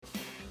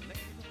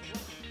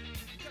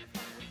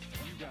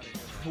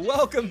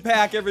Welcome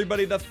back,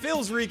 everybody, to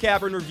Phil's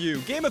Recap and Review.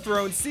 Game of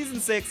Thrones, Season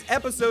 6,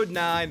 Episode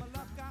 9,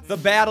 The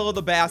Battle of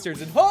the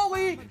Bastards. And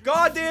holy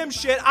goddamn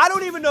shit, I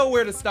don't even know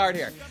where to start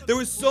here. There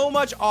was so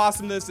much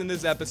awesomeness in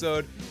this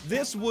episode.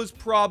 This was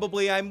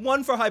probably, I'm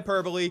one for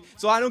hyperbole,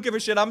 so I don't give a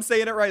shit. I'm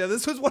saying it right now.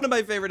 This was one of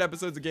my favorite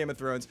episodes of Game of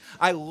Thrones.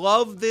 I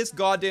love this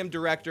goddamn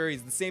director.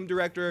 He's the same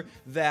director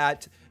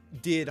that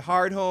did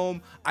Hard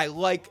Home. I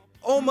like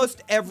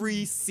almost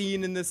every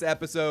scene in this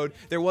episode.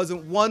 There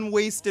wasn't one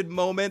wasted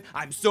moment.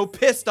 I'm so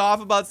pissed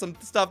off about some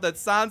stuff that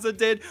Sansa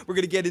did. We're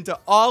gonna get into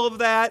all of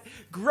that.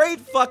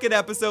 Great fucking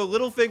episode.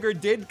 Littlefinger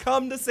did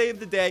come to save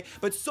the day,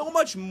 but so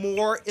much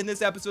more in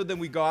this episode than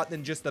we got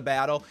than just the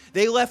battle.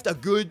 They left a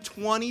good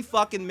 20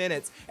 fucking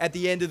minutes at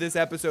the end of this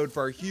episode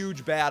for a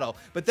huge battle,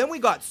 but then we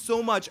got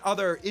so much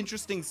other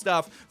interesting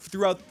stuff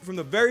throughout from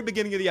the very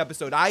beginning of the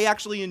episode. I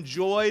actually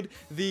enjoyed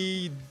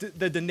the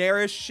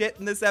Daenerys shit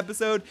in this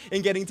episode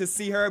and getting to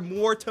see her,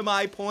 more to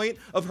my point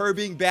of her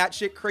being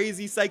batshit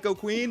crazy psycho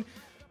queen.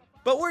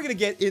 But we're gonna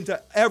get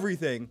into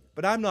everything.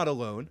 But I'm not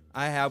alone.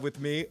 I have with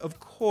me, of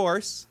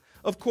course,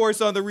 on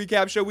the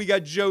recap show, we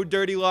got Joe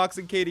Dirty Locks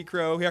and Katie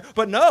Crow here.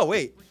 But no,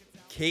 wait,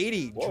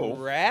 Katie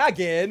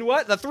Dragon?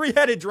 What? The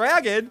three-headed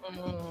dragon?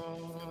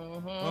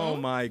 Oh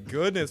my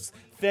goodness!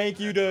 Thank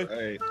you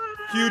to.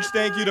 Huge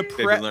thank you to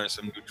Preston. Learn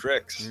some new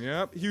tricks.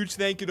 Yep. Huge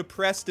thank you to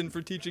Preston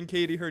for teaching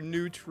Katie her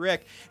new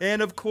trick.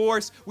 And of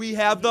course, we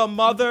have the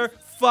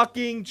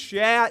motherfucking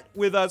chat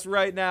with us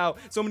right now.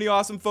 So many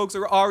awesome folks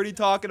are already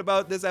talking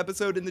about this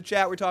episode in the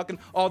chat. We're talking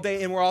all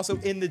day, and we're also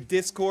in the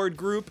Discord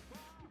group.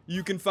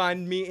 You can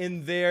find me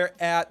in there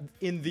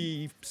in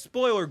the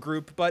spoiler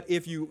group, but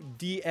if you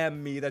DM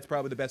me, that's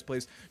probably the best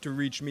place to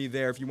reach me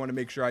there if you want to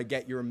make sure I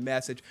get your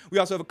message. We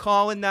also have a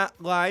call-in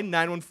line,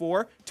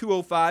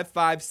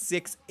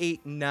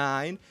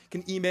 914-205-5689. You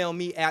can email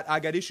me at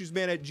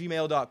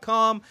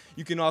igotissuesman@gmail.com.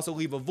 You can also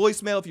leave a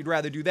voicemail if you'd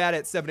rather do that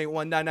at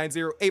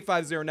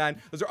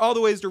 781-990-8509. Those are all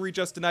the ways to reach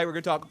us tonight. We're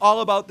going to talk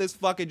all about this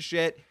fucking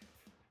shit.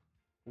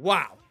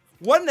 Wow.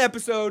 What an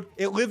episode.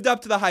 It lived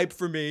up to the hype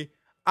for me.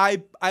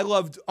 I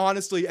loved,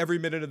 honestly, every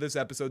minute of this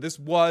episode. This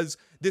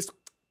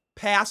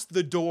Past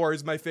the Door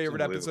is my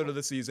favorite episode of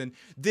the season.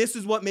 This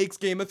is what makes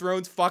Game of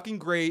Thrones fucking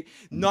great.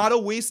 Not a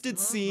wasted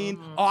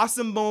scene.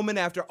 Awesome moment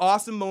after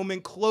awesome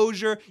moment.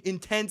 Closure.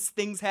 Intense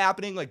things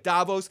happening like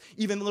Davos.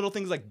 Even little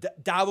things like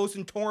Davos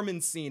and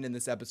Tormund's scene in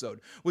this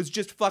episode was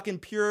just fucking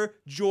pure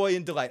joy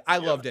and delight. I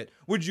loved it.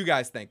 What did you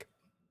guys think?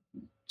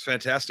 It's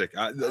fantastic.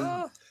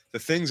 The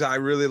things I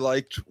really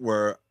liked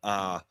were...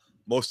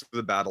 most of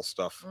the battle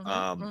stuff.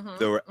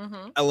 There were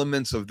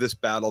elements of this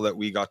battle that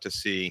we got to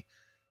see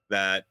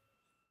that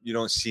you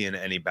don't see in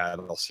any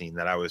battle scene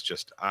that I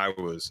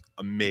was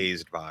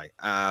amazed by,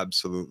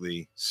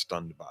 absolutely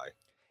stunned by.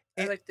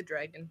 I like the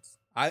dragons.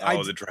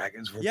 The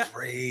dragons were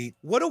great.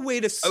 What a way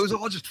to... It was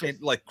all just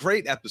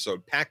great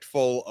episode, packed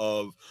full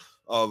of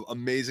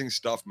amazing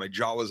stuff. My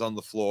jaw was on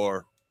the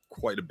floor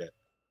quite a bit.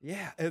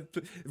 Yeah,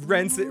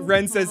 Ren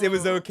says it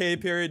was okay,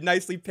 period.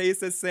 Nicely paced,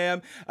 says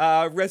Sam.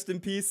 Rest in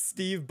peace,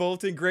 Steve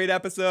Bolton. Great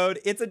episode.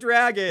 It's a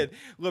dragon.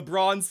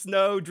 LeBron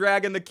Snow,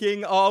 Dragon the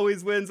King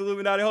always wins.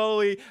 Illuminati,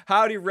 holy.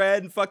 Howdy,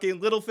 Red. And fucking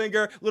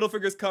Littlefinger.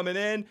 Littlefinger's coming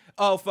in.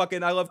 Oh,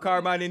 fucking, I love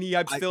Carmine, and he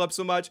hypes Phil up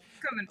so much.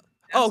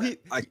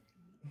 Yeah,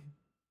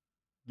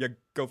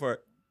 go for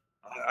it.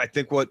 I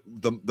think what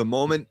the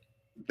moment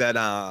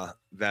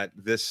that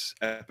this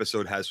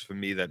episode has for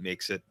me that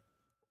makes it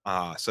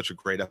such a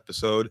great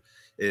episode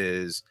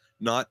is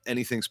not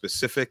anything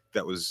specific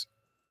that was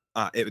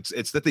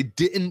it's that they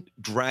didn't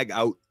drag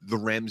out the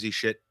Ramsay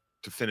shit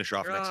to finish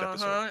off next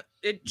episode.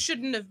 It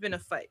shouldn't have been a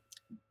fight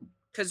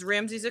because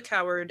Ramsay's a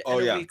coward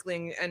and a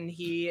weakling, and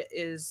he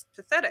is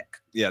pathetic.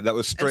 Yeah, that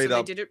was straight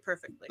up. They did it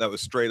perfectly. That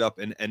was straight up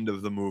an end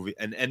of the movie,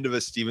 an end of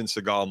a Steven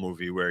Seagal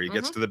movie where he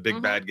gets to the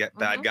big bad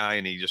guy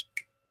and he just.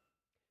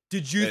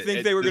 Did you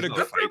think they were gonna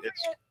go?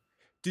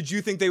 Did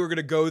you think they were going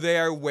to go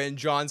there when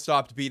Jon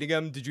stopped beating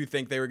him? Did you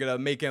think they were going to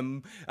make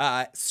him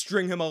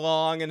string him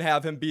along and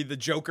have him be the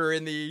Joker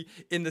in the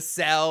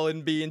cell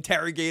and be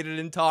interrogated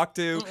and talked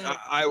to?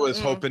 I was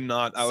hoping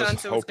not. I knew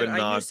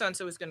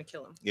Sansa was going to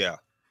kill him. Yeah.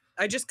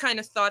 I just kind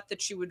of thought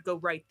that she would go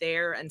right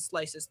there and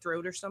slice his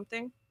throat or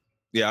something.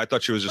 Yeah, I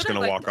thought she was just going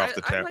to walk off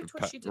the I liked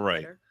what she did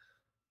better.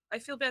 I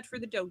feel bad for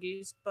the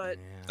doggies, but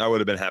I would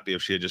have been happy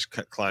if she had just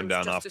climbed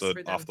down off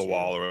the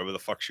wall or wherever the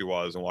fuck she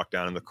was and walked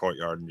down in the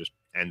courtyard and just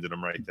ended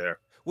him right there.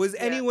 Was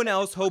anyone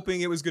else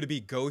hoping it was going to be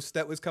Ghost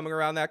that was coming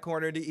around that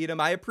corner to eat him?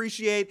 I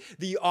appreciate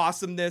the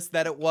awesomeness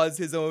that it was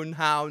his own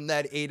hound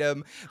that ate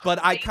him, but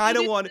I kind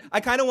of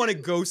want a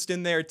Ghost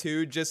in there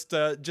too, just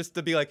to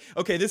be like,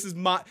 okay, this is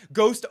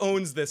Ghost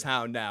owns this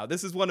hound now.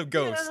 This is one of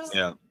Ghost's.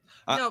 Yeah.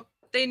 No,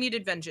 they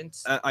needed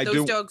vengeance.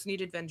 Those dogs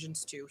needed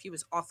vengeance too. He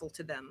was awful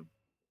to them.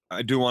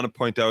 I do want to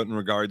point out in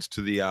regards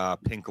to the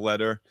pink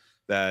letter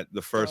that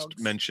the first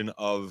mention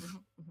of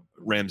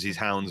Ramsay's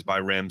hounds by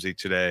Ramsay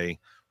today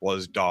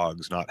was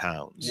dogs, not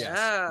hounds.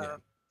 Yeah.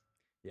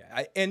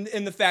 Yeah, and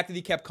the fact that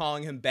he kept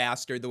calling him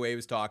bastard the way he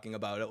was talking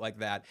about it like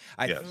that,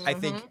 I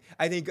think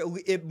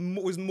it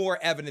was more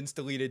evidence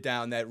to lead it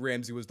down that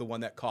Ramsay was the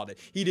one that called it.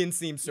 He didn't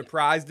seem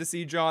surprised to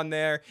see Jon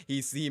there.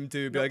 He seemed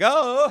to be like,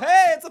 "Oh,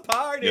 hey, it's a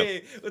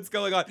party. What's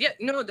going on?" Yeah,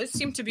 no, this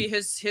seemed to be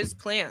his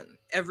plan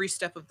every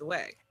step of the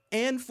way.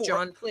 And for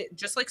Jon played,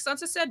 just like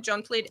Sansa said,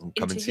 Jon played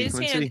into his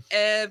hand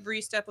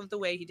every step of the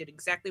way. He did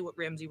exactly what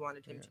Ramsay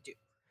wanted him to do.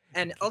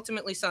 And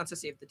ultimately, Sansa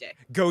saved the day.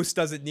 Ghost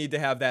doesn't need to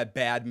have that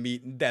bad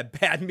meat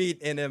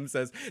in him.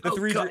 Says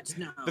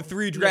the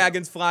three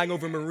dragons flying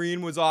over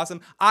Marine was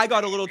awesome. I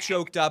got a little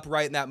choked up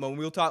right in that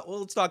moment.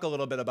 Let's talk a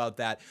little bit about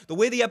that. The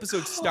way the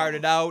episode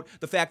started out,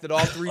 the fact that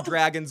all three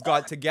dragons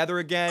got together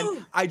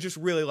again, I just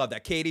really love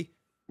that. Katie,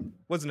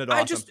 wasn't it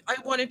awesome? I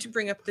wanted to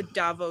bring up the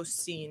Davos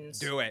scenes.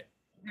 Do it.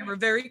 They were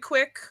very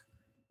quick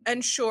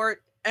and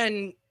short,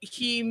 and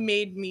he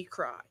made me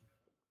cry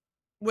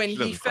when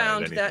he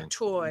found that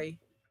toy.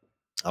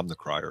 I'm the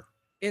crier.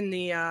 In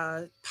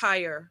the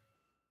pyre,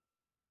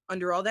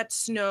 under all that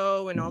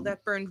snow and all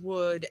that burned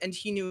wood, and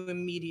he knew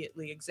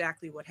immediately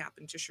exactly what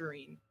happened to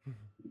Shireen.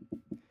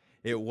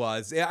 It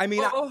was. I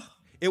mean,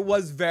 it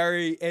was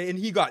very, and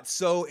he got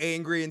so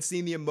angry, and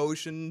seeing the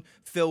emotion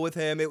fill with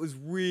him, it was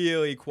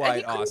really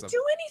quite awesome. He couldn't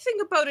do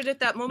anything about it at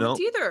that moment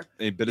either.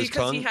 He bit his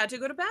tongue. Because he had to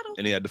go to battle.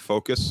 And he had to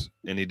focus,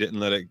 and he didn't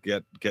let it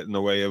get in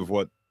the way of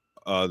what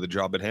the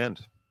job at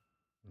hand.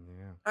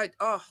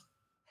 Yeah.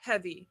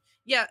 Heavy.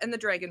 Yeah, and the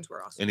dragons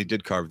were awesome. And he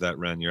did carve that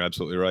wren. You're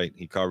absolutely right.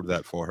 He carved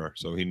that for her.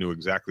 So he knew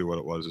exactly what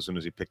it was as soon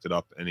as he picked it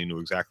up, and he knew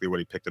exactly what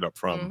he picked it up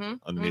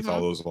from underneath all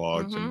those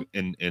logs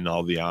and in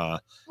all the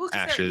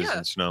ashes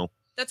and snow.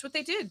 That's what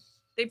they did.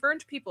 They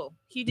burned people.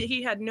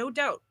 He had no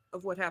doubt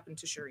of what happened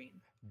to Shireen.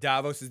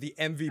 Davos is the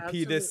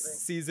MVP this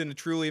season. A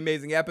truly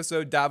amazing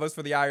episode. Davos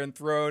for the Iron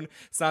Throne.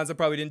 Sansa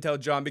probably didn't tell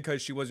Jon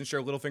because she wasn't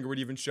sure Littlefinger would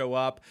even show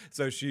up.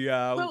 So she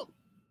oh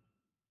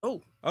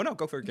no,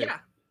 go for it, Kate. Yeah.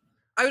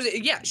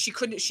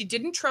 She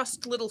didn't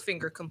trust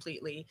Littlefinger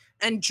completely,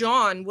 and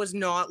Jon was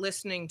not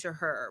listening to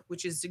her,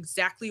 which is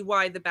exactly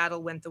why the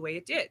battle went the way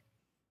it did.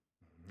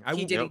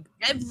 He did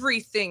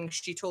everything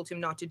she told him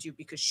not to do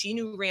because she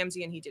knew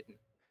Ramsay and he didn't.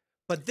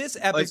 But this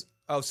episode,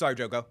 sorry,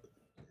 Joe, go.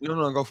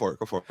 No, go for it.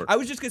 I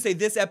was just going to say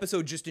this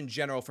episode, just in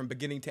general, from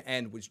beginning to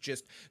end, was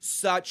just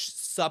such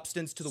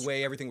substance to the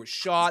way everything was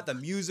shot. The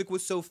music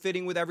was so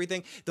fitting with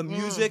everything. The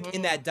music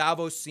in that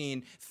Davos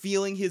scene,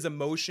 feeling his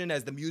emotion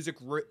as the music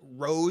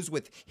rose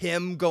with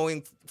him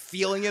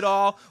feeling it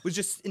all, was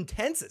just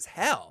intense as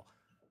hell.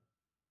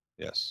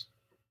 Yes,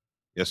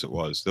 it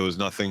was. There was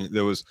nothing.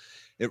 There was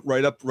it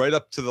right up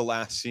to the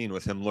last scene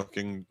with him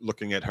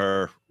looking at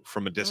her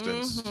from a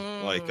distance,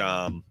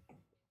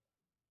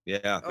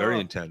 Yeah, very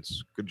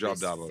intense. Good job,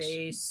 Davos.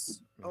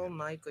 Face. Oh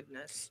my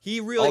goodness. He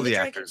really all the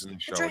actors in the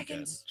show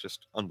again,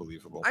 just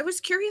unbelievable. I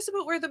was curious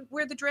about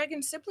where the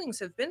dragon siblings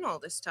have been all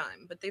this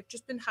time, but they've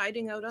just been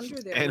hiding out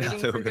under there, waiting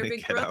for their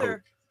big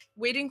brother,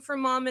 waiting for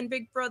mom and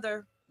big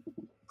brother.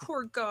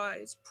 Poor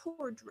guys,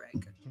 poor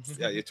dragons.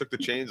 Yeah, you took the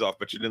chains off,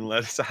 but you didn't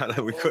let us out.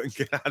 We couldn't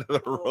get out of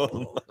the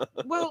room.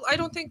 Well, I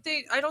don't think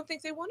they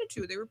wanted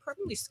to. They were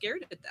probably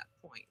scared at that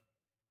point.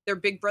 Their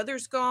big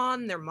brother's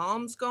gone. Their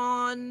mom's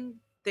gone.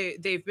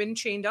 They've been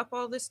chained up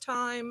all this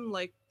time.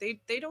 Like they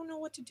don't know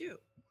what to do.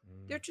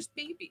 They're just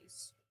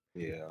babies.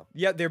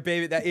 Yeah, they're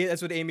baby.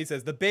 That's what Amy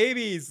says. The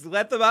babies,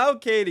 let them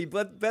out, Katie.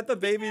 Let the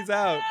babies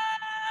out.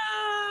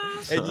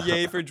 And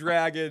yay for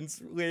dragons.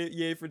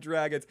 Yay for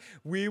dragons.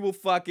 We will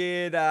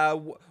fucking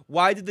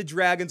why did the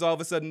dragons all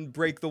of a sudden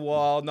break the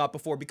wall? Not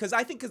before. Because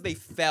they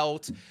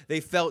felt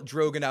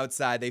Drogon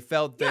outside. They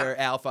felt their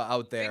alpha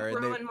out there.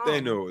 And they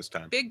knew it was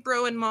time. Big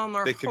bro and mom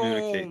are they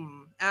communicate.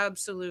 Home.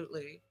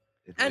 Absolutely.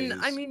 And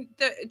I mean,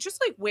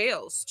 just like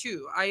whales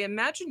too. I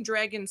imagine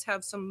dragons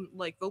have some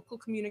like vocal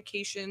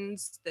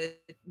communications that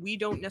we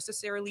don't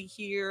necessarily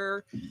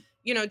hear.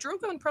 You know,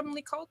 Drogon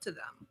probably called to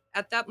them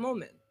at that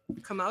moment.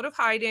 Come out of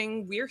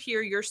hiding. We're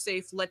here. You're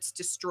safe. Let's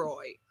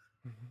destroy.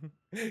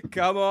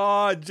 Come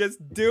on,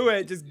 just do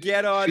it. Just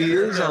get on. She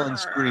is on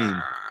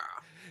screen.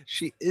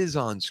 She is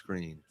on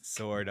screen.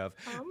 Sort of.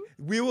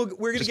 We're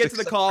going to get to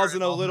the calls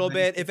in a little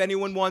bit. If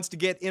anyone wants to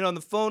get in on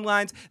the phone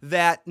lines,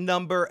 that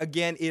number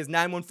again is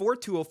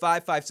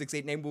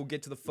 914-205-5689. We'll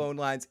get to the phone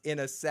lines in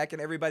a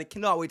second. Everybody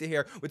cannot wait to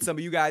hear what some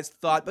of you guys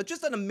thought. But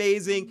just an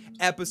amazing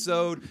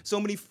episode. So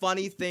many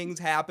funny things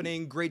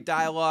happening. Great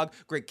dialogue.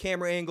 Great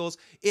camera angles.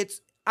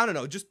 It's, I don't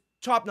know, just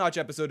top-notch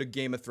episode of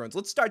Game of Thrones.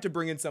 Let's start to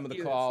bring in some of the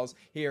calls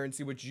here and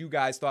see what you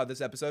guys thought of this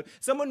episode.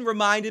 Someone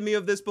reminded me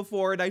of this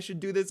before, and I should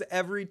do this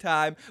every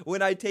time.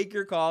 When I take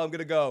your call, I'm going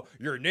to go,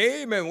 your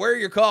name and where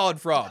you're calling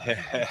from.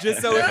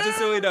 just so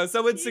we know.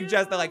 Someone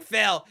suggested, like,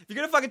 Phil, if you're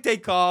going to fucking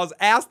take calls,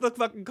 ask the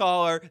fucking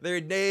caller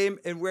their name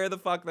and where the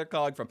fuck they're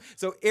calling from.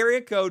 So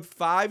area code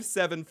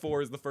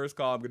 574 is the first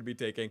call I'm going to be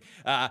taking.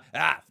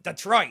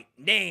 Detroit,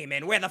 name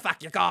and where the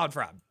fuck you're calling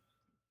from.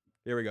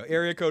 Here we go.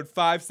 Area code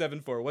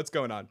 574. What's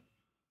going on?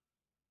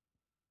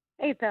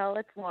 Hey, Bill,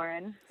 it's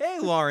Lauren. Hey,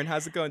 Lauren.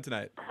 How's it going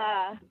tonight?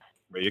 Where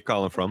are you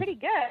calling from? Pretty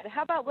good.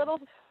 How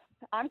about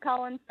I'm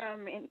calling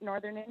from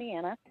northern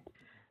Indiana.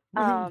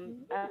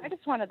 I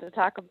just wanted to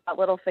talk about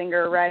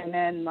Littlefinger riding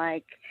in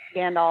like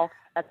Gandalf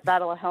at the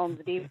Battle of Helm's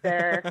Deep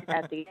there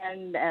at the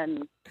end,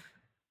 and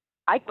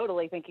I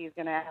totally think he's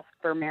going to ask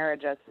for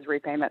marriage as his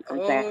repayment from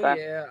Sansa.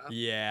 Yeah.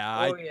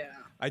 Yeah. Oh, yeah.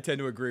 I tend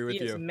to agree with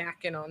He is you.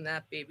 macking on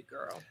that baby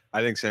girl.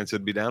 I think Sansa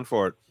would be down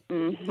for it.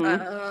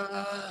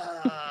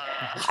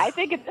 I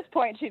think at this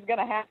point she's going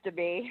to have to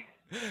be.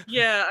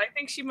 Yeah, I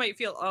think she might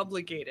feel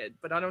obligated,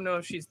 but I don't know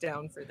if she's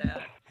down for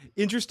that.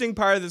 Interesting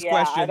part of this I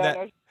question don't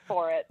know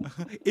for it.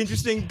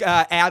 Interesting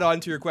add-on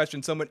to your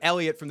question. Someone,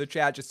 Elliot from the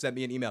chat, just sent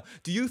me an email.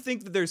 Do you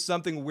think that there's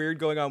something weird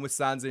going on with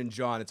Sansa and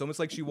Jon? It's almost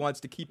like she wants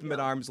to keep him at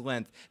arm's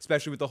length,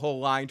 especially with the whole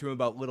lying to him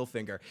about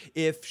Littlefinger.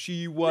 If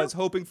she was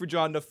hoping for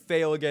Jon to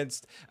fail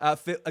against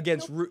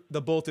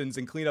the Boltons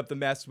and clean up the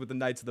mess with the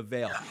Knights of the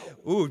Vale.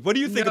 Ooh, what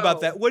do you think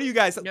about that? What do you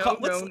guys?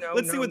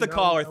 Let's see what the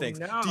caller thinks.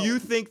 Do you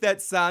think that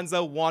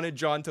Sansa wanted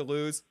Jon to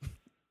lose?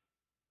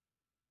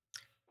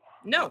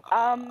 No.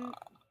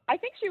 I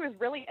think she was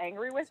really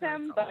angry with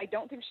him, but I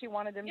don't think she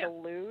wanted him to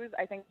lose.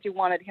 I think she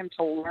wanted him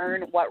to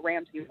learn what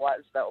Ramsay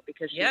was, though,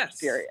 because she was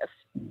furious.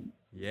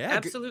 Yeah,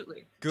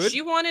 absolutely. Good.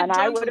 She wanted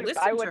Jon to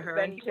listen to her,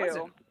 and he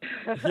wasn't.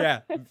 Yeah,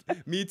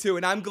 me too.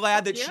 And I'm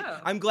glad that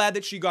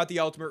she got the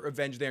ultimate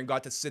revenge there and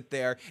got to sit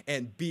there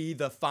and be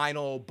the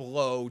final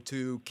blow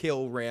to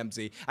kill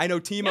Ramsay. I know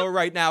Timo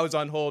right now is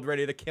on hold,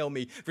 ready to kill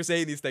me for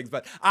saying these things,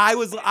 but I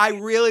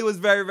really was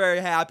very,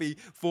 very happy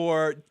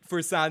for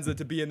Sansa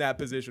to be in that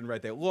position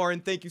right there.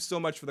 Lauren, thank you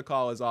so much for the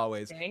call as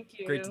always. Thank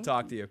you. Great to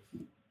talk to you.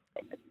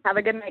 Have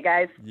a good night,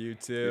 guys. You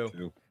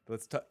too.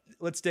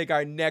 Let's take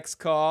our next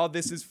call.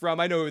 This is from,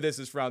 I know who this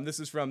is from. This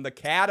is from the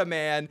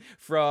Cataman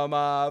from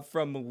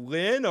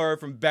Lynn or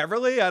from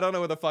Beverly. I don't know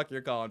where the fuck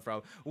you're calling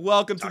from.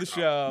 Welcome to the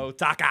show,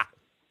 Taka.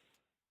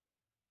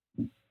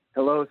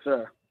 Hello,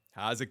 sir.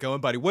 How's it going,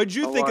 buddy? What did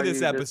you think of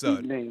this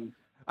episode?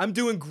 I'm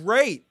doing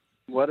great.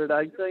 What did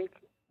I think?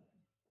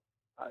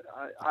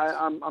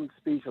 I'm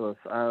speechless.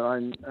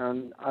 Words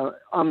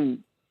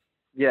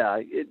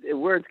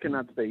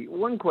cannot speak.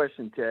 One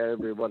question to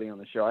everybody on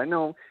the show. I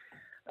know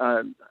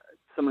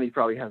somebody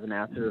probably hasn't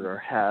answered or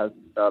has.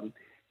 Do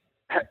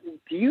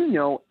you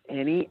know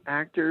any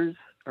actors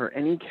or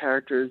any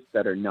characters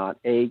that are not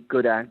A,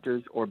 good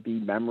actors, or B,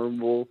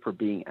 memorable for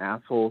being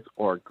assholes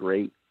or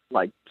great,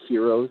 like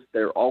heroes?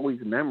 They're always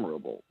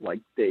memorable. Like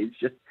they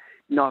just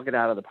knock it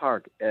out of the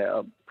park.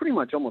 Pretty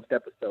much almost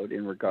episode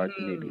in regard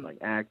to maybe like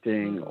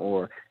acting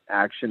or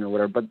action or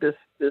whatever. But this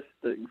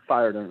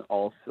fired on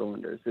all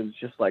cylinders. It was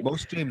just like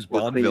most James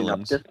we're Bond cleaning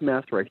villains. up this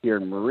mess right here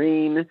in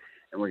Marine, and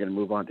we're going to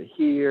move on to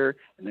here,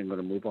 and then we're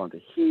going to move on to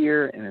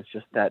here, and it's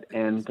just that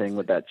end thing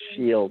with that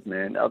shield,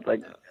 man. I was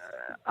like,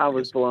 I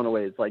was blown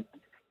away. It's like,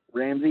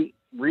 Ramsay,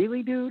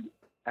 really, dude?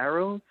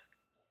 Arrows?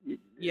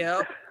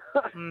 Yep.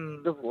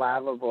 Just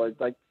laughable.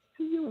 It's like,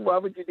 why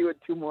would you do it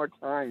 2 more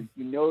times?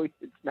 You know it's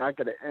not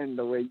going to end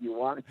the way you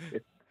want it to.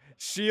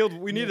 Shield.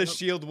 We need a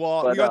shield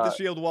wall. We got the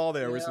shield wall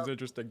there, which is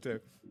interesting too.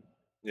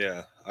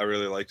 Yeah, I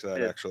really liked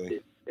that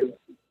actually.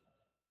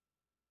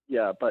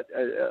 But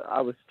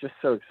I was just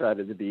so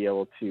excited to be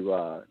able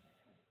to,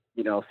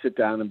 sit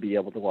down and be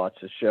able to watch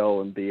the show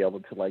and be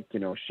able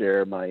to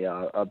share my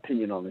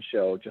opinion on the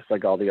show, just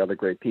like all the other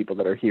great people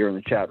that are here in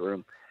the chat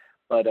room.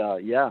 But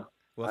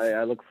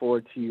I look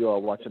forward to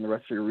watching the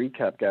rest of your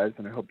recap, guys,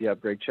 and I hope you have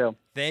a great show.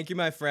 Thank you,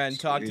 my friend.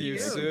 Talk to you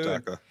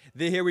soon.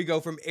 Here we go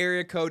from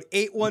area code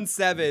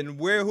 817.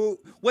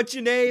 What's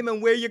your name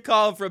and where you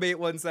calling from,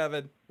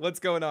 817? What's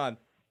going on?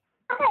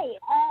 Hi,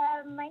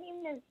 my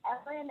name is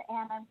Ellen,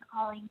 and I'm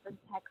calling from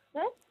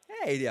Texas.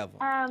 Hey,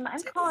 Evelyn. I'm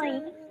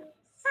calling.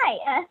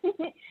 Hi.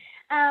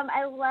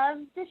 I love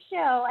the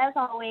show, as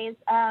always.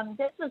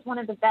 This was one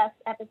of the best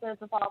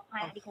episodes of all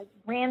time because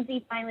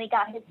Ramsay finally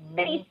got his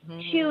face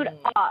chewed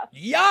off.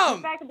 Yum!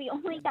 The fact that we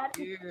only got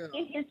to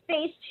get his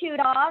face chewed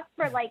off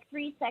for like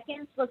 3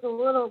 seconds was a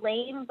little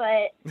lame,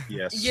 but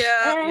yes.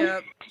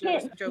 To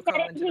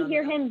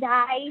hear him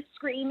die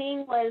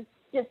screaming was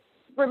just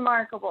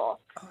remarkable.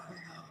 Oh,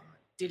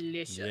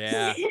 delicious.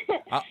 Yeah.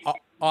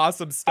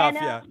 Awesome stuff,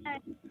 Yeah,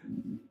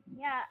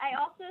 I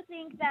also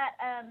think that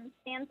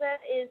Sansa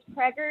is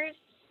preggers,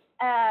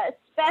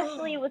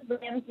 especially with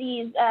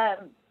Ramsay's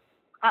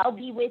 "I'll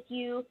be with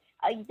you."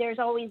 There'll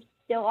always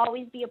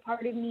be a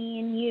part of me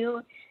in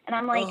you, and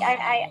I'm like,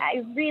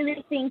 I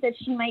really think that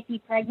she might be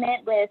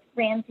pregnant with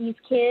Ramsay's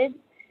kid.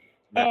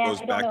 That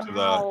goes back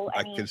to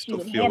I can still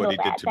feel what he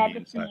did to me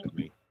inside of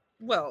me.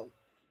 Well.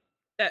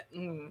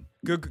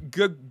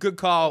 Good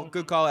call,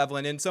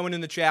 Evelyn. And someone in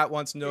the chat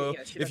wants to know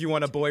if you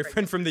want a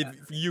boyfriend from the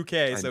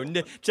UK. So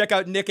check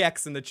out Nick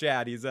X in the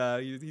chat. He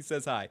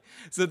says hi.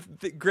 So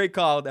great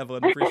call,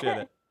 Evelyn.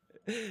 Appreciate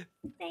it.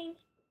 Thanks.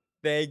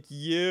 Thank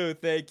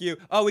you.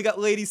 Oh, we got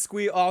Lady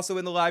Squee also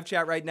in the live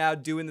chat right now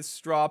doing the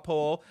straw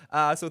poll.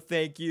 So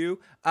thank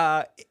you.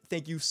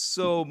 Thank you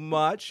so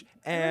much.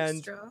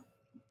 And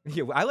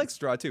yeah, I like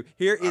straw too.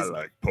 I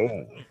like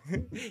poll.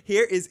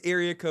 Here is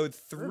area code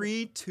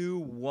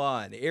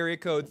 321. Area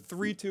code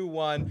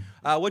 321.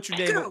 What's your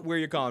name? Where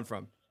you calling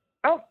from?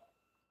 Oh,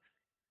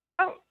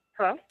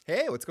 hello.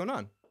 Hey, what's going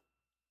on?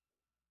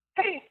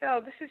 Hey,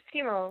 Phil, this is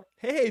Timo.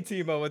 Hey,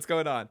 Timo, what's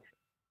going on?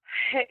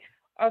 Hey,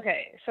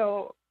 okay,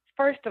 so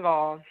first of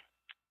all,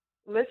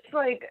 let's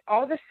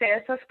all the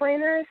Sansa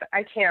splainers,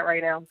 I can't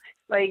right now.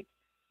 Like,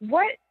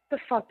 what the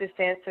fuck did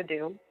Sansa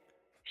do?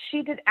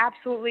 She did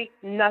absolutely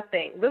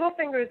nothing.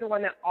 Littlefinger is the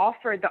one that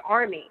offered the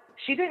army.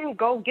 She didn't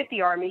go get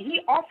the army.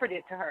 He offered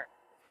it to her.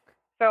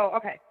 So,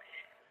 okay,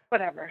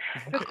 whatever.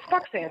 Just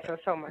fuck Sansa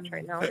so much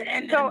right now.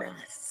 So,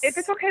 if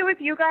it's okay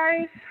with you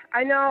guys,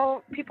 I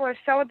know people are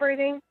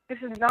celebrating. This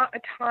is not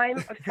a time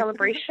of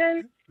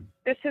celebration.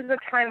 This is a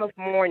time of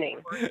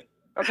mourning.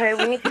 Okay,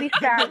 we need to be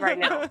sad right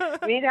now.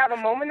 We need to have a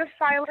moment of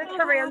silence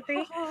for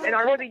Ramsay, and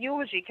I wrote a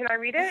eulogy. Can I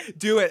read it?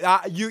 Do it.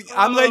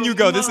 I'm letting you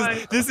go. This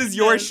is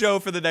your goodness. show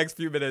for the next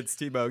few minutes,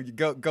 Timo. You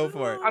go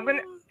for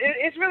it.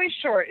 It's really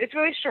short. It's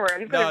really short.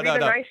 I'm just gonna read a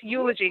nice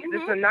eulogy.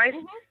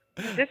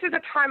 This is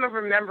a time of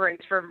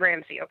remembrance for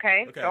Ramsay.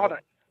 Okay. So hold on.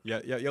 Yeah.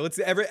 Let's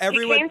everyone.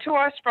 He came to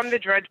us from the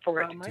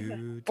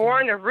Dreadfort,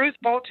 born of Ruth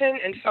Bolton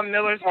and some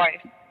miller's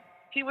wife.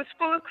 He was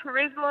full of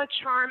charisma,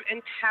 charm,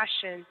 and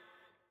passion.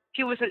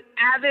 He was an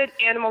avid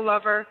animal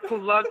lover who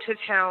loved his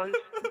hounds.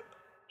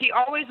 He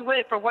always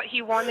went for what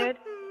he wanted.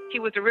 He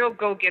was a real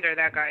go-getter,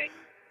 that guy.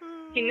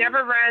 He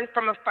never ran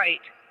from a fight.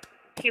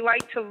 He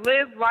liked to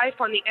live life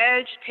on the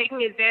edge,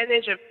 taking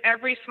advantage of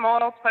every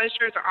small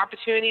pleasures or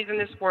opportunities in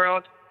this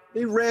world.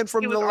 He ran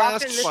from the He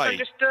last was often fight.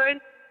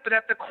 misunderstood, but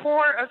at the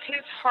core of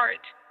his heart,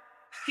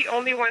 he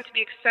only wanted to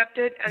be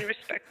accepted and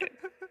respected.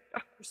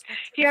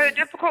 He had a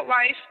difficult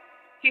life.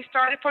 He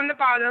started from the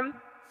bottom,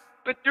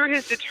 but through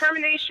his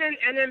determination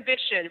and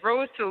ambition,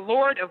 rose to the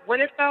Lord of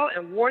Winterfell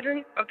and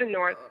Warden of the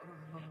North.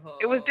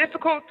 It was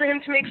difficult for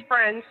him to make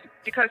friends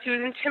because he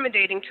was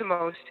intimidating to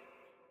most.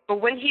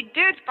 But when he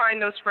did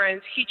find those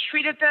friends, he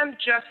treated them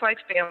just like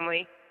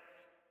family.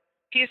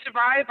 He is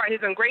survived by his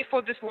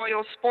ungrateful,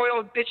 disloyal,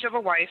 spoiled bitch of a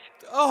wife.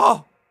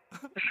 Oh.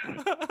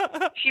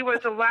 He was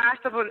the last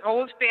of an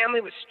old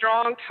family with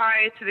strong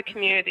ties to the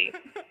community.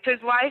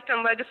 His life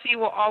and legacy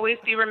will always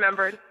be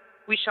remembered.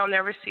 We shall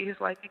never see his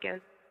like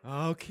again.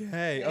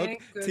 Okay.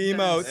 Thank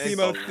Timo,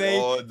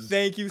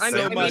 thank you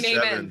so much.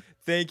 Amen.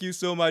 Thank you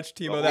so much,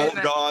 Timo. The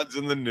old gods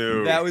in the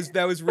new. That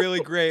was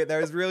really great.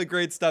 That was really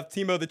great stuff.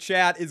 Timo, the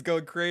chat is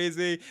going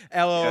crazy.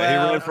 LOL.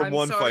 Yeah, he ran from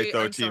I'm sorry, fight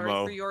though, I'm Timo.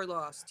 sorry for your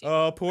loss,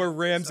 Timo. Oh, poor I'm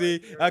Ramsay. sorry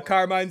for your loss.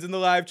 Carmine's in the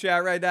live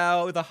chat right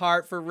now with a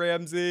heart for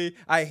Ramsay.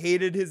 I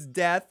hated his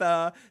death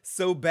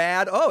so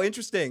bad. Oh,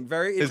 interesting.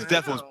 Very His interesting.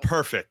 death was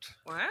perfect,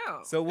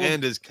 Wow. So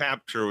and his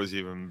capture was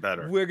even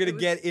better. we're going to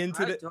get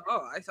into the...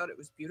 I thought it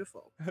was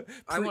beautiful.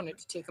 I wanted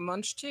to take a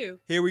munch too.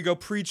 Here we go.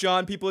 Preach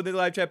on. People in the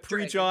live chat,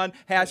 preach on.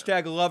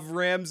 Hashtag love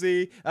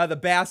Ramsay. The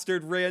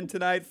bastard ran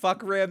tonight.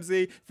 Fuck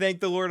Ramsay.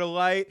 Thank the Lord of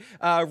Light.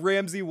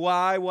 Ramsay,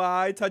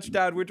 why?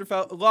 Touchdown,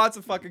 Winterfell. Lots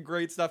of fucking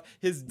great stuff.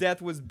 His death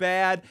was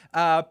bad.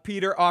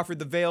 Peter offered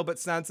the veil, but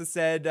Sansa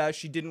said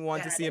she didn't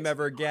want to see him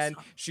ever again.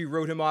 Awesome. She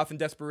wrote him off in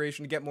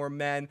desperation to get more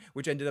men,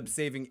 which ended up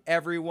saving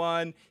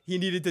everyone. He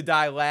needed to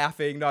die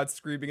laughing, not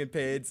screaming in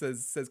pain,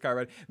 says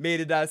Carmine.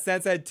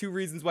 Sansa had two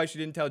reasons why she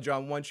didn't tell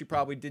Jon. One, she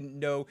probably didn't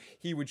know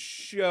he would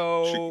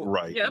show.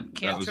 Right. Yep, That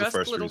can't was the trust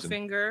first reason.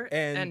 Littlefinger,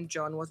 And- and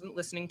Jon wasn't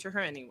listening to her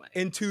anyway.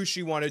 And two,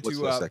 she wanted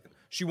Listen a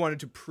second.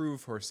 to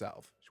prove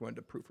herself. She wanted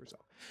to prove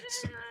herself.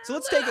 So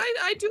let's take it.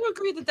 I do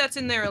agree that that's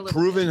in there a little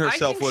Proving bit.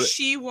 herself I think with-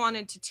 she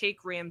wanted to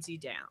take Ramsay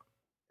down.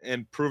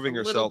 And proving A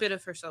little herself, bit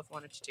of herself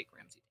wanted to take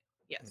Ramsay down.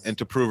 Yes. and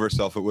to prove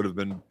herself, it would have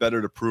been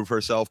better to prove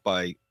herself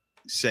by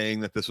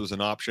saying that this was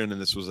an option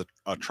and this was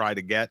a try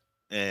to get,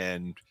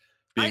 and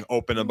being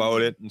open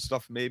about it and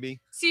stuff.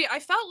 Maybe. See, I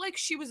felt like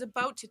she was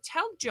about to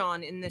tell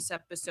Jon in this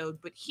episode,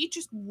 but he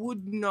just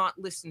would not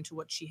listen to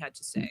what she had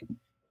to say.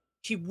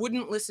 He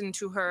wouldn't listen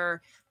to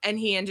her, and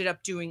he ended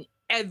up doing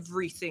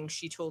everything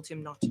she told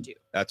him not to do.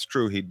 That's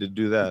true. He did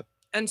do that.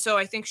 And so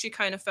I think she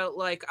kind of felt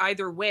like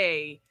either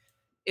way,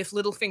 if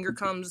Littlefinger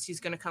comes, he's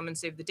going to come and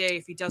save the day.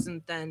 If he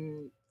doesn't,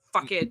 then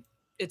fuck it.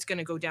 It's going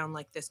to go down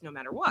like this no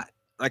matter what.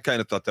 I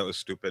kind of thought that was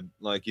stupid.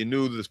 Like, you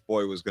knew this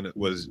boy was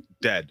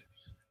dead.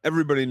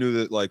 Everybody knew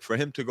that. Like, for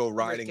him to go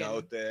riding Rickon.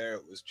 out there,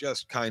 it was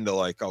just kind of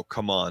like, oh,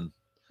 come on.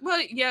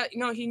 Well, yeah,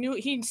 no, he knew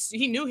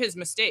his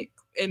mistake.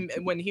 And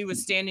when he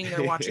was standing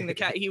there watching the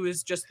cat, he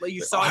was just like,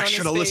 you saw it on I his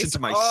should have face. listened to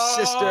my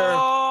sister.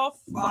 Oh,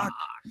 fuck.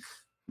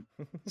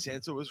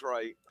 Sansa was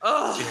right.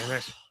 Oh, Damn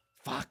it.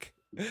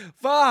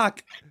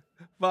 Fuck.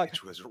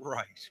 It was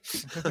right.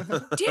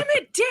 damn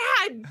it,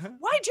 Dad!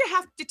 Why'd you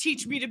have to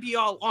teach me to be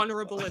all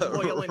honorable and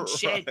loyal and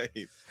shit?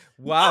 Right.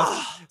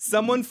 Wow.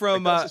 Someone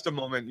from Like, that's just a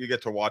moment you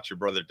get to watch your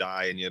brother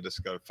die, and you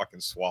just gotta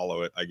fucking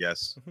swallow it, I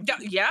guess.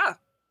 Yeah.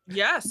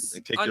 Yes. They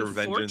take your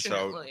vengeance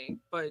out. Unfortunately,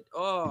 but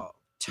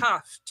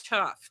Tough.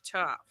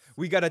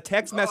 We got a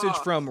text message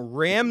from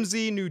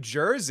Ramsay, New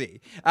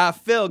Jersey.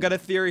 Phil, got a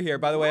theory here.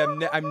 By the way,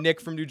 I'm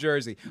Nick from New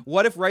Jersey.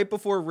 What if right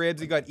before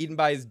Ramsay got eaten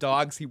by his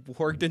dogs, he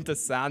worked into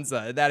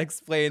Sansa? And that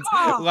explains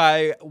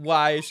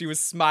why she was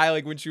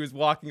smiling when she was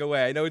walking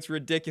away. I know it's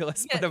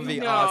ridiculous, but it'd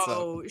be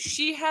awesome.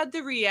 She had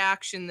the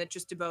reaction that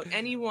just about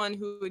anyone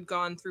who had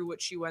gone through what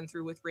she went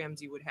through with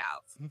Ramsay would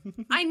have.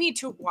 I need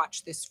to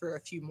watch this for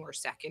a few more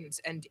seconds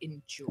and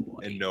enjoy.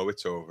 And know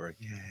it's over.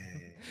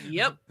 Yay.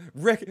 Yep.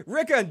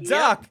 Rick and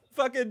Doc.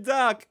 Fucking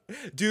Doc.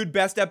 Dude,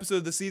 best episode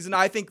of the season.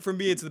 I think for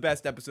me, it's the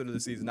best episode of the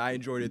season. I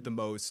enjoyed it the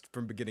most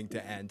from beginning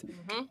to end.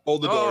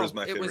 Hold the Door is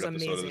my favorite episode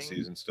amazing. of the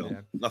season still.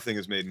 Yeah. Nothing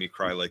has made me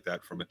cry like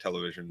that from a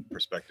television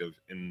perspective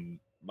in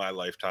my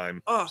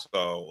lifetime.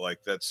 So,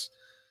 like, that's...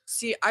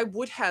 See, I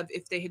would have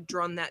if they had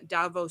drawn that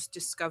Davos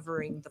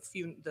discovering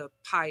the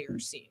pyre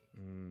scene.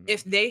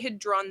 If they had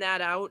drawn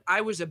that out,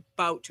 I was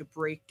about to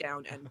break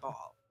down and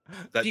bawl.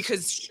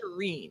 Because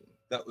Shireen...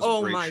 That was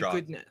a great shot.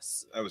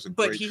 Goodness. That was a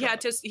great shot. But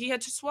he had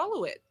to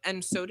swallow it,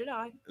 and so did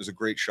I. It was a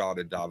great shot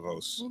at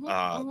Davos.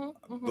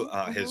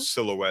 His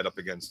silhouette up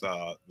against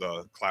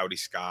the cloudy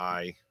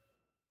sky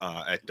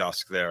at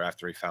dusk there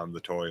after he found the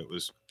toy. It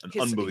was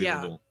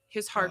unbelievable. Yeah,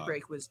 his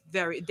heartbreak was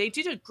very... They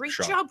did a great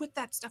job with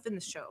that stuff in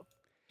the show.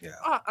 Yeah.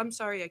 Oh, I'm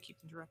sorry I keep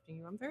interrupting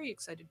you. I'm very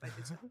excited by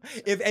this.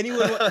 If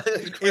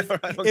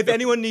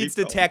anyone needs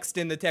to text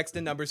in, the text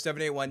in number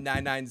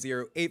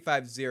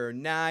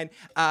 781-990-8509.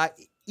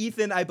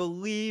 Ethan, I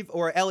believe,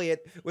 or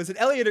Elliot. Was it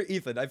Elliot or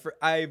Ethan?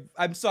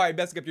 I'm sorry, I'm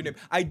messing up your name.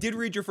 I did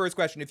read your first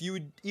question. If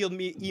you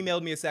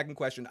emailed me a second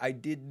question, I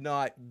did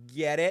not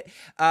get it.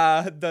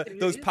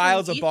 Those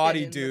piles of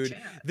body, dude.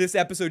 This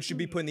episode should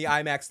be put in the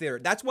IMAX theater.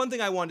 That's one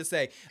thing I wanted to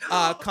say.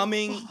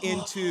 Coming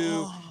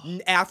into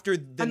after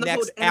the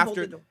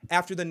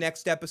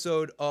next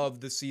episode of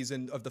the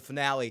season of the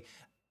finale,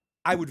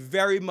 I would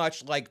very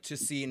much like to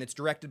see, and it's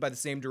directed by the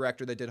same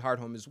director that did Hard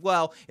Home as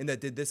well, and that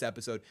did this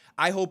episode.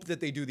 I hope that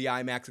they do the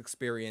IMAX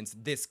experience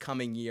this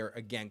coming year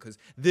again, because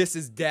this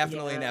is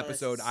definitely an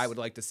episode I would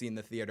like to see in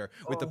the theater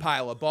with the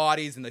pile of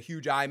bodies and the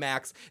huge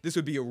IMAX. This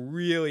would be a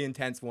really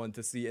intense one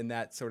to see in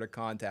that sort of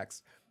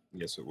context.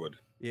 Yes, it would.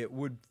 It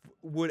would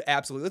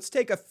absolutely. Let's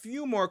take a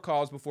few more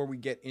calls before we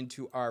get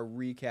into our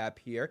recap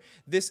here.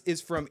 This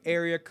is from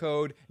area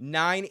code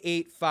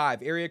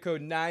 985. Area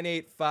code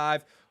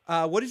 985.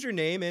 What is your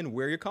name and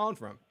where you're calling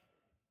from?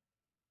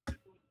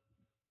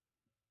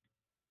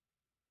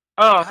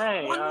 Oh,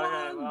 hey. Okay.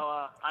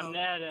 Well, I'm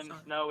Ned, and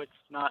no, it's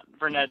not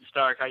for Ned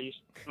Stark.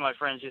 My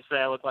friends used to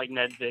say I look like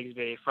Ned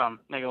Bigsby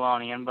from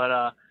Nickelodeon,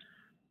 but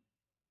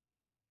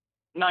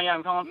no, yeah,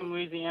 I'm calling from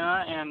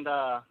Louisiana, and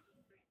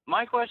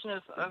my question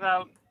is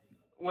about,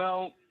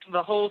 well,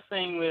 the whole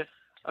thing with,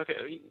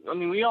 okay, I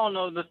mean, we all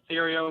know the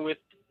theory with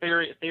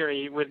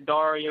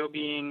Dario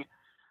being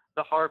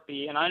the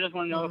harpy, and I just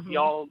want to know if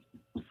y'all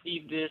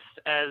see this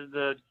as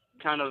the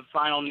kind of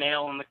final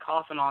nail in the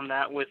coffin on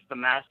that, with the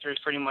Masters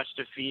pretty much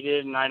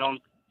defeated, and I don't,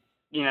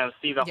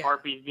 see the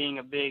harpies being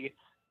a big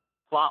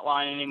plot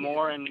line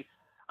anymore. And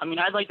I mean,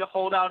 I'd like to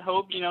hold out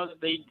hope,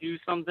 that they do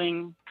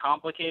something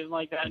complicated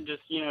like that, and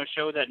just,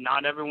 show that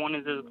not everyone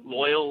is as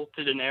loyal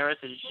to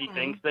Daenerys as she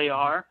thinks they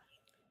are.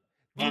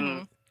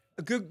 And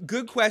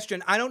Good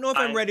question. I don't know if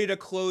I'm ready to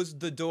close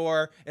the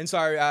door. And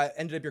sorry,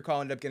 your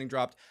call ended up getting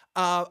dropped.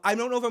 I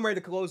don't know if I'm ready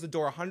to close the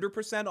door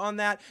 100% on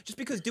that. Just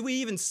because, did we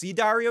even see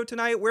Dario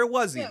tonight? Where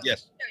was he?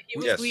 Yes. Yeah, he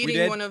was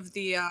leading one of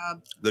the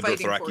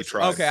fighting Dothraki forces.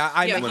 tribe. Okay,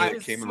 he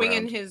was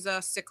swinging his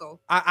sickle.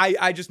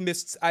 I just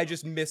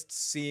missed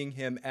seeing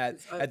him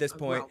at this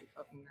point.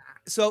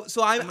 So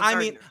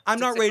I'm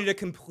not ready to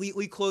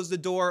completely close the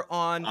door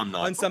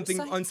on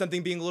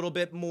something being a little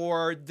bit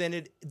more than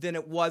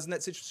it was in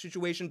that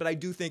situation, but I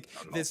do think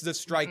this is a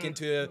strike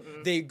into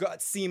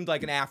seemed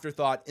like an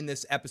afterthought in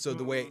this episode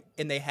the way,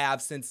 and they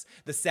have since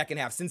the second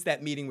half, since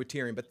that meeting with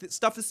Tyrion, but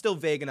stuff is still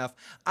vague enough.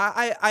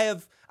 I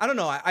don't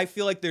know. I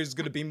feel like there's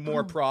going to be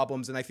more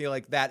problems, and I feel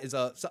like that is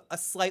a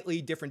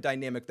slightly different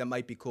dynamic that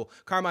might be cool.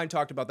 Carmine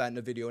talked about that in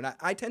a video, and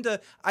I tend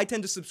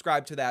to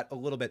subscribe to that a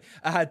little bit.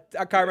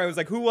 Carmine was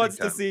like, "Who wants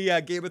to see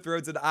Game of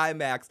Thrones in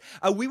IMAX?"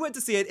 We went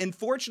to see it, and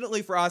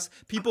fortunately for us,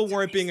 people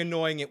weren't being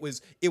annoying. It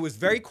was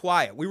very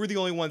quiet. We were the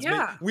only ones.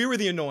 We were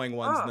the annoying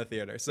ones in the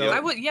theater. So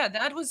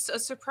that was a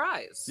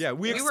surprise. Yeah,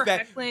 we were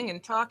heckling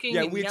and talking.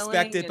 Yeah, we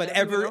expected, but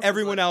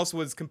everyone else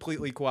was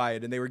completely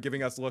quiet, and they were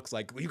giving us looks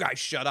like, "You guys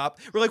shut up."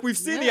 We're like, "We've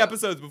seen the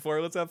episodes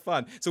before. Let's have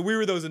fun." So we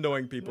were those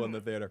annoying people in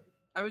the theater.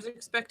 I was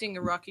expecting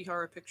a Rocky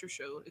Horror Picture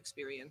Show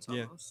experience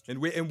almost. And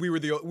we were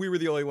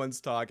the only ones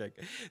talking.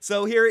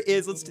 So here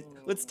is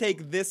let's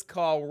take this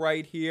call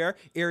right here.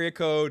 Area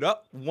code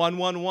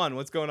 111.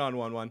 What's going on,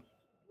 11?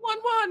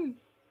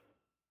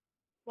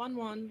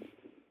 11.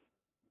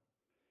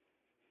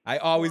 I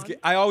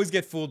always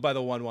get fooled by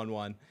the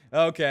 111.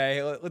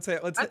 Okay, let's. I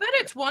bet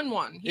it's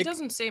 11. He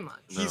doesn't say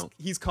much.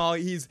 He's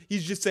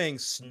just saying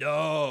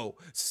snow.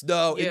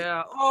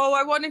 Yeah. Oh,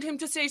 I wanted him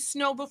to say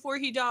snow before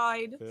he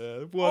died.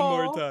 One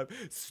more time.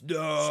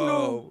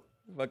 Snow.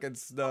 Fucking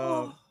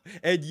snow.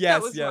 And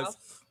yes.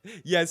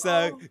 Yes,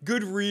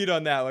 good read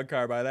on that one,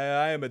 Carmine.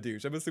 I am a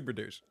douche. I'm a super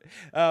douche.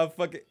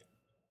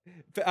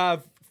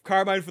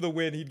 Carmine for the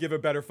win. He'd give a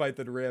better fight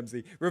than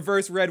Ramsay.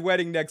 Reverse Red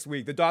Wedding next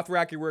week. The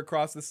Dothraki were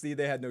across the sea.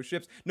 They had no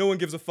ships. No one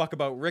gives a fuck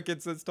about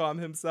Ricketts, says Tom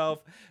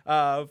himself.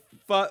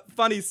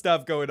 Funny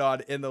stuff going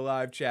on in the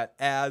live chat,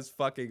 as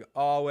fucking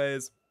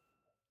always.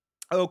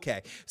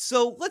 Okay,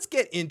 so let's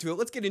get into it.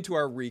 Let's get into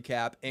our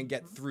recap and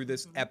get through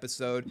this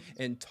episode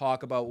and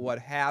talk about what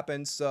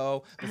happened.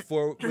 So,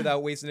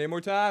 without wasting any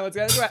more time, let's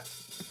get into it.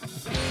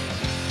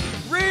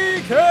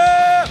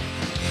 Recap!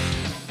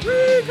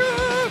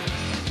 Recap!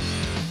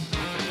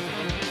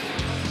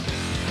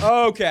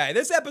 Okay,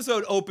 this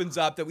episode opens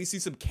up that we see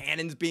some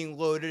cannons being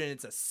loaded and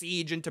it's a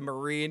siege into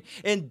Meereen.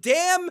 And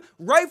damn,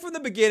 right from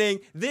the beginning,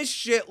 this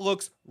shit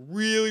looks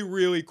really,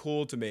 really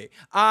cool to me.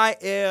 I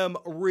am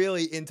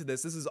really into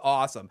this. This is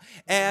awesome.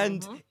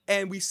 And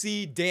we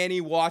see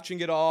Dany watching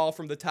it all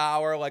from the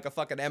tower like a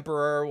fucking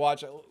emperor,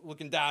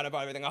 looking down at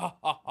everything.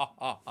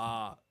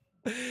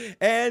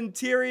 And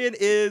Tyrion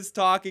is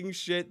talking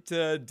shit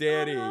to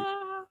Dany.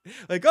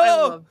 Like,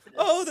 the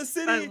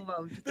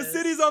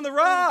city's on the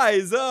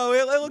rise. Oh,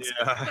 it looks.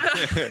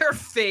 Yeah. Her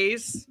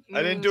face.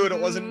 I didn't do it.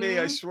 It wasn't me.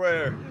 I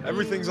swear.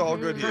 Everything's all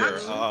good here.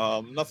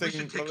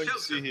 Nothing to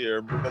see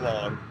here. Move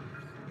along.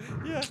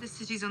 Yeah. The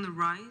city's on the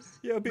rise.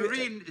 Yeah,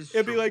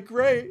 it'd be like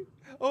great.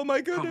 Oh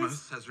my goodness.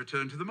 Commerce has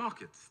returned to the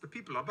markets. The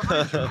people are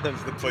behind you.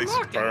 The place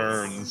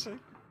burns.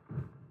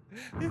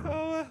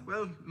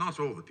 Well, not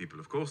all the people,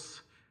 of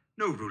course.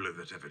 No ruler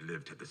that ever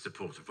lived had the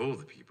support of all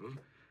the people.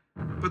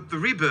 But the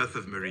rebirth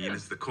of Meereen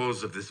is the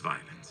cause of this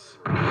violence.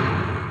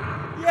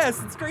 Yes,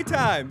 it's great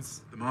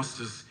times. The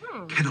Masters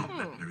cannot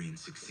let Meereen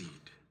succeed.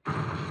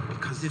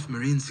 Because if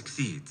Meereen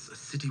succeeds, a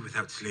city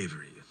without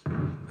slavery,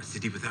 a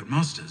city without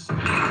masters.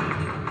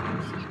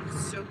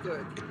 So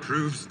good. It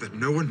proves that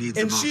no one needs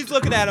and a master. She's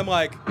looking at him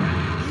like,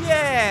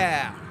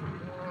 yeah.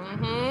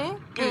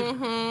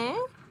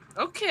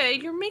 Okay,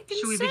 you're making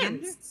Should we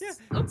sense. begin?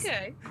 Yeah.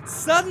 Okay.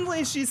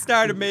 Suddenly she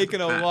started making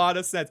a lot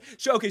of sense.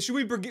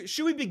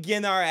 Should we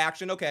begin our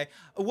action? Okay.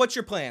 What's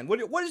your plan?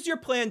 What is your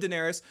plan,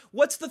 Daenerys?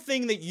 What's the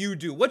thing that you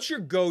do? What's your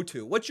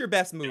go-to? What's your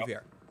best move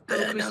here? I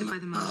will crucify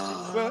the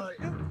masters. Well,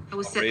 I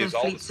will set their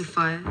fleets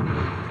afire,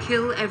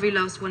 kill every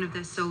last one of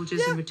their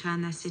soldiers, and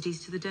return their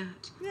cities to the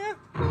dirt. Yeah.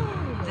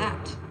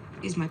 That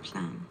is my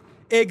plan.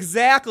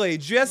 Exactly.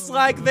 Just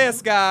like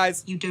this,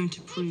 guys. You don't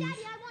approve.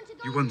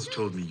 You once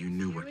told me you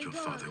knew what your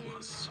father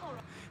was.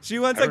 She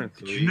wants like.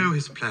 Did you know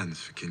his plans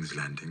for King's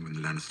Landing when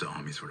the Lannister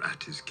armies were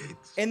at his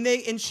gates?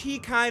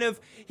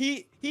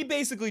 He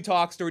basically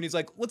talks to her and he's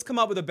like, let's come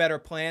up with a better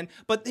plan.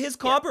 But his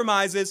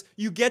compromise is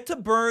you get to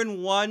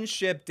burn one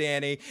ship,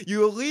 Dany.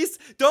 You at least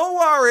don't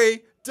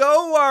worry.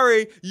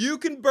 You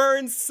can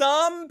burn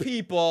some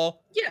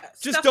people. Yeah,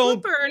 just stuff don't will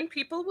burn.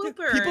 People will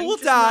burn. People will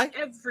just die. Not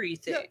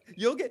everything.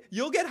 Yeah,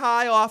 you'll get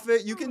high off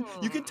it. You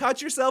can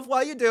touch yourself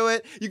while you do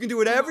it. You can do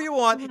whatever you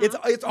want.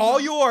 It's all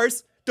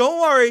yours.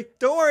 Don't worry,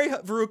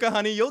 Veruca,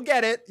 honey. You'll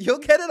get it. You'll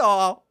get it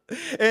all.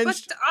 And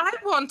but I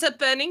want a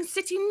burning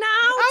city now,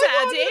 Daddy.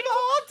 I want it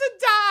all to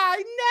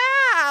die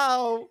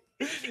now.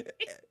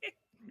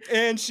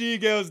 And she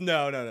goes,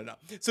 no.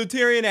 So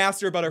Tyrion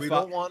asked her about her We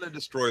don't want to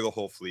destroy the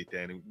whole fleet,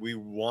 Danny. We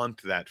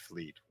want that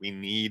fleet. We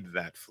need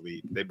that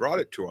fleet. They brought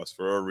it to us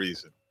for a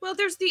reason. Well,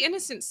 there's the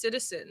innocent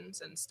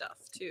citizens and stuff,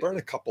 too. Burn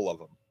a couple of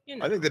them. You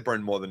know. I think they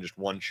burned more than just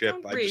one ship.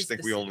 Don't I just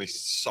think we only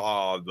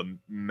saw the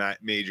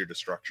major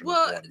destruction of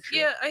one ship.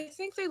 Yeah, I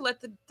think they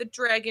let the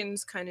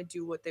dragons kind of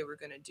do what they were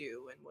going to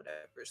do, and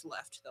whatever's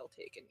left, they'll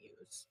take and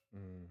use.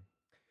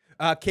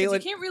 Caitlin,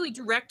 you can't really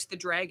direct the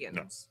dragons.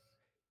 No.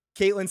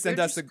 Caitlin sent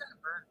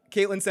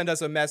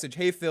us a message.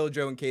 Hey, Phil,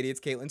 Joe, and Katie, it's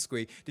Caitlin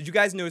Squee. Did you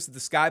guys notice that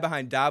the sky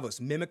behind Davos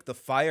mimicked the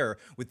fire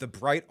with the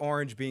bright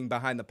orange being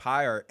behind the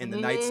pyre and the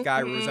night sky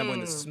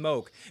resembling the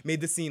smoke?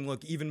 Made the scene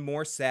look even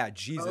more sad.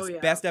 Jesus,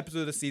 best episode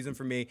of the season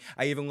for me.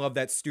 I even love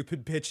that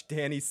stupid bitch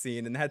Dany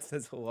scene, and that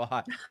says a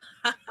lot.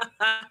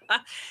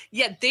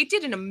 Yeah, they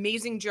did an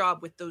amazing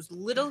job with those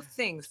little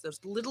things,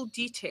 those little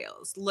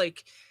details,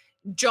 like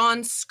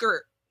Jon's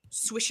skirt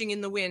swishing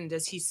in the wind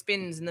as he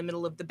spins in the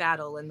middle of the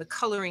battle, and the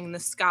coloring in the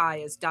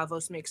sky as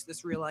Davos makes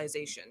this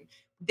realization.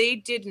 They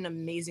did an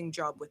amazing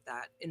job with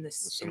that in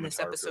this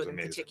episode in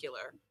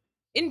particular.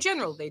 In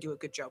general, they do a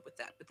good job with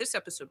that, but this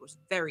episode was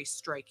very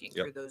striking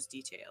for those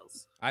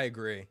details. I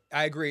agree.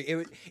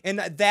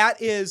 That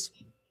is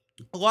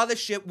a lot of the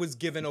shit was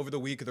given over the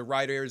week of the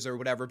writers or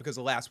whatever because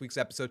of last week's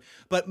episode.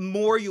 But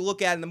more you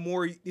look at it and the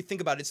more you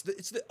think about it,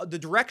 the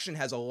direction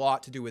has a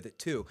lot to do with it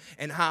too,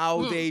 and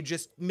how they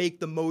just make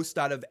the most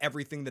out of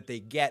everything that they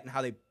get and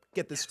how they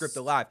get the script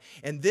alive.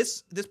 And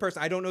this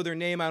person, I don't know their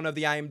name, I don't have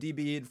the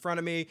IMDb in front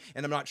of me,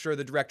 and I'm not sure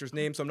the director's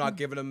name, so I'm not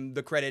giving him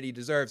the credit he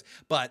deserves.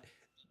 But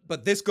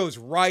this goes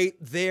right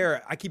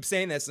there. I keep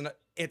saying this, and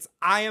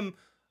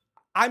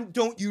I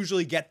don't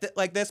usually get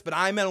like this, but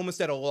I'm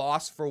almost at a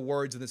loss for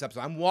words in this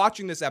episode. I'm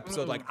watching this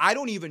episode like I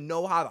don't even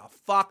know how the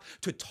fuck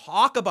to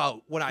talk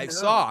about what I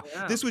saw.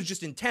 Yeah. This was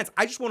just intense.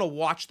 I just want to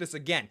watch this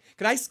again.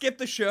 Can I skip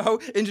the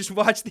show and just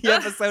watch the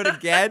episode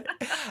again?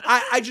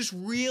 I just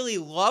really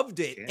loved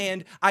it,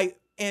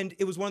 and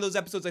it was one of those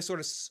episodes I sort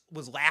of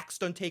was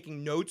laxed on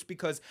taking notes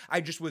because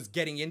I just was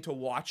getting into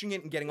watching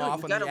it and getting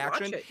off on the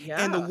action.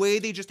 And the way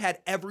they just had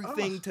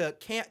everything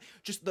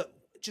just the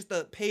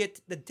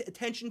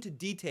attention to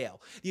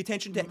detail, the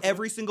attention to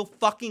every single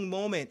fucking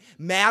moment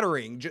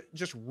mattering,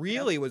 just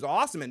really was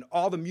awesome. And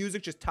all the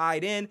music just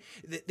tied in.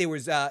 There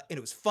was and it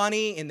was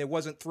funny, and there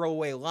wasn't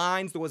throwaway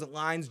lines. There wasn't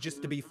lines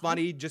just to be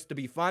funny,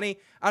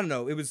 I don't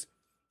know. It was.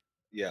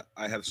 Yeah,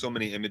 I have so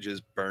many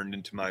images burned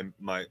into my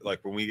like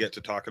when we get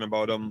to talking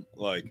about them,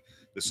 like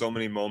there's so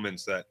many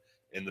moments that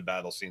in the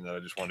battle scene that I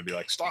just want to be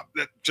like, stop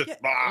that, just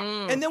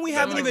And then we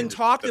haven't even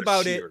talked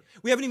about it.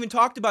 We haven't even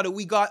talked about it.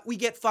 We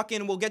get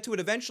fucking, we'll get to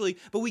it eventually,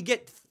 but we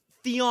get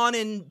Theon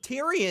and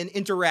Tyrion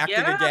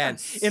interacting again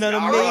in an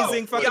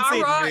amazing fucking scene.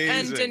 Yara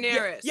and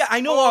Daenerys. Yeah,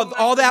 I know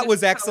all that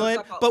was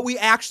excellent, but we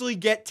actually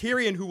get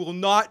Tyrion, who will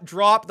not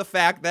drop the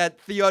fact that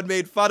Theon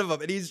made fun of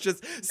him, and he's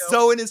just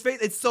so in his face.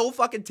 It's so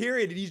fucking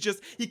Tyrion, and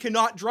he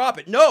cannot drop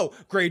it. No,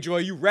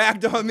 Greyjoy, you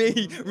ragged on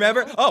me.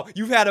 Remember? Oh,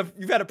 you've had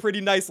a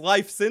pretty nice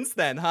life since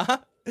then, huh?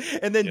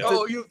 And then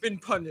you've been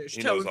punished.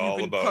 Tell him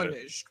you've been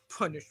punished.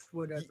 Punished,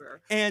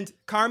 whatever. And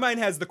Carmine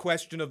has the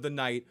question of the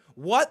night.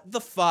 What the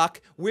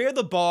fuck? Where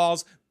the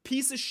balls?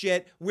 Piece of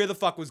shit. Where the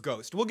fuck was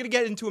Ghost? We're gonna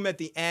get into him at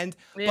the end,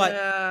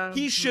 but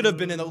he should have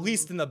been at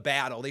least in the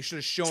battle. They should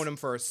have shown him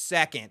for a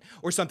second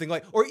or something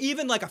or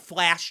even like a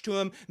flash to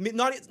him. You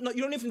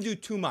don't even do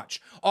too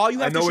much. All you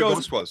have to show what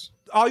Ghost was.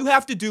 All you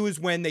have to do is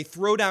when they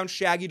throw down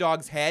Shaggy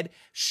Dog's head,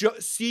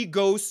 see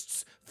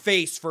Ghost's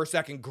face for a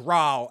second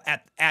growl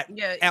at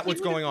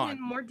what's going on.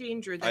 In more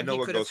danger than he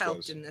could have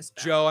helped in this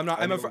battle.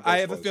 Joe, I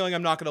have a feeling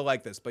I'm not going to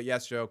like this, but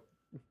yes, Joe.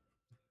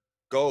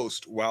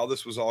 Ghost, while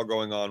this was all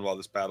going on, while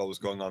this battle was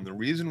going on, the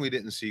reason we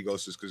didn't see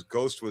Ghost is because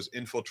Ghost was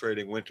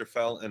infiltrating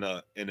Winterfell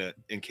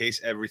in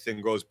case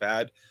everything goes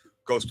bad.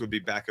 Ghost would be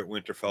back at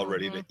Winterfell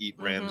ready to eat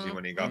Ramsay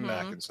when he got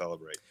back and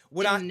celebrate.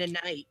 What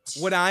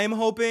I'm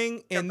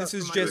hoping, and this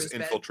is just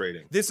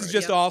infiltrating. This is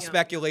just all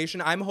speculation.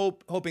 I'm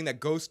hoping that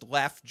Ghost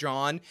left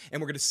Jon,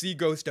 and we're going to see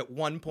Ghost at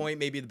one point,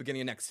 maybe at the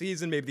beginning of next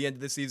season, maybe the end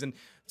of the season,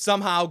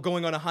 somehow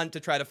going on a hunt to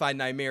try to find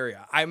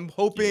Nymeria. I'm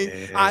hoping.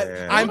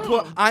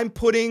 I'm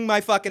putting my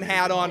fucking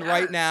hat on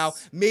right now.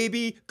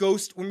 Maybe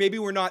Ghost, or maybe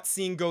we're not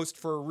seeing Ghost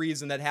for a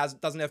reason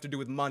that doesn't have to do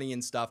with money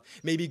and stuff.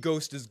 Maybe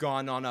Ghost has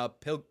gone on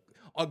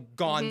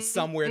gone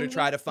somewhere to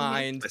try to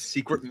find a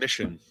secret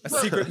mission. Of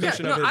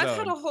his own. I've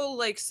had a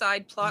whole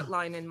side plot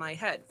line in my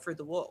head for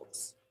the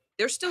wolves.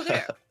 They're still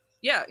there.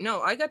 Yeah,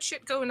 no, I got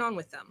shit going on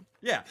with them.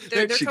 Yeah,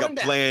 they're she got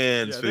back.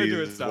 plans for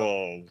these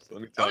wolves.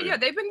 Let me tell you. Yeah,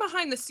 they've been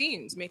behind the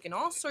scenes making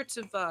all sorts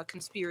of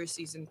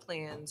conspiracies and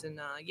plans, and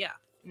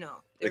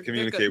they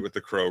communicate with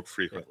the Crow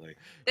frequently.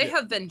 They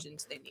have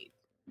vengeance they need.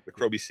 The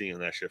Crow be seeing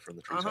that shit from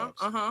the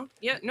treetops.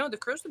 Yeah, no, the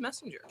Crow's the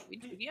messenger.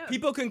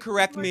 People can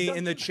correct me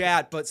in the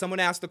chat, but someone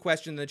asked the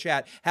question in the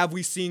chat, have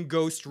we seen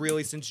Ghost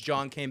really since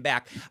Jon came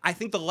back? I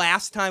think the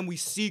last time we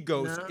see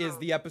Ghost is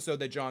the episode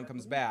that Jon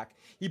comes back.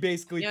 He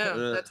basically... Yeah,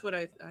 that's what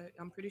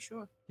I'm pretty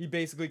sure. He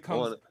basically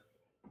comes...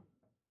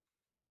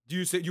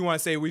 Do you want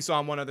to say we saw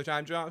him one other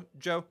time,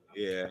 Joe?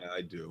 Yeah,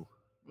 I do.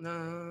 I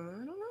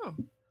don't know.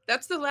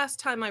 That's the last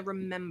time I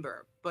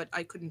remember, but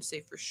I couldn't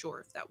say for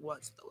sure if that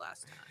was the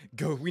last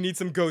time. We need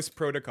some Ghost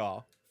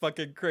protocol.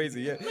 Fucking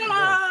crazy.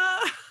 Yeah.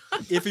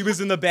 If he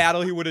was in the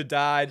battle, he would have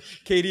died.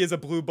 Katie is a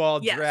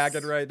blue-balled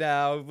dragon right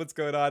now. What's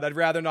going on? I'd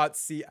rather not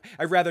see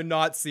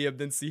him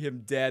than see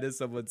him dead, as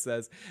someone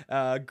says.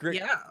 Great.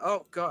 Yeah.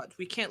 Oh God,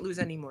 we can't lose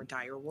any more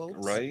dire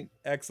wolves. Right.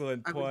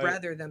 Excellent point. I would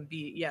rather them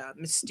be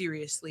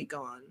mysteriously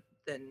gone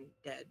than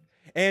dead.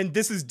 And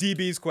this is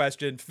DB's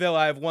question. Phil,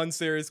 I have one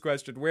serious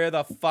question. Where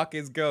the fuck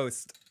is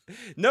Ghost?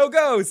 No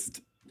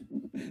Ghost!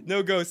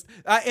 No Ghost.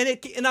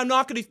 And I'm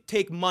not going to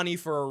take money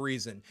for a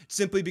reason.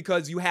 Simply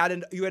because you had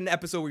an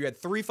episode where you had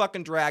 3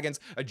 fucking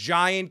dragons, a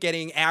giant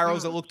getting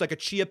arrows that looked like a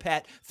chia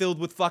pet filled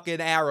with fucking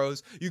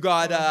arrows. You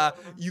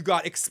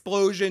got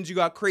explosions, you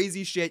got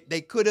crazy shit.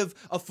 They could have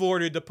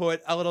afforded to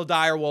put a little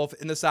direwolf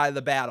in the side of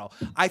the battle.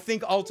 I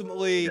think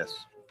ultimately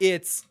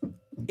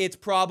it's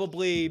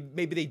probably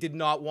maybe they did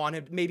not want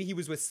him. Maybe he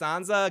was with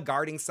Sansa,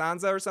 guarding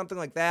Sansa or something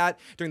like that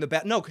during the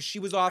battle. No, because she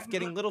was off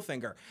getting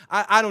Littlefinger.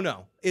 I don't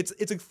know. It's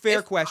a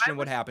fair question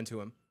what happened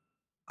to him.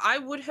 I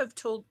would have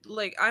told,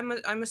 I'm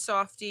a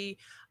softie.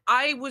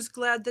 I was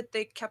glad that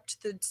they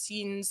kept the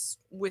scenes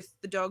with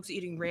the dogs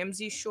eating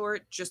Ramsay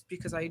short, just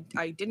because I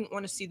didn't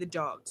want to see the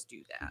dogs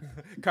do that.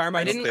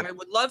 I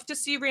would love to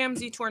see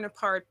Ramsay torn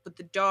apart, but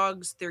the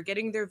dogs, they're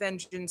getting their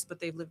vengeance,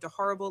 but they've lived a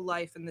horrible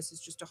life, and this is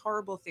just a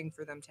horrible thing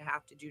for them to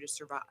have to do to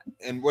survive.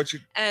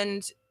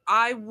 And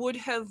I would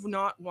have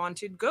not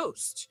wanted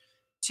Ghost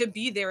to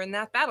be there in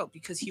that battle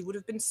because he would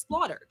have been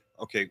slaughtered.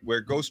 Okay, where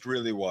Ghost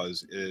really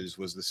was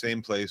the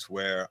same place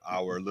where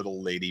our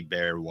little lady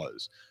bear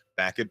was.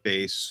 back at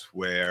base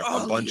where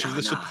a bunch of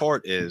the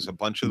support is, a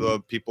bunch of the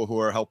people who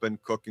are helping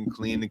cook and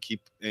clean and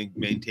keep and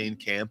maintain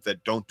camp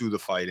that don't do the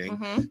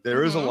fighting.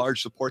 There is a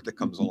large support that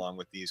comes along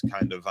with these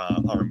kind of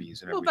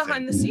armies and everything.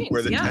 Behind the scenes,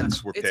 where the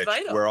tents were pitched,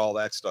 vital. where all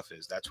that stuff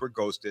is. That's where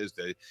Ghost is.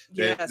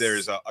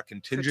 There's a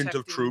contingent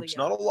of troops,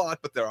 not a lot,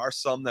 but there are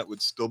some that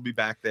would still be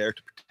back there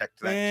to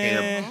protect that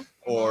camp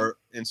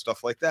and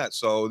stuff like that.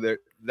 So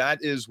that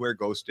is where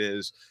Ghost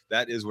is.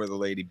 That is where the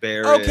Lady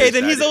Bear is. Okay,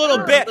 then he's a little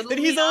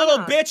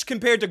bitch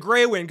compared to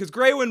Grey Wind, because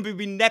Grey Wind would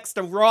be next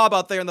to Rob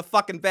out there in the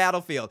fucking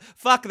battlefield.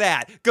 Fuck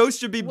that. Ghost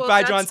should be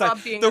by John's side.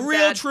 The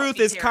real truth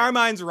is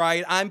Carmine's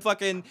right.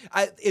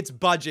 It's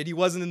budget. He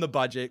wasn't in the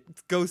budget.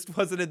 Ghost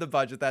wasn't in the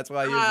budget. That's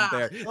why he wasn't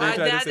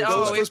there.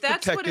 Ghost was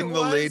protecting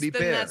the Lady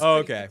Bear.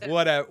 Okay,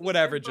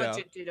 whatever, Joe.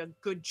 Did a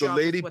good job. The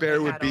Lady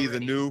Bear would be the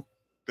new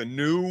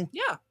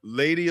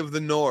Lady of the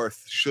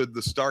North should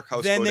the Stark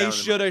house then go they down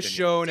should have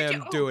shown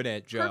him doing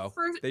it, Joe.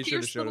 They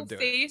should have shown him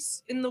doing it.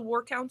 Face in the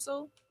War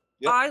Council.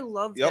 I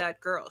love that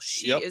girl.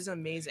 She is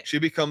amazing. She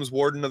becomes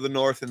Warden of the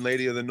North and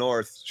Lady of the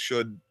North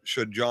should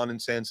Jon and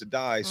Sansa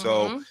die.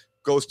 So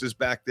Ghost is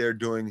back there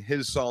doing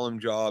his solemn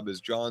job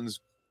as Jon's,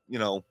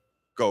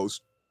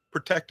 ghost,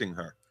 protecting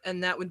her.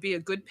 And that would be a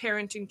good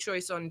parenting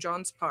choice on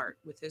Jon's part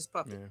with his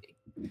puppy.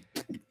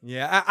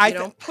 Yeah, I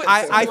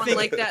think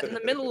like that in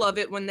the middle of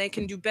it when they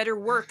can do better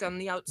work on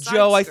the outside.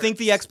 Joe, I think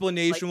the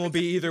explanation will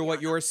be either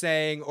what you're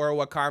saying or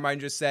what Carmine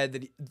just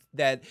said,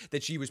 that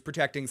she was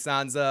protecting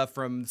Sansa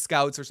from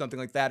scouts or something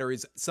like that, or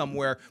is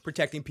somewhere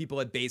protecting people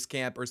at base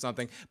camp or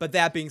something. But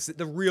that being said,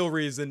 the real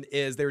reason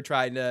is they were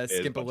trying to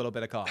skimp a little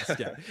bit of cost.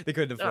 Yeah, they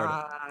couldn't afford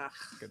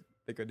it.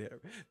 They couldn't hit him.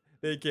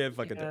 They can't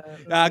fucking do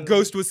it.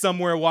 Ghost was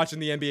somewhere watching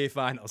the NBA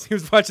Finals. He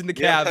was watching the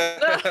Cavs.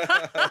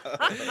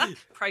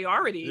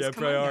 Priorities. Yeah,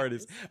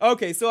 priorities.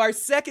 Okay, so our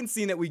second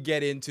scene that we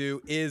get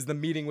into is the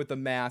meeting with the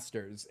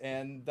Masters.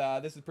 And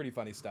this is pretty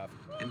funny stuff.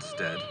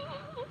 Instead,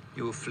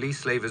 you will flee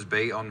Slavers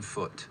Bay on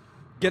foot.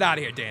 Get out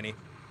of here, Danny.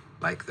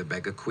 Like the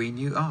beggar queen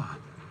you are.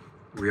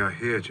 We are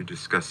here to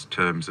discuss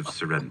terms of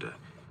surrender,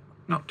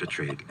 not to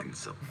trade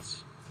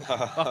insults.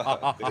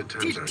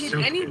 Did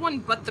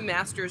anyone but the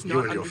Masters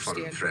not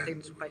understand what they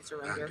mean by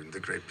surrender? And in the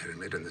Great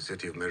Pyramid and the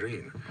city of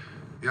Marine.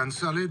 The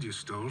Unsullied you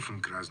stole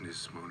from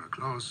Krasny's Mona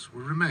Claus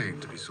will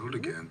remain to be sold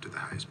again to the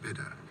highest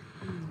bidder.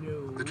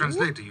 No. The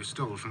translator you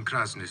stole from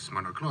Krasny's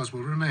Mona Claus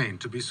will remain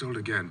to be sold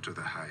again to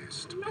the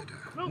highest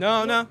bidder.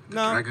 No. The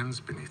dragons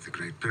beneath the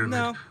Great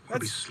Pyramid will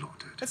be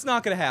slaughtered. That's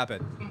not going to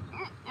happen.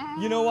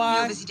 You know why?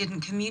 You obviously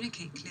didn't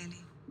communicate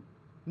clearly.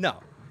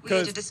 No. We're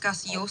here to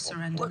discuss your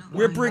surrender, not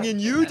we're mine. bringing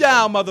you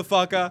down,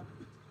 motherfucker.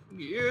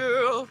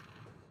 Yeah.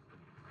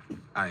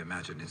 I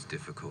imagine it's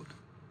difficult.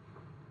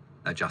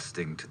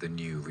 Adjusting to the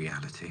new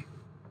reality.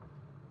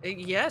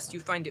 Yes, you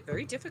find it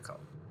very difficult.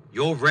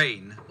 Your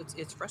reign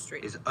it's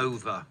frustrating. Is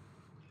over.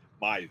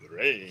 My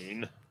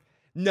reign.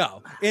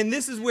 No. And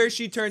this is where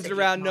she turns it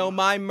around. No,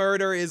 my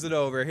murder isn't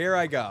over. Here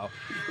I go.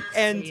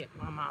 And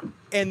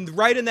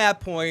right in that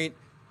point,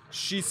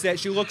 she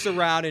looks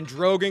around and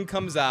Drogon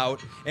comes out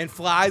and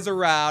flies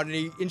around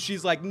and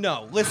she's like,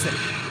 no, listen,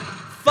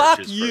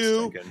 fuck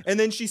you. And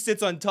then she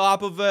sits on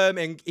top of him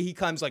and he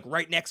comes like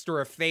right next to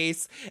her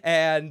face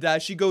and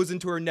she goes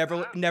into her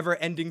never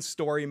ending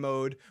story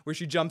mode where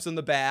she jumps on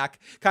the back,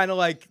 kind of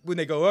like when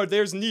they go, oh,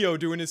 there's Neo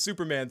doing his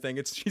Superman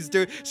thing. She's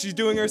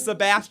doing her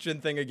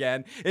Sebastian thing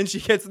again, and she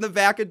gets in the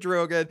back of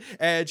Drogon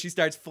and she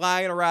starts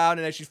flying around,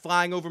 and as she's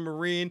flying over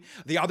Marine,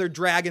 the other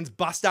dragons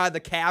bust out of the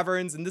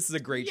caverns, and this is a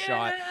great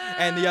shot,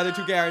 and the other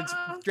two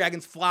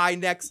dragons fly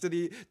next to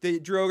the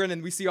Drogon,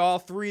 and we see all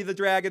three of the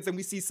dragons, and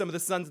we see some of the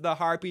sons of the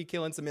Harpy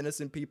killing some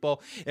innocent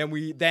people, and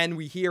we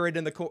hear it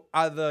in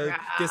the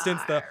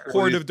distance, the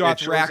Horde of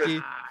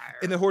Dothraki.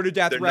 And the Horde of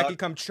Dothraki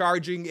come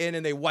charging in,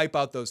 and they wipe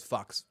out those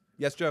fucks.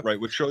 Yes, Joe? Right,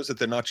 which shows that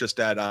they're not just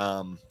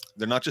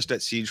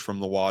at siege from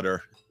the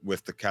water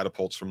with the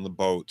catapults from the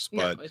boats,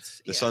 but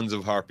the Sons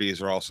of Harpies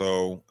are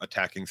also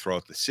attacking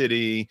throughout the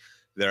city.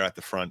 They're at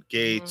the front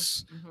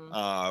gates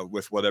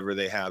with whatever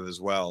they have as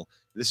well.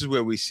 This is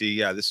where we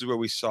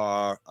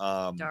saw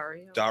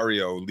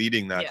Dario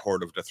leading that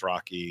Horde of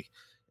Dothraki,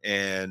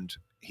 and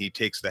he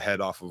takes the head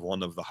off of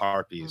one of the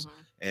Harpies.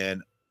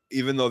 And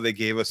even though they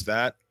gave us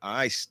that,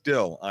 I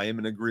am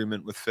in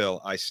agreement with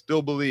Phil. I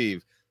still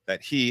believe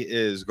that he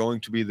is going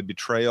to be the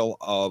betrayal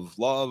of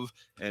love,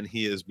 and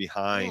he is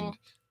behind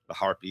the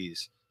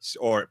Harpies,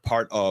 or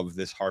part of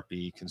this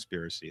Harpy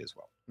conspiracy as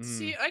well.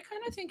 See, I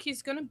kind of think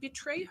he's going to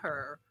betray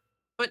her,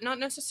 but not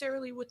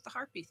necessarily with the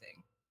Harpy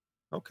thing.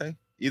 Okay,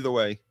 either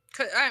way.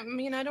 I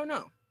mean, I don't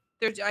know.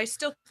 I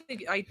still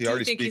think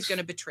he's going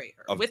to betray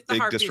her with the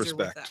Harpies or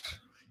with that.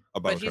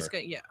 About but he's her.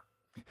 going, yeah.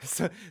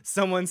 So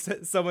someone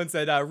said there's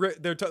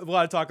a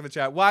lot of talk in the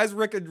chat. Why is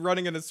Rick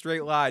running in a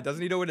straight line? Doesn't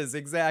he know what a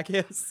zigzag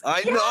is?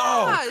 I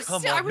know.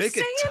 Come on, I was make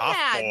saying it tough,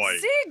 that. boy.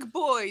 Zig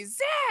boy,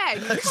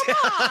 Zag.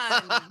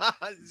 Come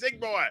on. Zig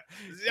boy.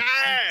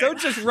 Zag. Don't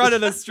just run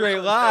in a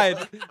straight line,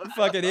 you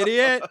fucking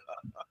idiot.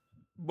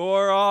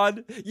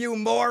 Moron. You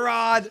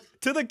moron.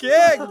 To the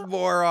king,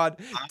 moron.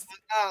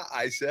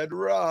 I said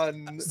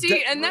run.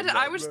 See, and then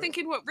I was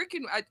thinking what Rick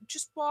and I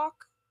just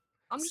walk.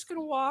 I'm just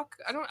gonna walk.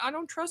 I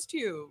don't trust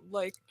you.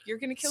 Like you're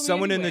gonna kill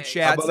Someone me in the anyway.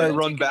 chat How about I said-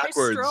 run Take a nice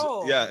backwards?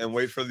 stroll. Yeah, and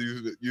wait for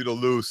you to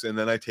loose, and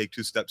then I take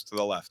 2 steps to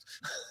the left.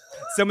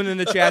 Someone in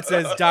the chat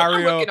says I'm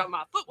Dario. looking at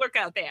my footwork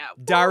out there.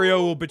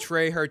 Dario will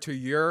betray her to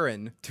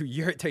urine. To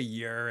urine. To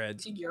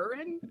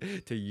urine?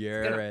 To Gonna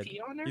urine.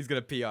 pee on her? He's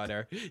gonna pee on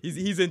her.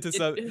 He's into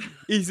some.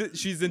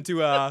 She's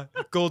into a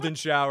golden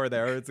shower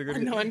there. It's a good. A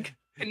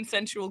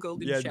non-consensual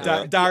golden Yeah,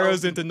 shower.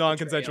 Dario's into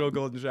non-consensual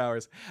golden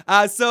showers.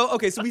 So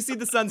we see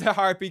the Sons of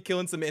Harpy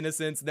killing some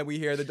innocents, and then we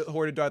hear the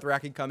Horde of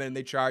Dothraki come in and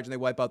they charge and they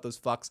wipe out those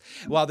fucks.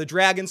 While the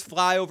dragons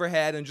fly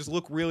overhead and just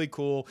look really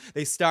cool,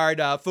 they start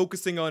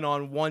focusing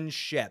on one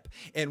ship.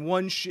 And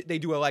they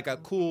do a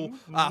cool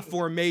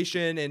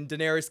formation, and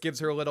Daenerys gives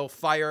her a little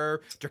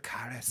fire,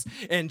 Dracarys,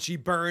 and she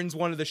burns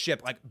one of the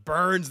ship,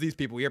 burns these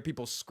people. We hear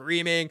people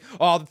screaming.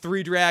 All the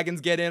 3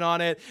 dragons get in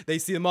on it. They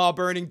see them all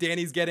burning.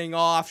 Dany's getting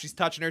off. She's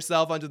touching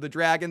herself under the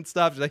dragon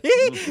stuff. She's like,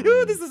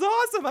 ooh, this is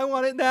awesome. I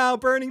want it now.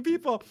 Burning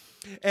people.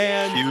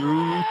 And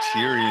Cue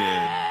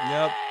Tyrion.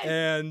 Yep.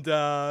 And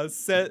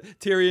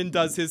Tyrion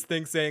does his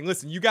thing saying,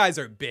 listen, you guys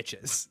are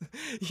bitches.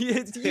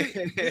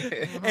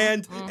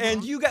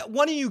 and you got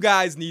one of you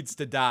guys needs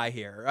to die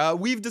here.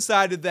 We've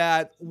decided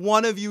that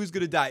one of you is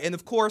going to die. And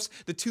of course,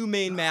 the 2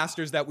 main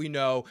masters that we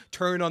know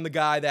turn on the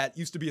guy that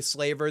used to be a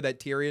slaver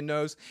that Tyrion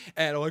knows.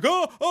 And are like,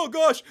 oh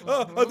gosh,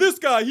 this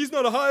guy, he's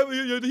not a high,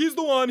 he's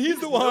the one.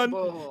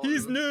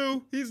 He's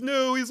new, he's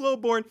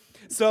lowborn.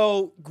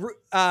 So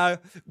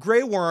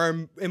Grey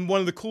Worm, in one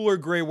of the cooler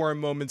Grey Worm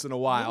moments in a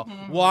while,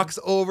 walks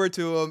over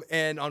to him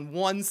and on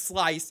one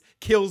slice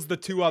kills the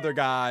 2 other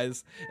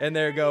guys. And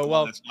there you go.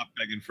 Well, that's not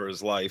begging for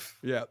his life.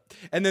 Yeah.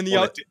 And then the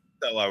other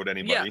sell out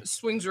anybody. Yeah,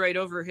 swings right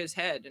over his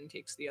head and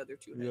takes the other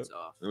 2 heads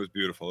off. It was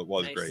beautiful. It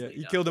was Nicely great. Yeah,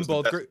 he killed them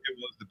both. It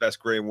was the best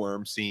Grey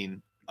Worm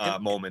scene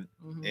moment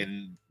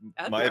in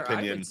my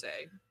opinion I would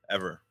say.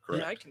 ever.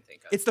 Correct. Yeah, I can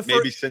think of. It's the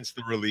maybe first, since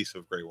the release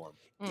of Grey Worm.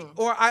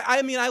 or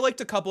I mean, I liked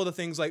a couple of the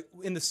things like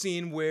in the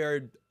scene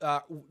where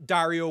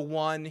Dario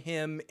won,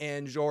 him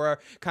and Jorah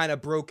kind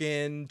of broke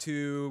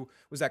into.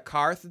 Was that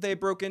Karth that they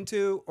broke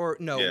into, or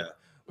no? Yeah,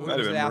 Or might have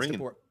was been it Marine.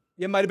 Astapor?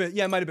 Yeah, it might have been.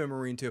 Yeah, it might have been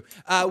Marine too.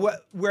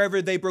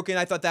 Wherever they broke in,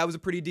 I thought that was a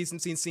pretty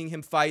decent scene. Seeing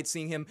him fight,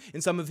 seeing him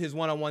in some of his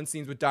one-on-one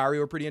scenes with Dario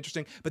were pretty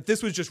interesting. But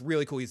this was just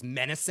really cool. He's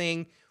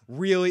menacing.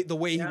 Really, the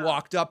way he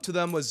walked up to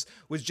them was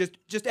just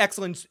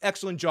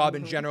excellent job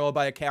in general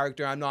by a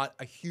character I'm not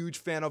a huge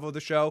fan of the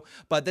show.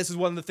 But this is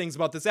one of the things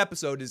about this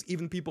episode is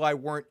even people I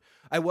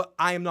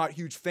am not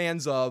huge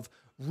fans of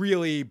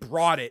really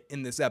brought it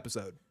in this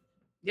episode.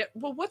 Yeah.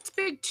 Well, what's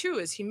big too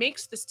is he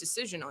makes this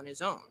decision on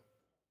his own.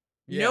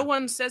 Yeah. No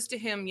one says to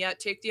him, "Yeah,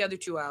 take the other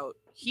 2 out."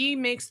 He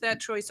makes that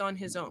choice on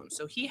his own,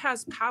 so he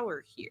has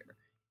power here.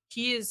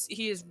 He is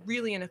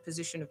really in a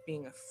position of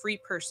being a free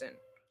person.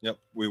 Yep,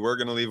 we were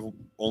gonna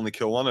only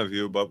kill one of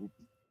you, but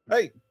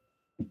hey,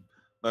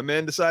 my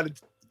man decided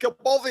to kill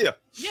both of you.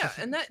 Yeah,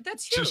 and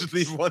that's huge. Just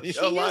leave one of you He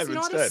alive is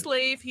not instead. a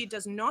slave. He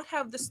does not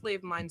have the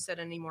slave mindset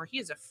anymore. He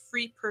is a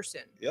free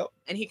person. Yep.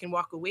 And he can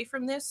walk away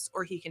from this,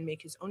 or he can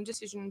make his own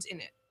decisions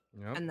in it.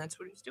 Yep. And that's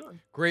what he's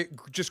doing. Great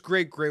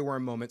Grey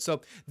Worm moment.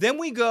 So then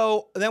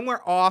we're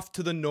off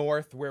to the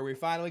north where we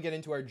finally get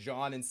into our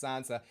Jon and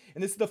Sansa.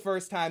 And this is the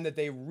first time that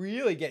they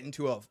really get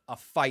into a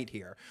fight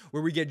here,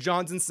 where we get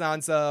Jon and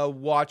Sansa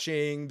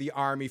watching the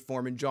army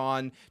form, and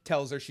Jon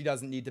tells her she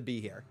doesn't need to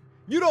be here.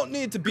 You don't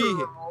need to be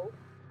here.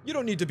 You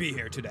don't need to be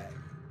here today.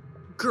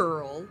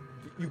 Girl.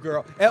 You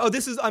girl. Oh,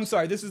 I'm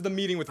sorry, this is the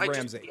meeting with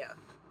Ramsay.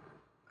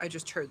 I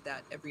just heard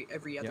that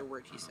every other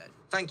word he said.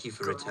 Thank you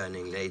for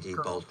returning Lady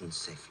Bolton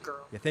safely.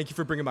 Yeah, thank you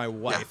for bringing my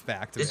wife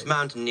back to me.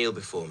 Dismount and kneel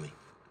before me.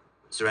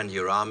 Surrender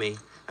your army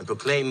and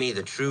proclaim me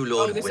the true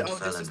Lord of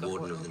Winterfell and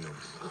Warden of the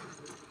North.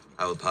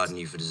 I will pardon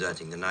you for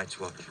deserting the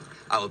Night's Watch.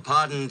 I will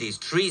pardon these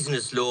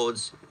treasonous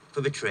lords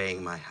for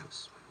betraying my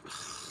house.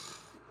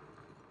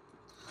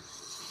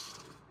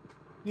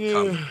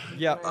 Come,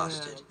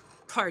 bastard.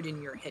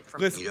 Pardon your head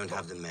from You don't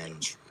have the men.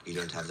 You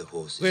don't have the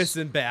horses.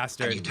 Listen,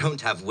 bastard. And you don't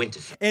have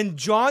Winterfell. And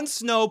Jon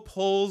Snow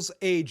pulls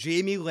a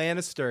Jaime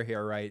Lannister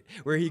here, right?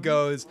 Where he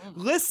goes,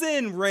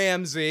 listen,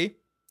 Ramsay,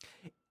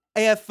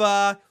 if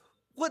no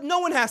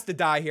one has to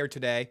die here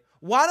today,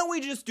 why don't we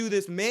just do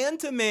this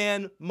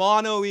man-to-man,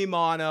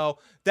 mano-y-mano?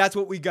 That's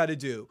what we got to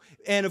do.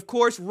 And of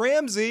course,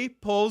 Ramsay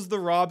pulls the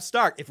Robb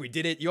Stark. If we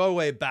did it your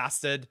way,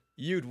 bastard,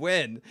 you'd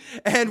win.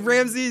 And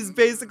Ramsay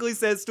basically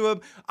says to him,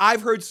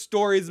 I've heard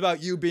stories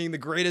about you being the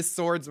greatest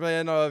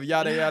swordsman of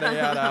yada, yada,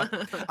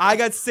 yada. I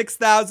got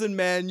 6,000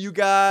 men. You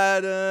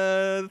got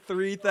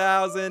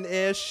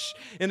 3,000-ish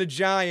in a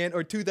giant,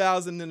 or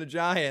 2,000 in a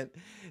giant.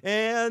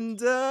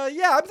 And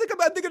yeah, I'm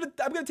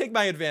gonna take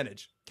my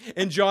advantage.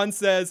 And Jon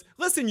says,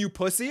 listen, you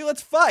pussy,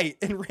 let's fight.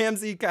 And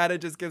Ramsay kind of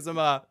just gives him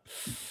a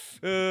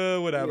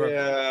Whatever.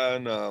 Yeah,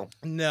 no.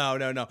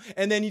 No.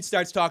 And then he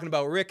starts talking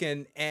about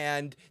Rickon,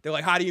 and they're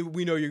like, how do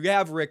we know you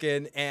have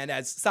Rickon? And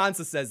as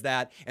Sansa says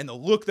that, and the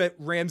look that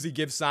Ramsay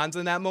gives Sansa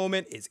in that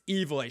moment is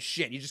evil as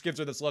shit. He just gives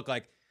her this look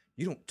like,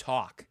 you don't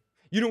talk.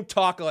 You don't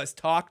talk unless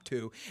talked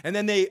to. And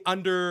then they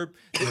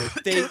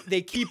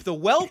keep the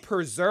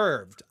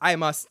well-preserved, I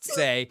must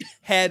say,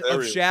 head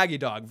of Shaggy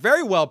Dog.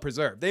 Very well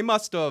preserved. They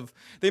must have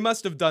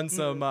done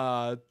some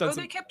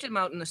they kept him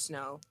out in the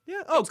snow.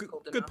 Yeah. Oh,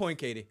 good point,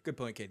 Katie. Good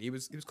point, Katie. He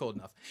was cold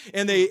enough.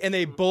 And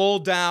they bowl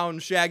down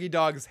Shaggy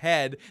Dog's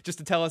head just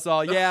to tell us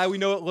all, yeah, we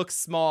know it looks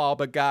small,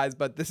 but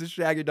this is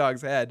Shaggy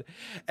Dog's head.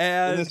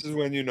 And this is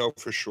when you know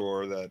for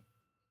sure that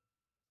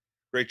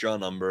Great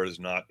John Umber is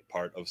not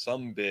part of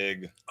some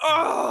big.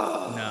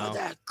 Oh, no,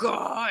 that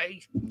guy.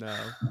 No,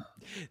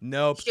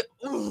 nope.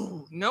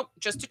 Ooh, nope,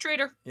 just a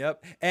traitor.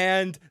 Yep.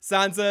 And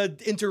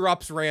Sansa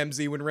interrupts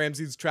Ramsay when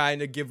Ramsay's trying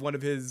to give one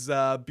of his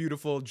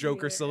beautiful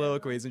Joker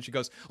soliloquies, and she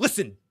goes,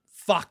 "Listen,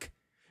 fuck,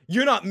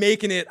 you're not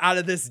making it out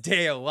of this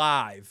day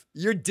alive.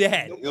 You're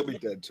dead. You'll be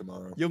dead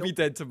tomorrow. You'll be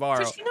dead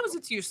tomorrow." So she knows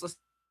it's useless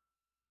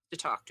to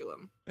talk to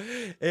him,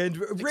 and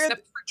except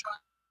for trying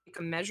to make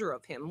a measure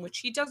of him, which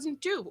he doesn't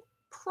do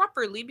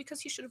properly because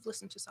he should have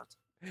listened to Sansa.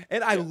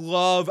 And I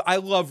love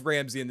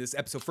Ramsay in this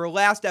episode. For a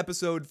last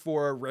episode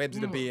for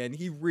Ramsay to be in,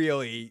 he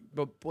really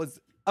was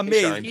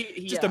amazing.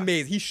 Just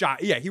amazing. He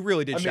shot. Yeah, he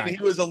really did shine. I mean,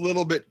 he was a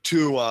little bit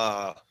too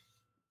but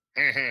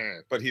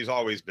he's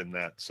always been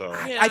that. So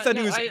I thought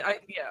he was.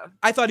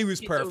 I thought he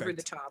was perfect. Over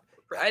the top.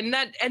 And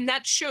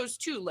that shows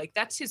too, like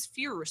that's his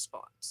fear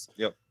response.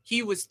 Yep.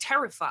 He was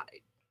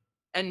terrified.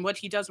 And what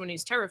he does when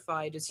he's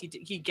terrified is he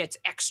gets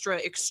extra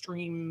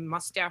extreme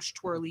mustache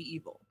twirly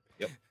evil.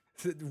 Yep.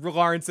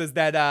 Lauren says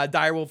that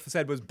Direwolf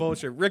said was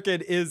bullshit.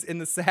 Rickon is in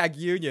the SAG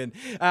union.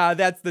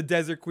 That's the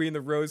Desert Queen, the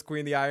Rose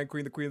Queen, the Iron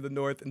Queen, the Queen of the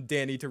North, and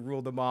Dany to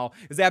rule them all.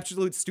 It's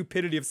absolute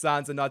stupidity of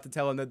Sansa not to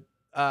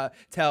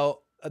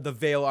tell the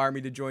Vale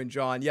army to join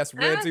Jon. Yes,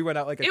 Ramsay went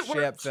out like a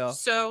champ, Phil.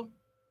 So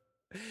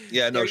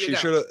yeah, no, she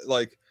should have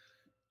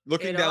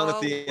looking down at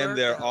the end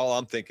there. Out. All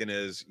I'm thinking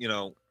is,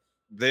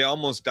 they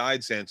almost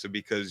died, Sansa,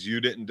 because you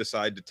didn't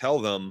decide to tell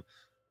them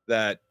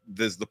that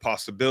there's the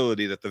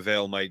possibility that the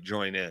Vale might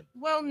join in.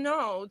 Well,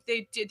 no,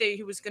 they did.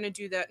 He was going to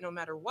do that no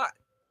matter what.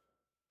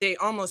 They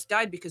almost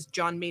died because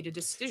Jon made a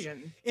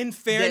decision. In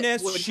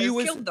fairness,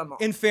 killed them all.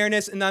 In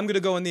fairness, and I'm going to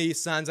go in the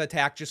Sansa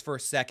attack just for a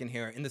second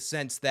here, in the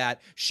sense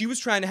that she was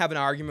trying to have an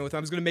argument with him.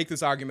 I was going to make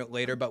this argument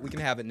later, but we can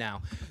have it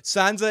now.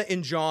 Sansa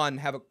and Jon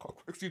have a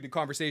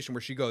conversation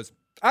where she goes,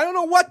 "I don't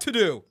know what to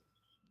do.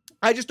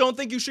 I just don't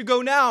think you should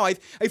go now.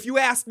 If you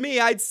asked me,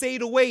 I'd say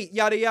to wait,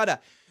 yada, yada."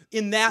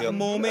 In that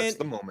moment,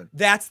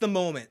 that's the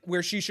moment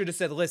where she should have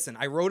said, listen,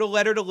 I wrote a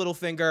letter to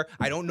Littlefinger.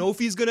 I don't know if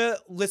he's going to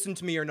listen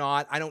to me or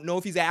not. I don't know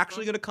if he's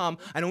actually going to come.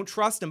 I don't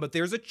trust him, but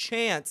there's a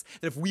chance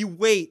that if we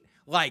wait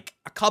like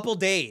a couple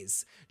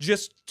days,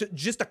 just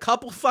a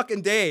couple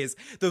fucking days,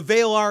 the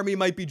Vale army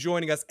might be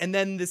joining us, and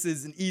then this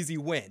is an easy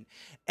win.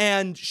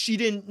 And she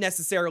didn't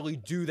necessarily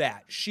do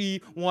that.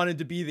 She wanted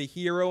to be the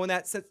hero in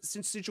that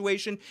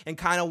situation and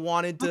kind of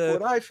wanted to...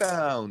 Look what I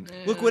found.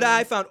 Look what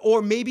I found.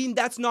 Or maybe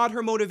that's not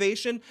her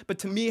motivation, but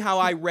to me, how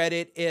I read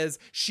it is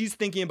she's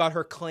thinking about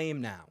her claim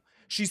now.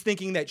 She's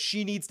thinking that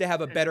she needs to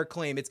have a better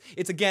claim.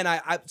 It's again,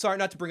 I'm sorry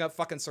not to bring up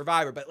fucking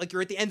Survivor, but like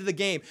you're at the end of the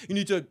game. You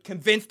need to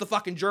convince the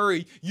fucking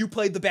jury you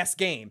played the best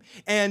game.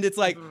 And it's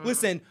like,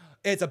 listen...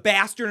 It's a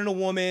bastard and a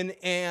woman,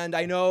 and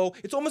I know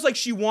it's almost like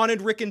she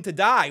wanted Rickon to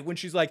die when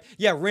she's like,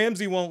 "Yeah,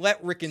 Ramsay won't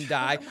let Rickon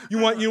die." You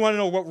want to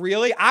know what?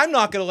 Really, I'm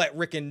not gonna let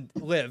Rickon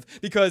live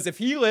because if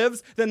he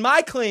lives, then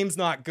my claim's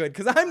not good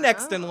because I'm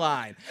next in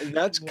line. And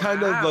that's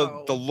kind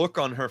of the look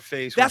on her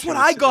face. That's what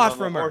I got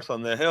from her. Horse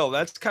on the hill.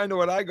 That's kind of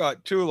what I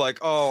got too. Like,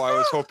 oh, I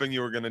was hoping you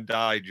were gonna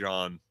die,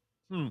 Jon.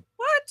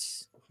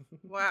 What?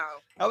 Wow.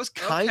 That was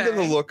kind of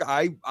the look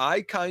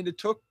I kind of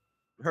took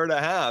her to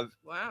have.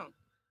 Wow.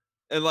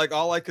 And like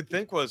all I could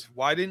think was,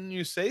 why didn't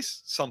you say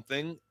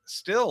something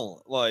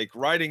still? Like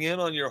riding in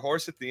on your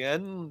horse at the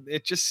end,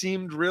 it just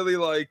seemed really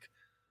like.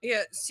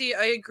 Yeah, see,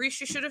 I agree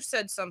she should have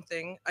said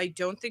something. I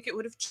don't think it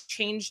would have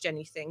changed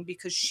anything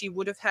because she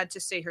would have had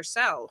to say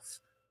herself,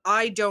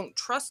 I don't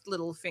trust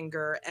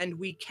Littlefinger and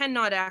we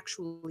cannot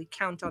actually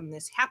count on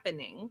this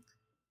happening.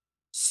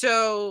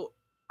 So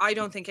I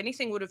don't think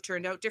anything would have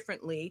turned out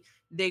differently.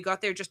 They got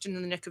there just in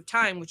the nick of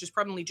time, which is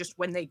probably just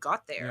when they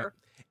got there. Yeah.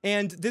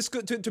 And this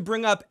to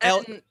bring up,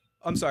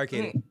 I'm sorry,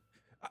 Katie.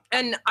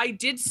 And I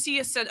did see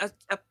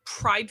a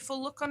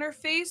prideful look on her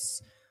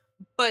face,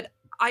 but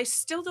I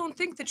still don't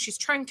think that she's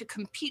trying to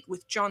compete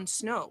with Jon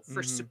Snow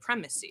for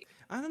supremacy.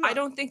 I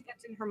don't think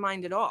that's in her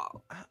mind at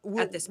all.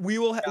 At this point. She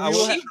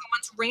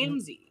wants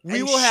Ramsay.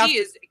 She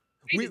is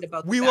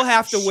we will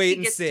have to wait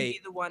and gets see. To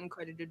be the one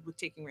credited with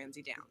taking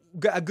Ramsay down.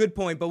 A good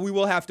point, but we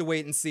will have to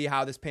wait and see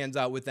how this pans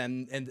out with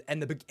them and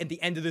at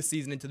the end of the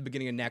season into the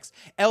beginning of next.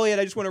 Elliot,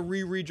 I just want to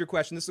reread your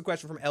question. This is a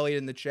question from Elliot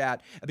in the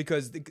chat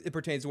because it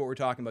pertains to what we're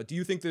talking about. Do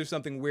you think there's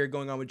something weird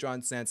going on with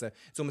Jon Sansa?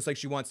 It's almost like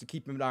she wants to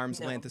keep him at arm's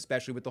length,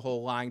 especially with the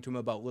whole lying to him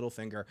about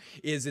Littlefinger.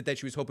 Is it that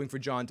she was hoping for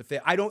Jon to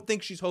fail? I don't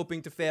think she's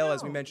hoping to fail,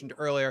 as we mentioned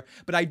earlier,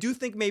 but I do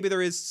think maybe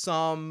there is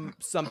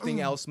something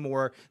else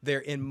more there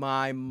in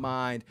my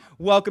mind.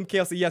 Welcome,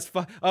 Kelsey. Yes,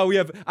 we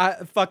have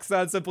fuck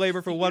Sansa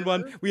flavor for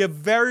 1-1. We have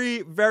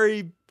very,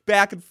 very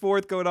back and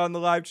forth going on in the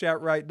live chat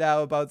right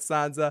now about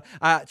Sansa.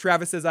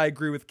 Travis says, I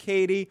agree with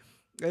Katie.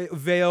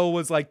 Vale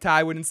was like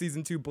Tywin in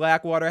season 2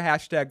 Blackwater.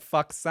 #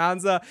 fuck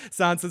Sansa.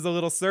 Sansa's a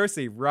little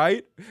Cersei,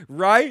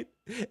 right?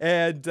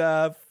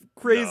 And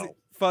crazy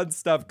fun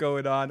stuff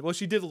going on. Well,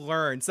 she did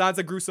learn.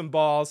 Sansa grew some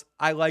balls.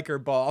 I like her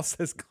balls,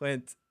 says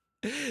Clint.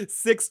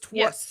 6-12.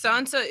 Yes,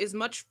 Sansa is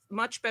much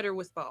better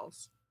with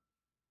balls.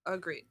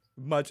 Agreed.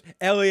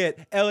 Elliot,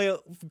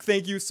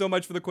 thank you so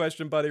much for the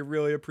question, buddy.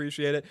 Really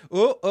appreciate it.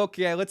 Oh,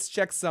 okay. Let's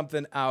check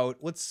something out.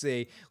 Let's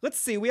see.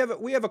 We have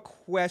a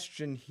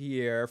question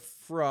here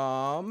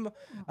from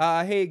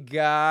hey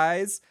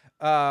guys.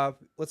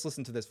 Let's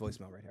listen to this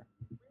voicemail right here.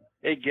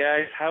 Hey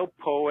guys, how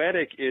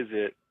poetic is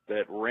it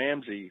that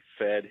Ramsay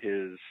fed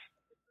his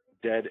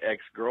dead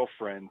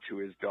ex-girlfriend to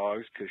his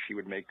dogs because she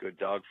would make good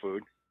dog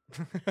food,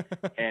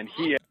 and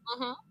he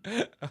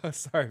oh,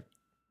 sorry.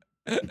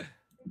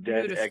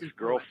 Dead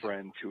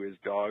ex-girlfriend to his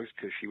dogs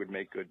because she would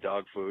make good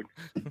dog food,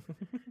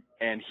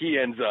 and he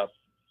ends up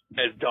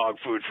as dog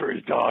food for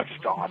his dogs.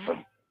 It's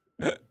awesome.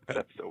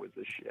 That's so with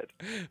this shit.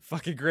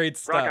 Fucking great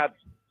stuff.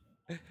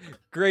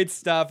 Great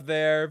stuff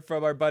there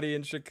from our buddy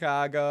in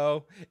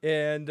Chicago.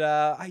 And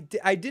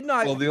I did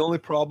not. Well, the only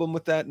problem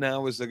with that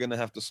now is they're going to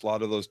have to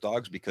slaughter those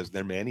dogs because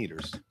they're man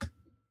eaters.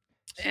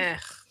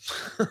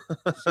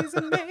 She's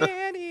a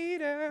man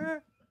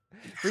eater.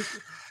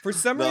 For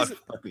some reason,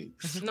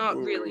 not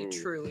really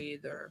true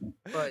either.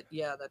 But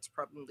yeah, that's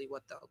probably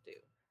what they'll do.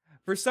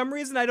 For some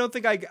reason, I don't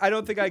think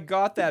I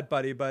got that,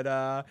 buddy.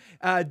 But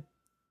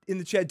in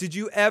the chat, did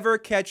you ever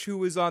catch who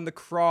was on the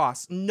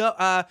cross?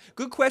 No.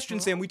 Good question,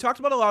 Sam. We talked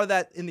about a lot of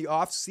that in the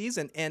off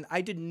season, and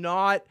I did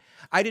not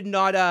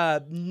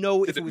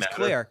know if it was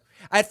clear.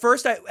 At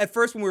first,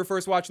 when we were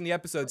first watching the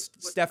episodes,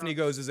 Stephanie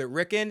goes, "Is it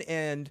Rickon?"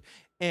 And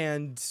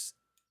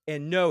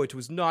no, it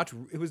was not.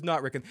 It was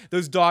not Rickon.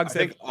 Those dogs. I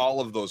think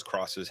all of those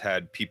crosses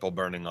had people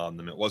burning on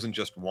them. It wasn't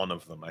just one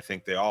of them. I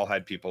think they all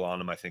had people on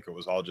them. I think it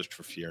was all just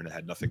for fear, and it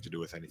had nothing to do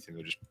with anything.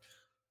 They're just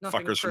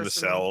fuckers from the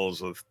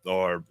cells,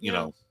 or you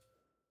know,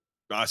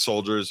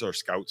 soldiers or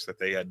scouts that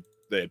they had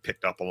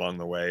picked up along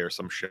the way, or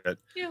some shit.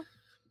 Yeah,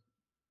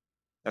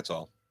 that's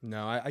all.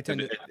 No, I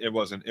tend to. It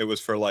wasn't. It was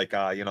for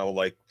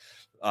Vlad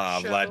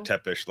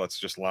Tepes. Let's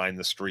just line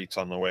the streets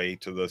on the way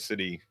to the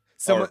city.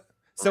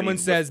 Someone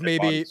says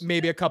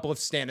maybe a couple of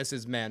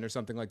Stannis' men or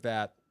something like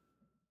that.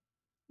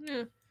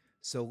 Yeah.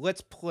 So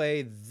let's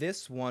play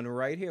this one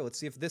right here. Let's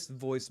see if this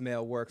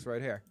voicemail works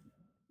right here.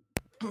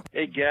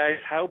 Hey guys,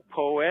 how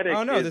poetic!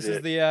 Oh no, is this it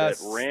is the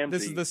that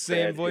this is the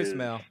same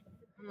voicemail.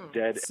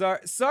 Dead.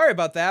 Sorry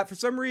about that. For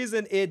some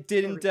reason, it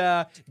didn't.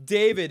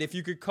 David, if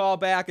you could call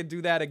back and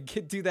do that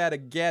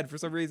again. For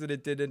some reason,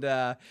 it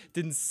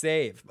didn't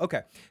save.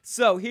 Okay,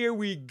 so here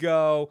we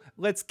go.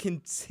 Let's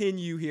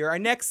continue here. Our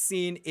next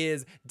scene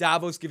is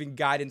Davos giving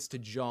guidance to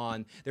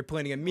Jon. They're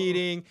planning a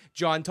meeting.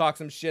 Jon talks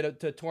some shit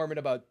to Tormund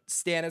about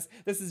Stannis.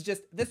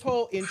 This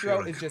whole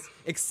intro is just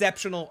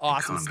exceptional,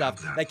 awesome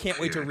stuff. I can't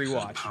wait to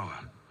rewatch.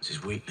 It's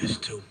his weakness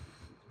too.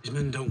 His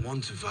men don't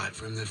want to fight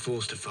for him, they're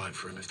forced to fight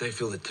for him if they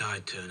feel the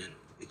tide turning.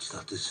 It's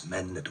not his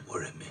men that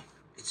worry me,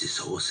 it's his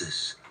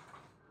horses.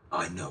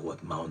 I know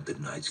what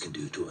mounted knights can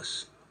do to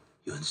us.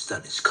 You and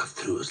Stannis cut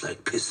through us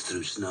like piss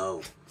through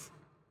snow.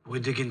 We're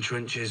digging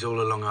trenches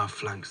all along our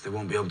flanks. They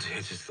won't be able to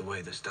hit us the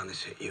way that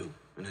Stannis hit you,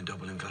 in a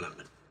double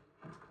envelopment.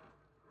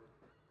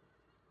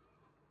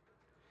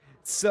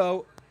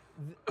 So...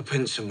 a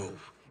pincer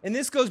move. And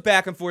this goes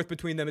back and forth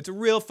between them. It's a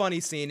real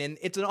funny scene, and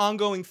it's an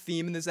ongoing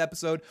theme in this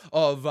episode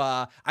of,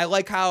 I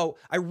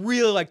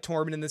really like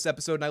Tormund in this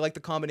episode, and I like the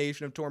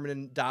combination of Tormund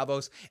and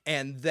Davos,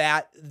 and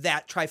that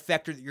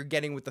trifecta that you're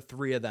getting with the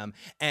three of them,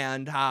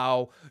 and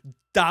how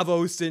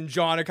Davos and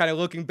Jon are kind of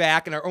looking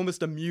back and are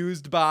almost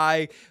amused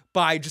by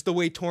just the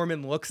way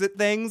Tormund looks at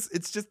things.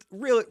 It's just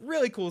really,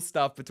 really cool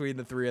stuff between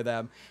the three of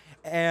them.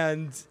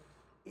 And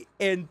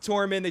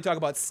Tormund, they talk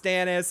about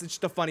Stannis. It's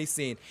just a funny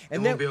scene.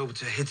 And they won't be able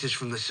to hit us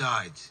from the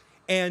sides.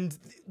 And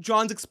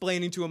Jon's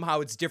explaining to him how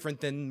it's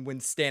different than when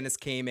Stannis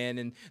came in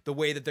and the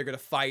way that they're going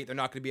to fight. They're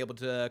not going to be able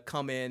to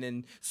come in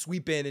and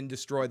sweep in and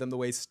destroy them the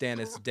way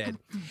Stannis did.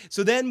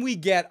 So then we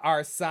get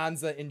our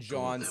Sansa and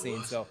Jon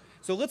scene.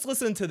 So let's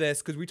listen to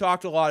this because we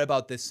talked a lot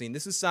about this scene.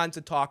 This is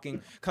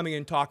Sansa coming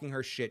in talking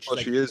her shit. Well,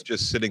 she is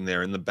just sitting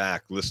there in the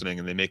back listening,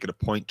 and they make it a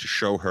point to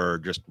show her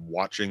just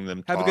watching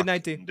them have a good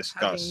night, team.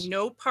 Discuss. Having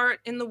no part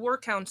in the War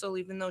Council,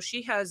 even though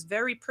she has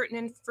very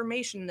pertinent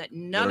information that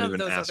none of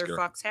those other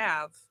fucks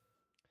have.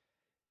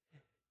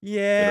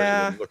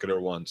 Yeah. Look at her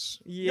once.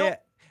 Yeah. Nope.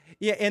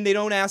 Yeah, and they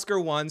don't ask her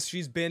once.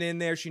 She's been in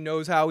there. She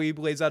knows how he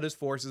lays out his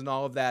forces and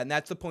all of that. And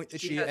that's the point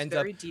that she ends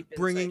up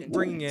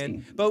bringing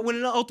in. But when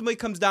it ultimately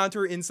comes down to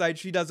her insight,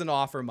 she doesn't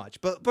offer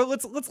much. But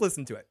let's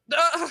listen to it.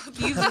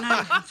 You've known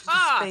him for the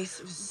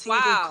space of a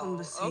single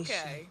conversation.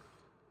 Okay.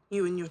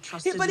 You and your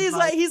trusted But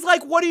he's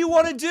like, what do you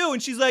want to do?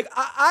 And she's like,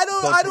 I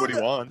don't know.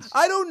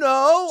 I don't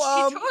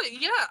know. She told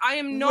it, I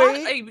am not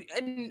a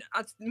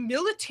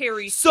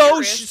military so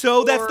or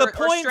that's the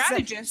point.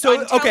 Strategist. So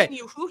I'm telling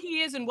you who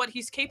he is and what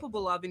he's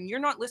capable of, and you're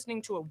not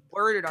listening to a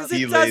word of it.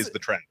 He lays the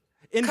trap.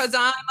 Because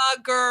I'm a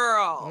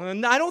girl.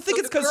 I don't think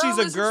it's because she's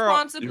a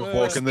girl. You're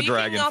walking the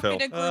dragon, Phil.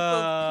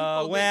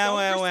 I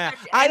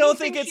don't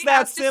think it's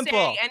that simple.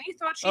 Any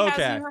thought she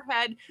has in her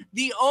head,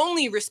 the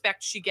only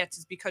respect she gets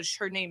is because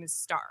her name is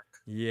Stark.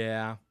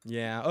 Yeah.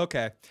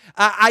 Okay.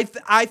 I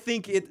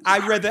think it.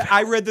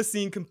 I read the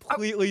scene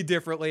completely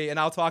differently, and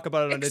I'll talk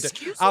about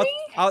it on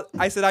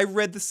I said I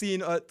read the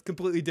scene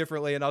completely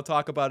differently, and I'll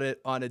talk about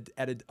it on a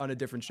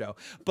different show.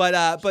 But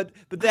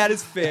that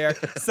is fair.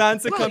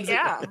 Sansa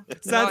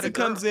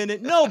comes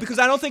in. No, because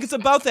I don't think it's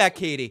about that,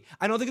 Katie.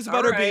 I don't think it's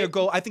about her being a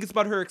girl. I think it's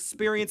about her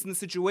experience in the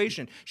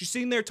situation. She's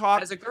sitting there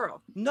talking as a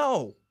girl.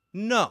 No.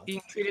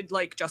 Being treated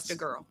like just a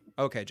girl.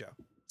 Okay, Joe.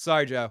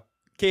 Sorry, Joe.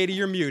 Katie,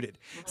 you're muted.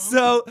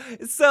 So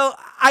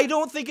I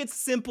don't think it's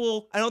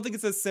simple. I don't think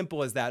it's as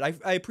simple as that. I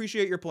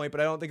appreciate your point,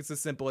 but I don't think it's as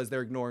simple as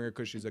they're ignoring her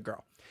because she's a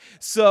girl.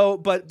 So,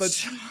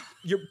 but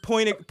your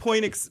point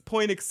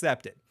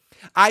accepted.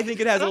 I think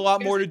it has a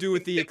lot more to do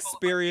with the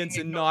experience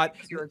and not.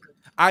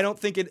 I don't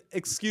think it.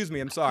 Excuse me.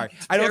 I'm sorry.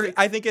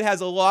 I think it has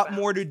a lot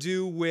more to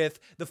do with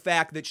the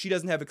fact that she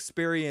doesn't have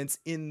experience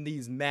in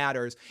these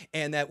matters,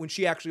 and that when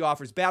she actually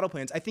offers battle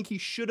plans, I think he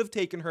should have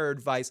taken her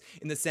advice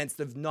in the sense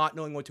of not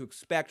knowing what to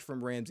expect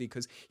from Ramsay,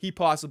 because he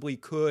possibly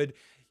could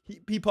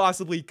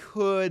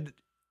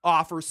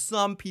offer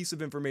some piece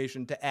of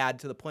information to add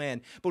to the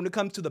plan. But when it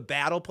comes to the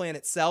battle plan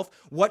itself,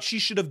 what she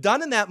should have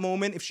done in that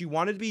moment, if she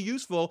wanted to be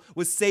useful,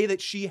 was say that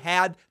she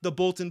had the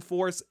Bolton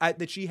force,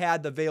 that she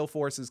had the Vale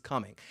forces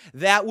coming.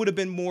 That would have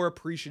been more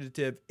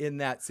appreciative in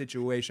that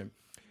situation.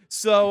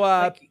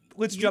 So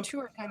let's jump. You two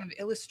are kind of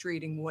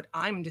illustrating what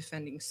I'm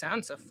defending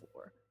Sansa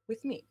for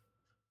with me.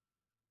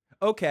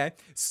 Okay,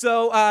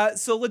 so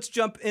let's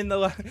jump in the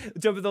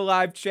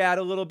live chat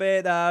a little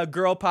bit.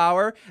 Girl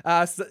power.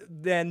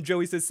 Then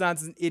Joey says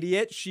Sansa's an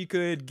idiot. She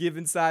could give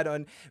insight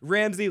on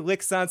Ramsay,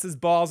 lick Sansa's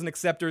balls, and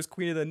accept her as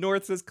Queen of the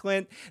North, says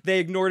Clint. They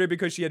ignored her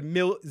because she had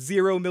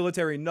zero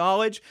military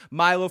knowledge.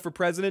 Milo for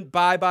president.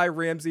 Bye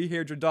Ramsay.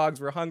 Heard your dogs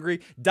were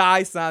hungry.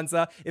 Die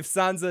Sansa. If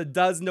Sansa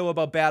does know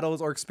about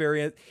battles or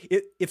experience,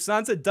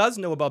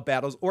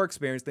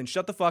 then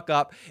shut the fuck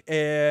up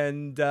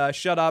and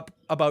shut up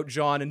about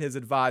Jon and his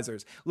advisors.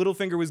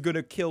 Littlefinger was going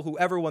to kill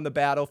whoever won the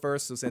battle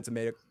first, so Sansa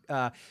made it.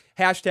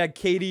 Hashtag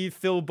Katie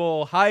Phil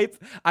Bull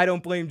hype. I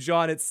don't blame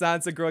Jon. It's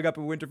Sansa growing up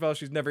in Winterfell.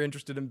 She's never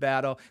interested in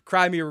battle.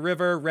 Cry me a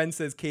river. Ren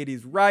says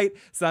Katie's right.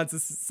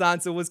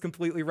 Sansa was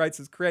completely right,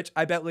 says Critch.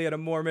 I bet Lyanna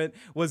Mormont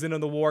wasn't on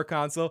the war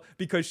council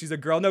because she's a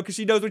girl. No, because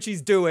she knows what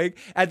she's doing.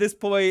 At this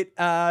point,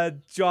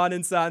 Jon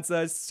and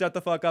Sansa, shut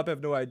the fuck up,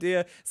 have no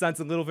idea. Sansa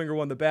and Littlefinger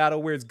won the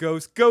battle. Where's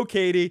Ghost? Go,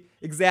 Katie.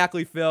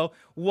 Exactly, Phil.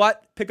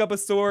 What? Pick up a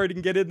sword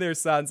and get in there,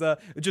 Sansa.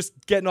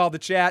 Just getting all the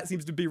chat.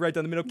 Seems to be right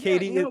down the middle.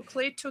 Katie.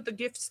 Play to the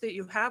gifts that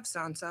you have,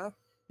 Sansa.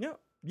 Yeah.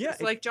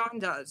 Just like Jon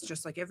does,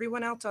 just like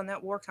everyone else on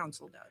that war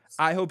council does.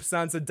 I hope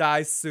Sansa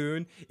dies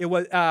soon. It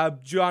was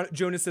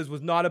Jonas says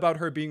was not about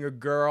her being a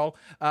girl.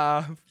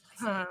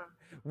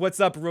 What's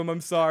up, room?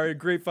 I'm sorry.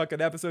 Great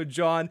fucking episode,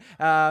 Jon.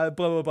 Blah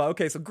blah blah.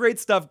 Okay, so great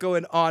stuff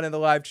going on in the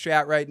live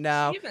chat right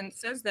now. She even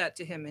says that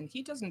to him, and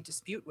he doesn't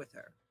dispute with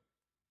her.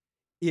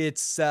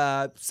 It's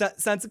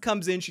Sansa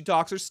comes in, she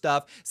talks her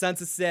stuff.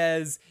 Sansa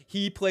says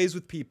he plays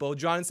with people.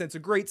 Jon and Sansa, a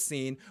great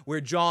scene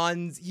where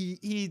Jon's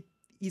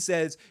he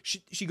says,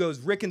 she goes,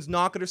 Rickon's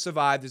not going to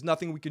survive. There's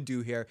nothing we can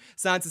do here.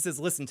 Sansa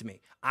says, listen to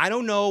me. I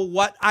don't know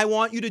what I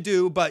want you to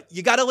do, but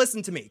you got to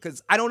listen to me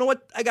because I don't know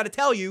what I got to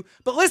tell you,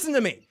 but listen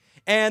to me.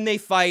 And they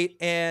fight,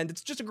 and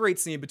it's just a great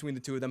scene between the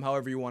two of them,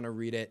 however you want to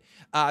read it.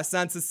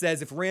 Sansa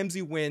says, if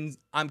Ramsay wins,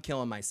 I'm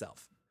killing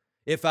myself.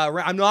 If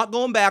I'm not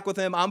going back with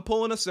him, I'm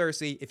pulling a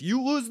Cersei. If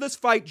you lose this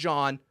fight,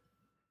 Jon,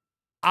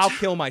 I'll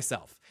kill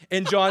myself.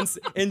 And Jon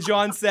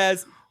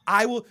says,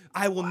 I will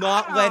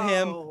not let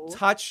him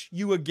touch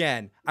you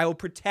again. I will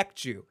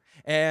protect you.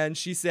 And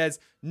she says,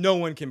 no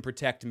one can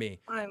protect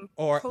me.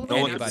 Or no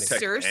one can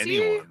protect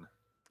anyone.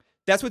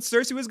 That's what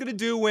Cersei was going to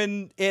do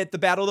at the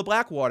Battle of the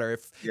Blackwater.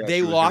 If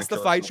they lost the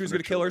fight, she was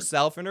going to kill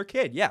herself and her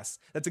kid. Yes,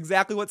 that's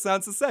exactly what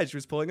Sansa said. She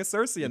was pulling a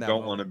Cersei in that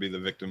moment. Don't want to be the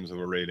victims of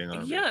a raiding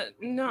army. Yeah,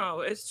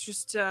 no, it's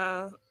just,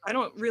 I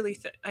don't really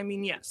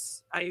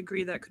yes, I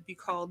agree that could be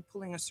called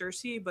pulling a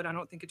Cersei, but I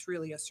don't think it's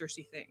really a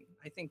Cersei thing.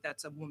 I think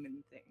that's a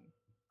woman thing.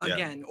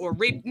 Again, or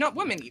rape, not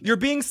women either. You're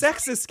being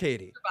sexist,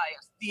 Katie.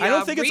 I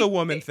don't think it's a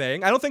woman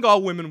thing. I don't think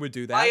all women would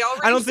do that.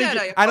 I don't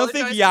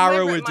think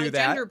Yara would do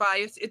that. Gender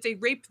bias. It's a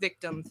rape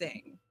victim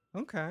thing.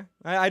 Okay.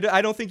 I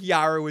don't think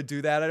Yara would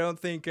do that. I don't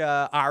think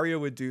Arya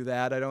would do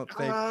that. I don't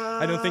think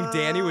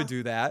Dany would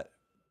do that.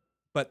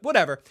 But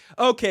whatever.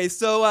 Okay,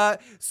 so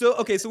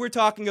we're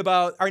talking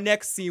about our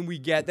next scene we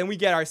get. Then we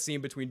get our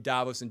scene between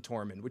Davos and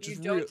Tormund, which you is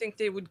don't think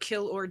they would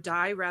kill or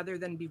die rather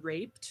than be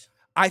raped?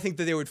 I think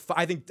that they would.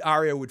 I think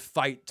Arya would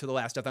fight to the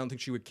last death. I don't think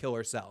she would kill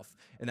herself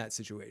in that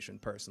situation.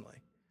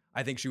 Personally,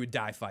 I think she would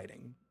die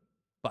fighting.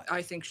 But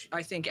I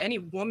think any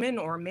woman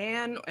or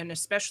man, and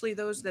especially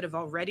those that have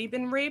already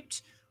been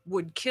raped,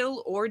 would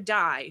kill or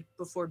die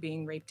before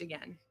being raped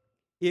again.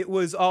 It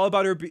was all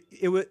about her.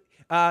 It was.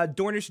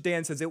 Dornish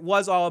Dan says it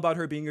was all about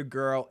her being a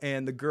girl,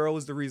 and the girl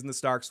is the reason the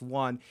Starks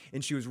won,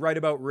 and she was right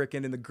about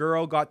Rickon, and the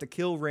girl got to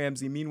kill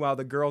Ramsay. Meanwhile,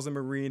 the girls in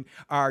Marine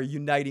are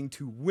uniting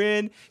to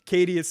win.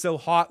 Katie is so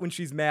hot when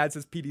she's mad,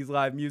 says PD's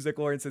live music.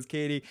 Lauren says,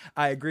 Katie,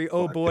 I agree.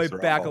 Oh boy,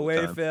 back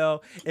away,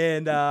 Phil.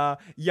 And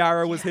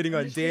Yara was hitting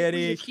on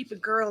Dany. Keep a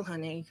girl,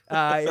 honey.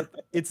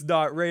 It's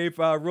not rape.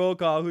 Roll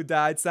call. Who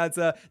died?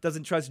 Sansa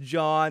doesn't trust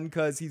Jon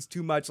because he's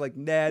too much like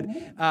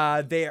Ned.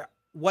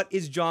 What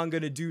is Jon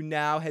going to do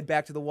now? Head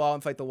back to the wall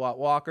and fight the White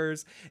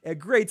Walkers.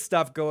 Great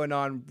stuff going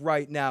on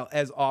right now,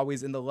 as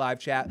always, in the live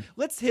chat.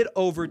 Let's hit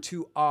over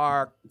to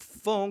our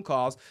phone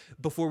calls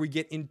before we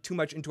get in too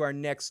much into our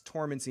next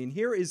Tormund scene.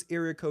 Here is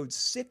area code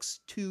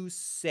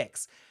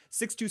 626.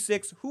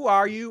 626, who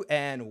are you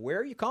and where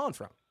are you calling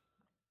from?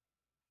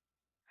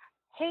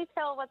 Hey,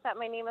 Phil, what's up?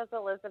 My name is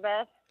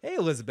Elizabeth. Hey,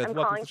 Elizabeth. I'm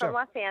welcome calling to the show. from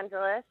Los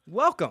Angeles.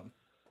 Welcome.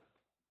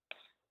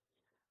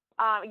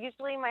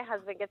 Usually my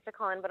husband gets to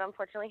call in, but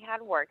unfortunately he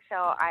had work, so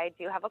I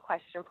do have a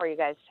question for you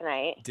guys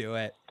tonight. Do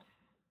it.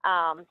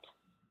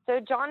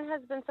 So Jon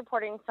has been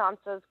supporting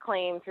Sansa's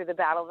claim through the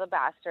Battle of the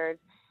Bastards,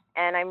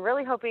 and I'm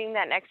really hoping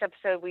that next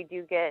episode we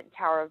do get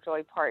Tower of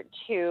Joy Part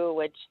 2,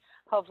 which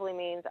hopefully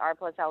means R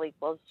plus L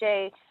equals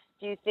J.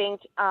 Do you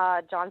think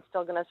Jon's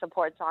still going to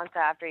support Sansa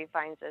after he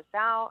finds this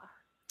out?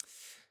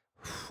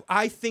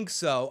 I think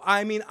so.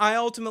 I mean, I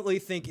ultimately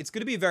think it's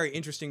going to be very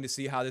interesting to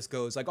see how this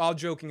goes. Like, all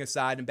joking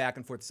aside and back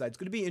and forth aside, it's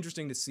going to be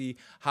interesting to see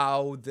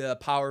how the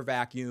power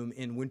vacuum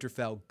in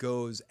Winterfell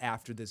goes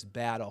after this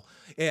battle.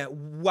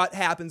 And what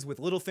happens with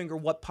Littlefinger,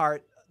 what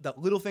part that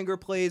Littlefinger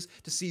plays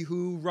to see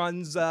who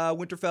runs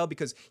Winterfell,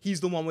 because he's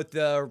the one with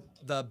the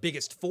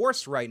biggest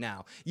force right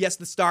now. Yes,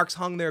 the Starks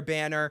hung their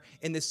banner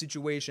in this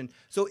situation.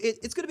 So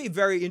it's going to be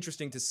very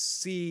interesting to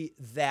see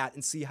that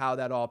and see how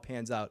that all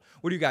pans out.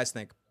 What do you guys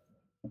think?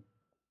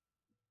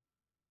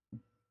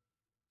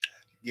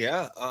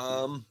 Yeah,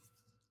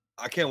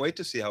 I can't wait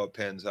to see how it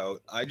pans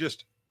out. I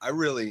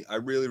really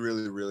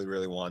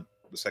want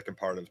the second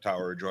part of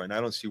Tower of Joy, and I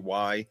don't see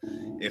why.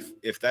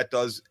 If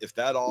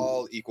that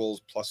all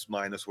equals plus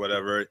minus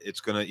whatever,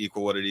 it's gonna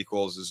equal what it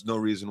equals. There's no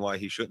reason why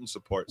he shouldn't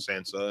support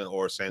Sansa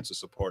or Sansa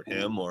support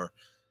him or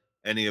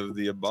any of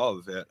the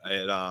above.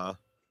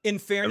 In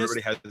fairness,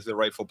 everybody has their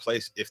rightful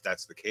place if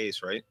that's the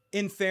case, right?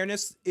 In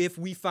fairness, if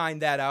we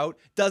find that out,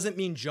 doesn't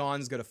mean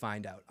Jon's going to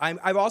find out.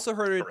 I've also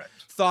heard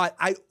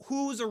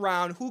who's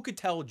around, who could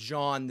tell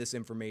Jon this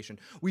information?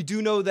 We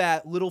do know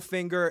that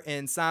Littlefinger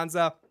and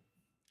Sansa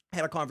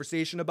had a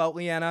conversation about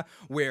Lyanna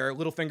where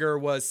Littlefinger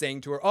was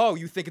saying to her, oh,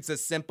 you think it's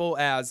as simple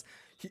as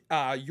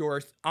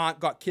your aunt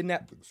got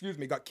kidnapped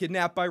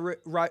by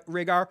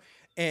Rhaegar?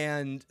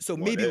 And so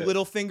maybe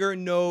Littlefinger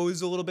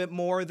knows a little bit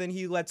more than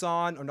he lets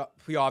on, or not.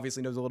 He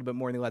obviously knows a little bit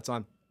more than he lets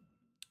on.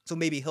 So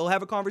maybe he'll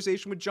have a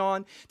conversation with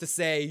Jon to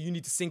say, you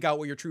need to sync out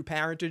what your true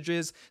parentage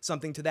is,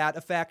 something to that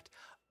effect.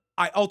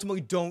 I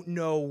ultimately don't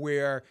know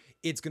where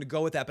it's going to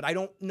go with that, but I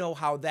don't know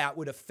how that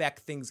would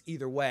affect things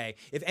either way.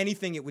 If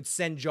anything, it would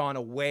send Jon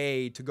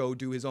away to go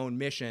do his own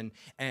mission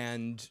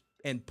and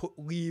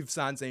leave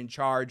Sansa in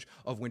charge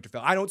of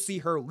Winterfell. I don't see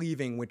her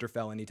leaving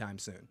Winterfell anytime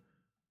soon,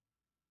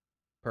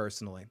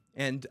 personally.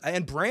 And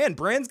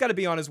Bran's got to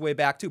be on his way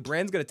back too.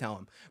 Bran's got to tell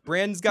him.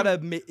 Bran's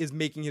is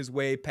making his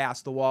way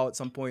past the wall at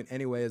some point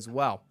anyway as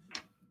well.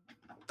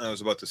 I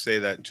was about to say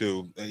that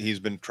too. He's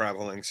been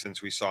traveling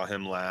since we saw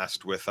him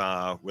last with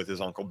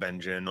his uncle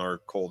Benjen or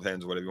Cold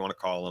Hands, whatever you want to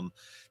call him.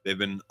 They've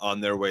been on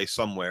their way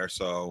somewhere,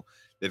 so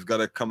they've got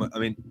to come. I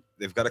mean,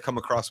 they've got to come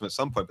across him at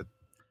some point. But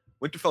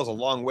Winterfell's a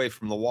long way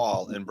from the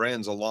wall, and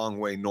Bran's a long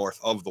way north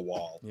of the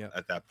wall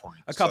at that point.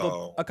 A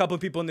couple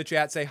of people in the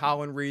chat say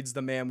Howland Reed's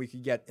the man we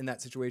could get in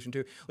that situation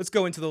too. Let's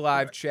go into the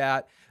live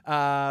chat.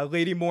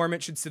 Lady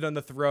Mormont should sit on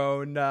the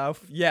throne.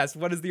 Yes,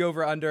 what is the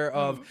over-under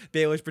of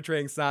Baelish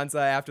betraying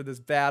Sansa after this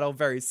battle?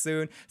 Very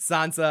soon.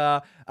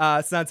 Sansa,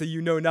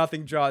 you know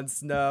nothing, Jon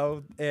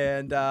Snow.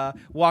 And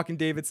Walking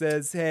David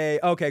says, hey,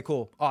 okay,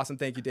 cool. Awesome,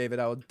 thank you, David.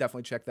 I will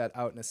definitely check that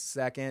out in a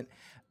second.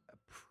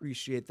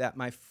 Appreciate that,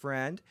 my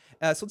friend.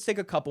 So let's take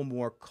a couple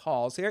more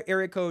calls here.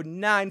 Area code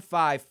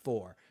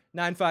 954.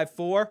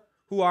 954,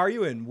 who are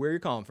you and where are you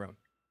calling from?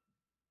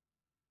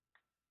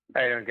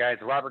 How you doing, guys?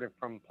 Robert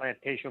from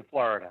Plantation,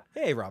 Florida.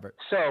 Hey, Robert.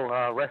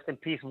 So, rest in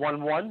peace,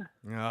 1-1.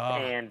 Oh.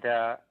 And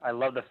I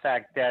love the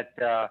fact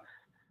that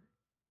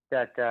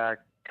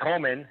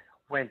Coleman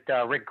went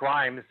Rick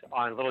Grimes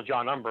on Little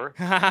John Umber,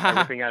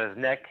 ripping out his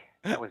neck.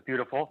 That was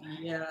beautiful.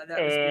 Yeah, that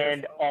was beautiful.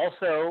 And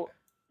also,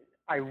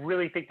 I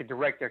really think the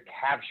director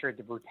captured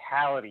the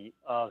brutality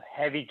of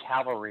heavy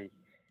cavalry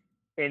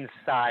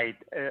inside,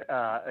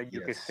 you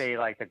could say,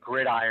 like the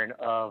gridiron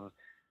of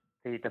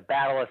the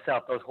battle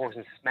itself, those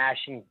horses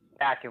smashing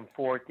back and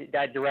forth.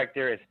 That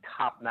director is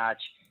top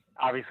notch.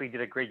 Obviously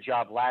did a great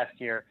job last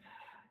year.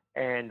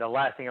 And the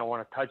last thing I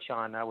want to touch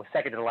on,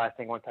 second to the last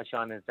thing I want to touch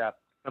on is that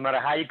no matter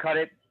how you cut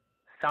it,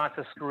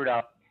 Sansa screwed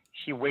up.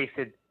 She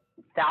wasted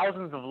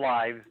thousands of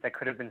lives that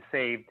could have been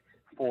saved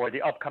for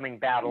the upcoming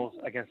battles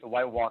against the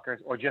White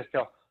Walkers, or just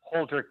to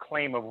hold her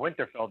claim of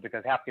Winterfell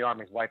because half the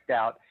army's wiped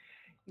out.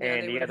 Yeah,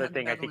 and the other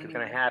thing I think is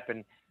going to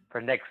happen for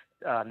next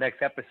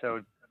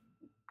episode,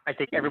 I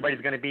think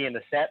everybody's going to be in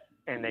the set,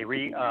 and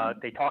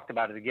they talked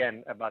about it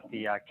again about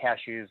the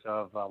cashews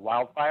of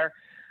Wildfire.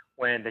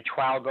 When the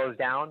trial goes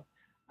down,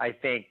 I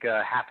think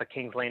half of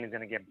King's Lane is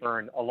going to get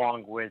burned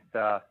along with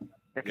the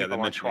people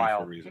on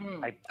trial.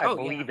 I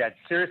believe that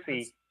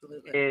Cersei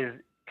is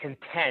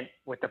content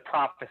with the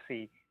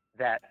prophecy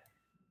that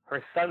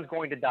her son's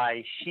going to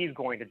die, she's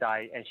going to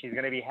die, and she's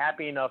going to be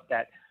happy enough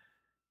that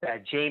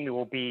Jaime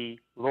will be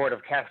Lord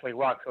of Castle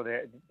Rock, so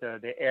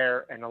the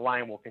heir and the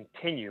line will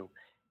continue,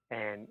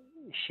 and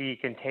she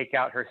can take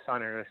out her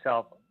son and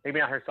herself, maybe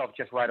not herself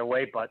just right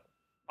away, but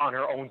on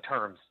her own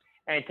terms,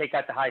 and take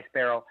out the High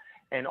Sparrow.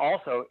 And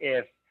also,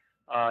 if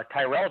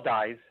Tyrell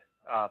dies,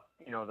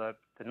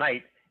 the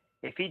knight,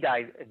 if he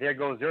dies, there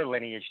goes their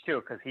lineage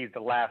too, because he's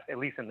the last, at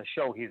least in the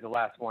show, he's the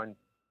last one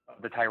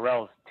of the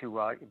Tyrells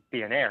to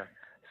be an heir.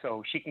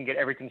 So she can get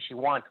everything she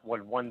wants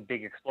with one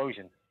big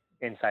explosion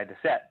inside the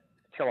set.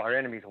 Kill our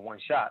enemies in one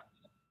shot.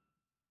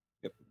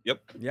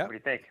 Yep. What do you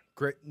think?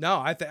 Great. No,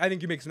 I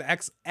think you make some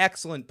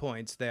excellent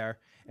points there,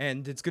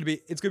 and it's gonna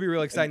be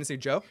really exciting to see.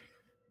 Joe,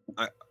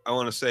 I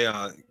want to say,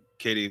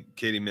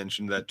 Katie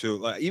mentioned that too.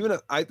 Like, even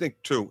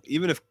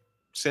if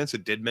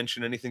Sansa did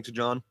mention anything to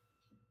Jon,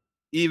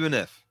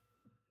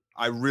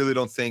 I really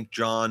don't think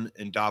Jon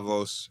and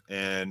Davos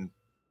and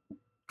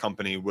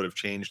company would have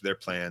changed their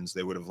plans.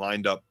 They would have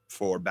lined up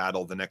for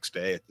battle the next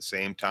day at the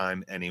same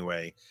time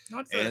anyway.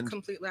 Not for a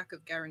complete lack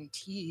of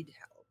guaranteed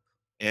help.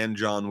 And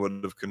Jon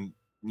would have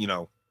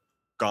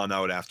gone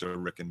out after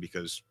Rickon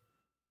because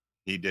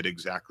he did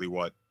exactly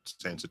what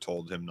Sansa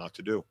told him not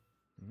to do.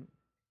 Mm-hmm.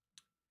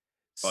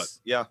 But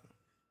yeah,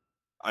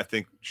 I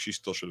think she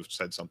still should have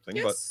said something.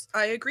 Yes,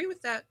 I agree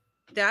with that.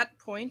 That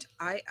point,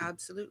 I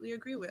absolutely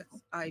agree with.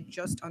 I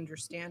just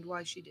understand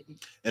why she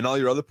didn't. And all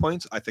your other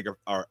points, I think,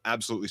 are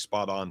absolutely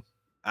spot on.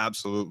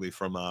 Absolutely,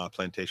 from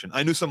Plantation.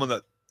 I knew someone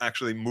that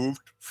actually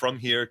moved from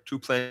here to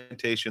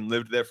Plantation,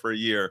 lived there for a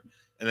year,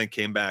 and then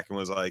came back and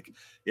was like,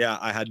 yeah,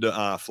 I had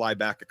to fly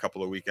back a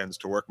couple of weekends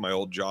to work my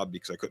old job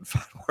because I couldn't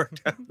find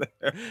work down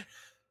there.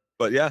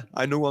 But yeah,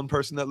 I knew one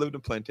person that lived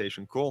in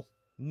Plantation. Cool.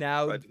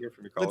 Now, glad to hear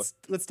from you,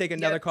 let's take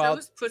another call. If I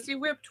was pussy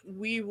whipped,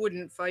 we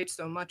wouldn't fight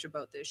so much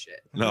about this shit.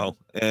 No,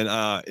 and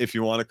if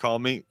you want to call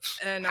me,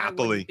 and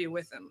happily. I wouldn't be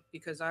with him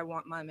because I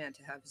want my man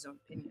to have his own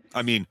opinion.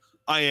 I mean,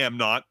 I am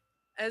not.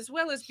 As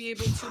well as be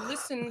able to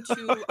listen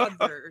to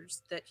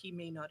others that he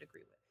may not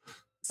agree with.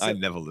 So, I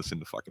never listen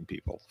to fucking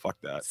people. Fuck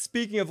that.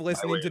 Speaking of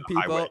listening to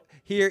people,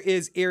 here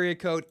is area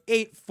code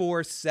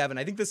 847.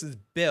 I think this is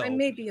Bill. I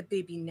may be a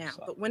baby now,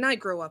 but when I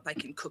grow up, I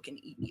can cook and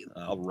eat you.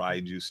 I'll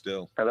ride you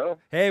still. Hello?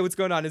 Hey, what's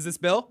going on? Is this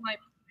Bill? My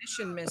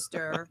permission,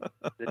 mister.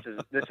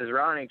 This is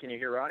Ronnie. Can you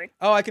hear Ronnie?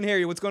 Oh, I can hear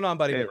you. What's going on,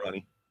 buddy? Hey,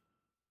 Ronnie.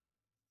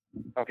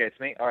 Okay, it's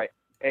me. All right.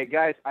 Hey,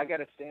 guys, I got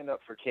to stand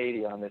up for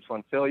Katie on this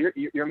one. Phil,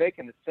 you're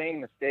making the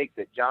same mistake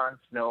that Jon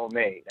Snow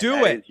made.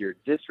 Do it. You're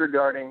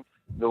disregarding...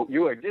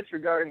 You are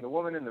disregarding the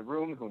woman in the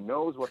room who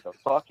knows what the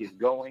fuck is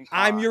going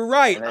on. You're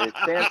right. And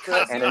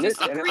it's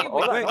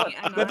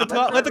Sansa.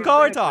 Let the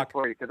caller talk.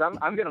 For you, because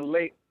I'm gonna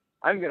lay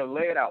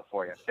it out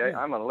for you. Okay,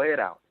 I'm gonna lay it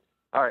out.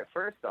 All right.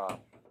 First off,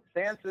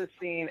 Sansa's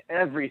seen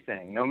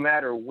everything. No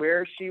matter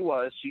where she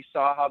was, she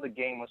saw how the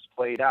game was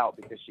played out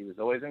because she was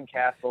always in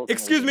castles.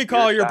 Excuse me,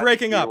 caller. You're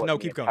breaking up. No,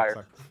 keep going.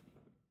 Sorry.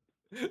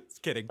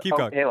 Just kidding. Keep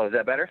going. Hello, is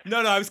that better?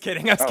 No, I was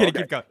kidding. Kidding.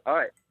 Keep going. All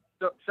right.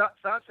 So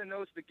Sansa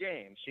knows the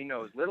game. She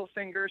knows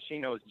Littlefinger. She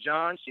knows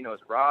Jon. She knows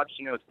Robb.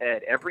 She knows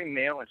Ed. Every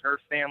male in her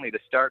family, the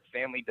Stark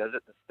family, does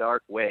it the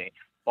Stark way.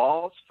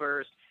 Balls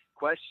first,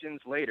 questions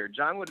later.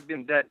 Jon would have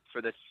been dead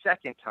for the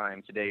second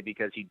time today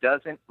because he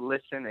doesn't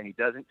listen and he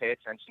doesn't pay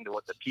attention to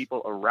what the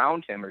people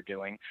around him are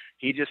doing.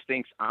 He just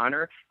thinks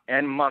honor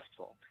and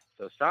muscle.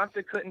 So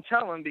Sansa couldn't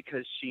tell him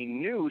because she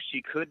knew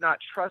she could not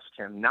trust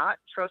him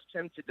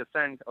to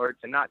defend or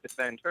to not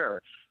defend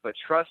her, but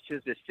trust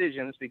his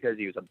decisions because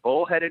he was a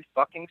bullheaded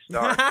fucking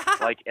Stark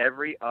like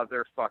every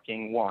other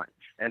fucking one.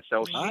 And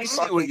so she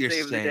fucking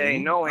saved the day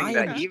knowing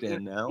that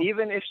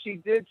even if she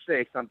did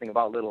say something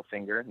about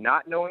Littlefinger,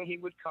 not knowing he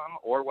would come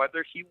or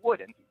whether he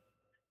wouldn't,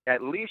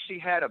 at least she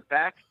had a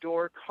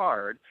backdoor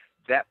card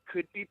that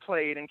could be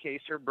played in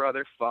case her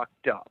brother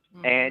fucked up.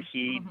 And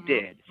he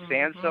did.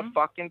 Sansa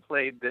fucking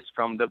played this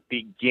from the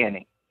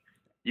beginning.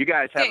 You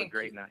guys have a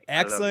great night.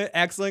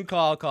 Excellent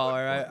call,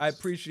 caller. I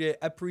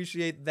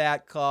appreciate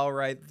that call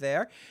right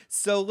there.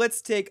 So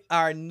let's take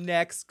our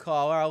next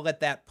caller. I'll let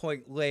that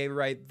point lay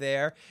right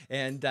there,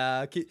 and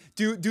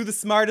do the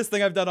smartest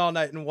thing I've done all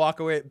night and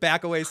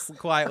back away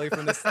quietly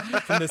from this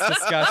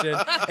discussion.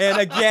 And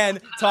again,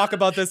 talk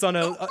about this on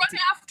a run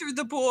after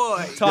the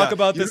boy. Talk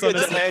about this on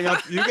a hang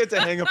up. You get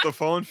to hang up the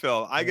phone,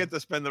 Phil. I get to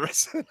spend the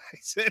rest of the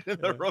night sitting in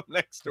the room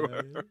next to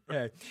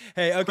her.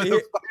 Hey, okay.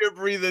 With a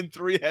fire-breathing,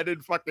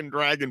 three-headed fucking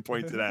dragon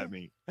pointed at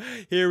me.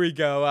 Here we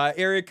go.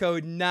 Area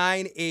code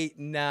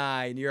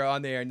 989. You're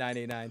on the air,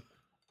 989.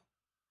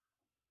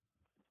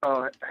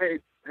 Hey,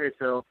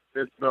 Phil.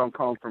 It's Bill. I'm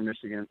calling from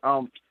Michigan.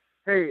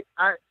 Hey,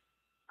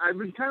 I've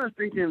been kind of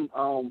thinking.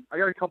 I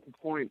got a couple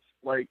points.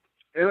 Like,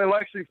 and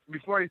actually,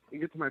 before I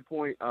get to my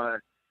point, I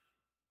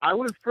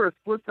was for a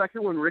split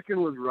second when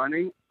Rickon was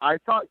running, I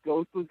thought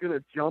Ghost was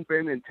gonna jump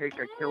in and take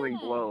a killing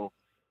blow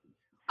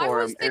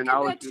for him, and I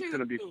was just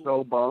gonna be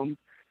so bummed.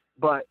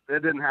 But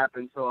it didn't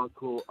happen, so I'm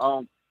cool.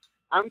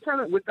 I'm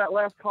kind of with that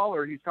last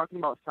caller. He's talking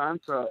about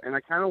Sansa, and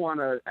I kind of want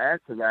to add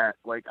to that.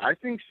 Like, I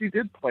think she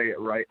did play it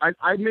right.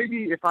 I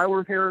maybe if I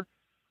were here,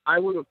 I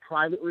would have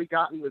privately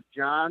gotten with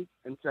John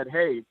and said,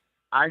 "Hey,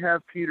 I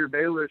have Peter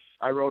Baelish.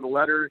 I wrote a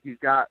letter. He's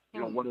got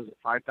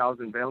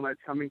 5,000 Bael Knights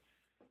coming."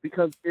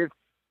 Because if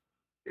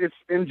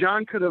and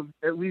John could have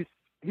at least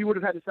he would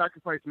have had to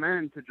sacrifice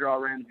men to draw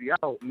Ramsay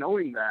out,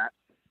 knowing that.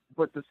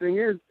 But the thing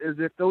is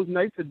if those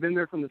knights had been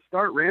there from the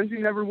start, Ramsay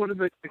never would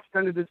have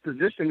extended his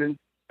position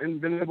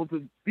and been able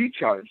to be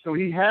charged. So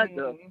he had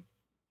to,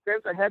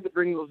 Sansa had to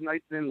bring those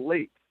knights in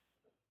late.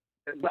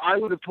 But I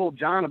would have told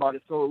John about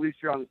it, so at least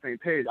you're on the same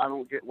page. I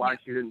don't get why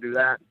she didn't do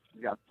that.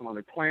 She got some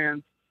other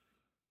plans.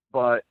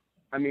 But,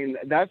 I mean,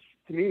 to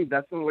me,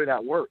 that's the only way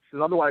that works.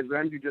 Because otherwise,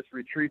 Ramsay just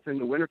retreats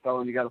into Winterfell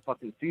and you got a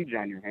fucking siege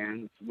on your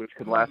hands, which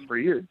could last for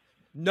years.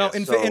 No,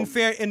 in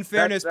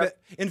fairness,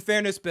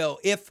 Bill,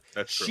 if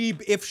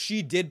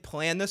she did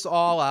plan this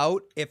all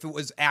out, if it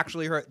was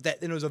actually her,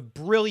 that it was a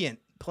brilliant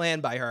plan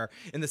by her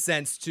in the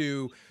sense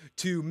to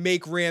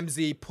make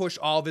Ramsay push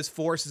all of his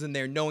forces in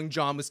there, knowing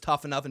Jon was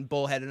tough enough and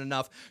bullheaded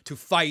enough to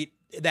fight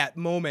that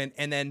moment,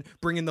 and then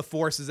bring in the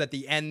forces at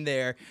the end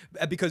there.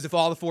 Because if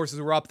all the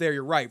forces were up there,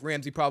 you're right,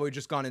 Ramsay probably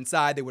just gone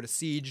inside. They would have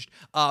sieged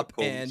up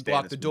and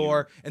blocked the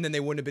door, and then they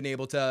wouldn't have been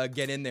able to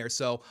get in there.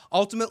 So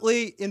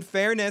ultimately, in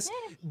fairness,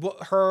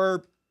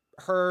 her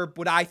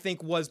what I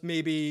think was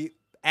maybe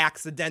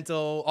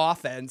accidental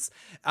offense,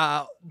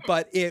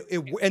 but it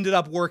ended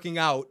up working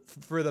out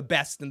for the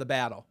best in the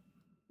battle.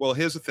 Well,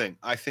 here's the thing.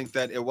 I think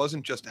that it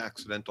wasn't just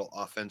accidental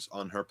offense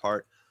on her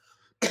part.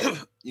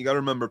 You got to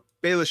remember,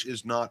 Baelish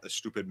is not a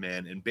stupid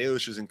man, and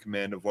Baelish is in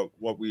command of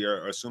what we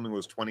are assuming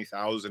was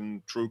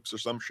 20,000 troops or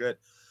some shit,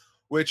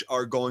 which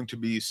are going to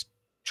be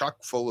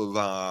chock full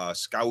of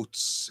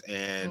scouts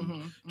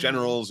and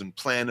generals and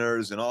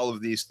planners and all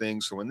of these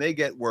things. So when they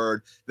get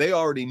word, they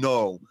already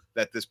know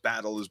that this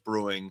battle is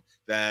brewing,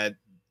 that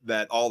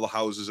all the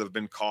houses have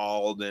been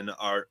called and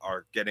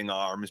are getting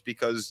arms,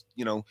 because,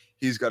 you know,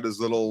 he's got his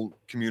little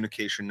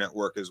communication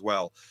network as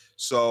well.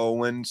 So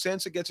when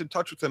Sansa gets in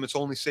touch with him, it's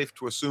only safe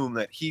to assume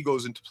that he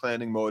goes into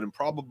planning mode and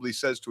probably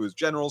says to his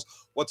generals,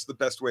 what's the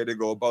best way to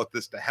go about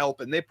this to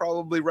help? And they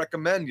probably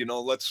recommend, you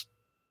know, let's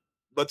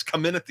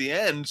come in at the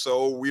end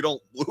so we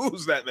don't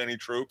lose that many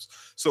troops,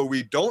 so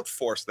we don't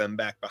force them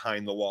back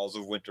behind the walls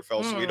of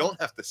Winterfell, so we don't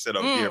have to sit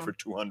out here for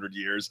 200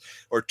 years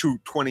or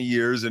 20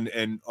 years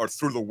and or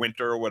through the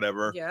winter or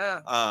whatever.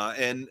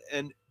 And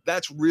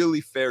that's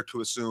really fair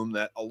to assume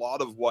that a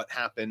lot of what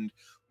happened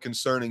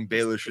concerning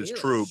Baelish's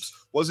troops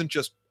wasn't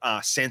just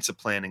Sansa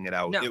planning it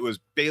out. It was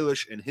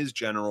Baelish and his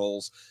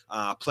generals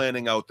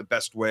planning out the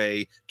best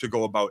way to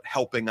go about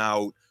helping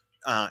out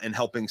and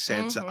helping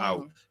Sansa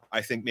out.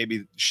 I think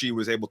maybe she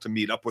was able to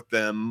meet up with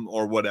them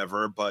or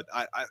whatever, but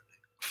I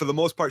for the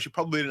most part, she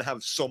probably didn't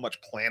have so much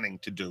planning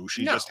to do.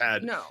 She just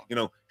had, you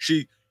know,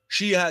 she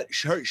had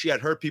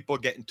her people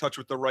get in touch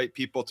with the right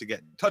people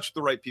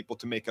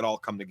to make it all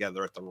come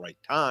together at the right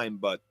time.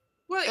 But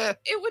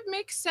it would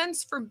make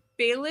sense for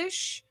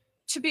Baelish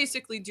to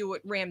basically do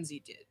what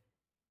Ramsay did.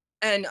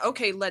 And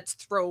okay, let's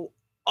throw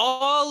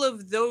all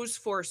of those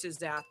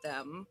forces at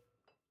them,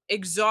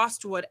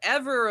 exhaust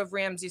whatever of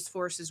Ramsay's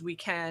forces we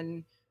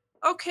can.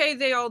 Okay,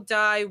 they all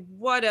die,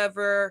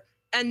 whatever.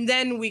 And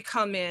then we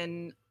come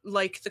in,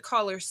 like the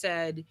caller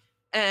said,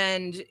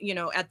 and, you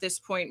know, at this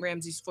point,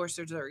 Ramsay's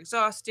forces are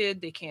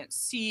exhausted. They can't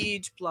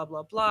siege, blah,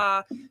 blah,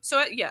 blah.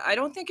 So, yeah, I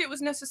don't think it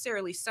was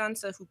necessarily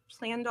Sansa who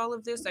planned all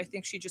of this. I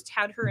think she just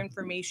had her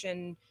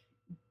information,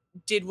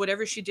 did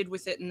whatever she did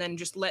with it, and then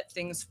just let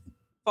things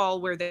fall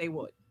where they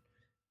would.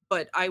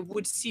 But I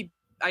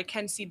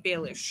can see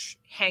Baelish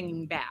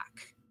hanging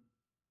back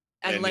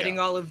and letting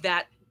all of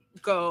that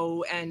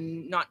go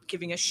and not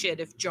giving a shit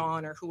if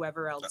Jon or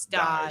whoever else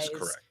dies,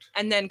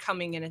 and then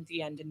coming in at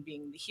the end and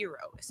being the hero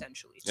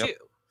essentially too.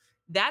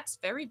 That's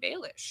very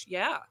Baelish,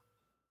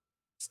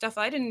 stuff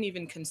I didn't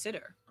even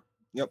consider.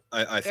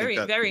 I think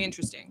that very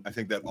interesting. I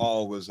think that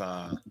all was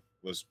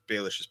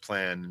Baelish's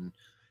plan. And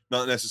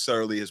not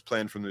necessarily his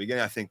plan from the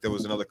beginning. I think there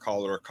was another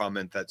caller or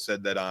comment that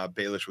said that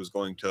Baelish was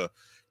going to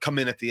come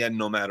in at the end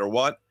no matter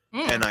what.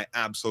 And I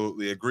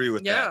absolutely agree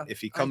with that.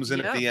 If he comes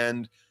in at the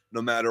end,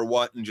 no matter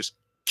what, and just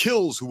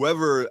kills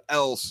whoever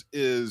else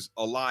is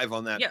alive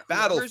on that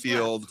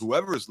battlefield,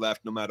 whoever is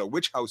left, no matter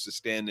which house is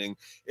standing,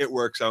 it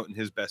works out in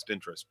his best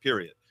interest,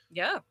 period.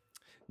 Yeah.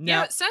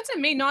 Now, Sansa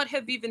may not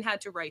have even had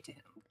to write to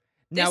him.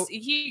 Now,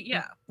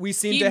 we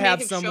seem to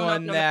have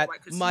someone that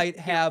might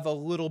have a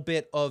little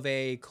bit of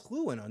a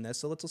clue in on this.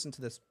 So let's listen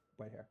to this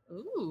right here.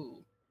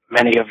 Ooh.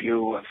 Many of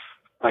you have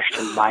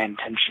questioned my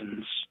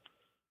intentions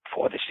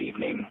for this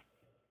evening.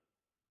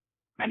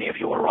 Many of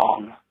you were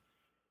wrong.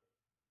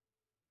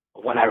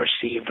 But when I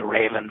received a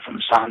raven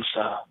from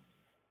Sansa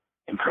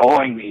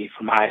imploring me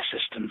for my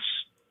assistance,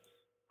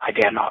 I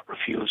dare not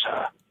refuse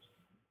her.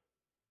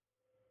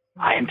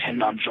 I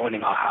intend on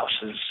joining our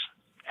houses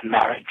in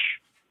marriage.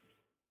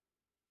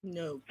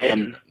 No.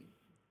 Then,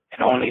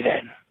 and only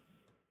then,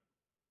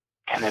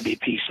 can there be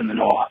peace in the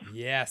north.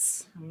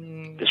 Yes.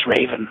 This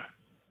raven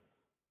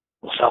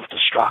will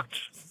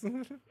self-destruct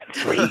in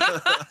 3.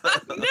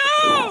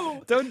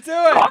 No! Don't do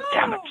it! God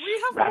damn it.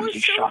 We have Ramsay more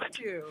show shot to it.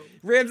 do.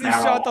 Ramsay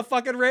Now- shot the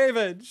fucking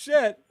raven.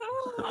 Shit.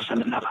 I'll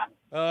send another.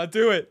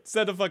 Do it.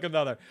 Send a fucking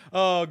another.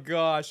 Oh,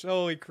 gosh.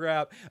 Holy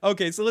crap.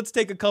 Okay, so let's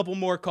take a couple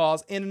more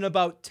calls. And in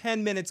about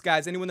 10 minutes,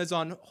 guys, anyone that's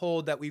on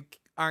hold that we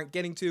aren't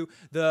getting to,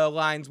 the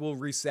lines will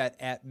reset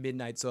at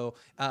midnight. So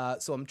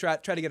I'm try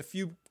to get a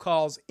few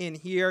calls in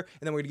here,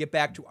 and then we're going to get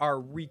back to our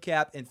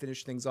recap and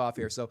finish things off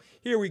here. So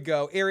here we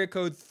go. Area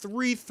code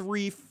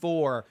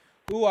 334.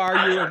 Who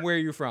are you and where are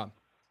you from?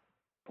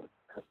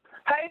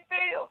 Hey,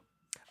 Phil.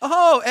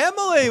 Oh,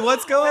 Emily.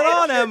 What's going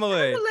on,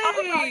 Emily?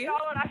 I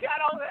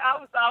got on it.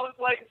 I was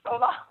waiting so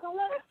long.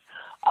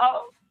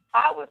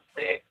 I was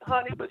sick,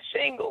 honey, with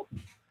shingles.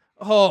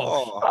 The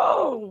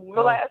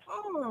last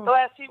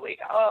few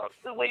weeks.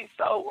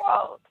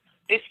 So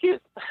excuse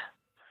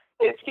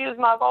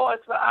my voice,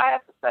 but I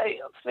have to say,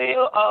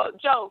 Phil,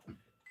 Joe,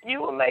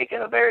 you were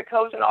making a very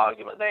cogent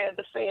argument there in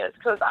defense,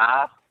 because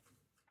I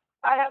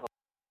have.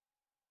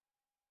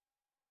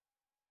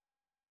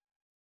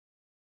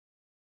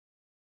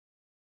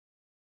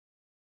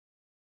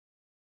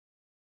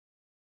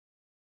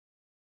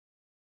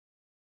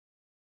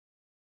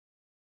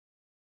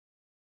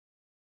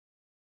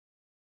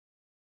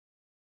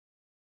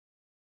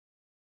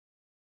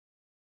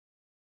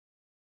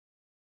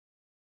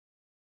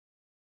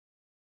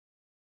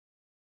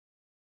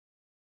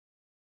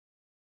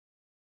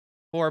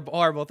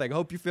 Horrible thing.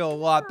 Hope you feel a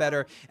lot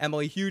better,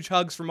 Emily. Huge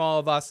hugs from all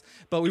of us,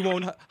 but we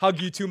won't hug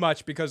you too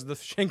much because of the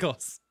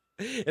shingles.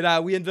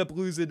 And we ended up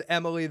losing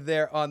Emily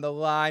there on the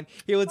line.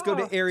 Here, let's go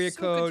to area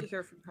code. Good to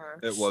hear from her.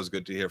 It was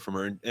good to hear from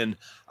her, and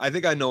I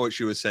think I know what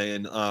she was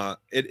saying.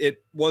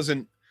 It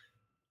wasn't.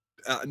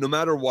 No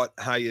matter what,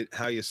 how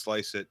you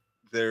slice it,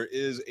 there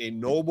is a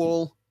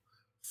noble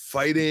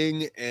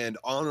fighting and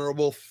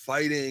honorable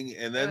fighting,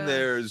 and then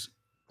there's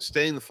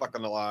staying the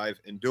fucking alive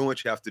and doing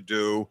what you have to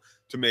do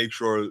to make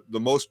sure the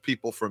most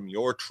people from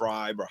your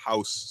tribe or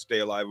house stay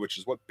alive, which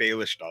is what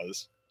Baelish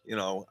does,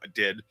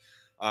 did,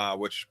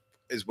 which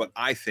is what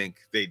I think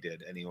they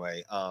did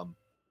anyway.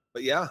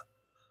 But yeah,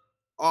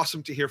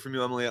 awesome to hear from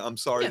you, Emily. I'm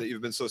sorry that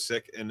you've been so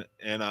sick and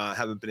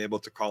haven't been able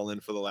to call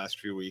in for the last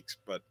few weeks,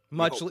 but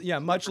much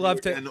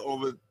love to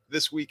over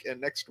this week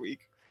and next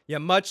week. Yeah,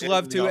 much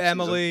love to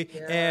Emily.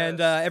 Yes. And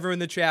everyone in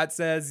the chat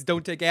says,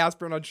 don't take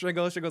aspirin on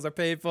shingles. Shingles are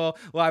painful.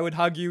 Well, I would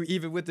hug you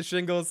even with the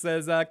shingles,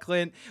 says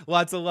Clint.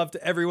 Lots of love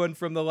to everyone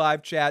from the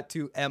live chat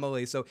to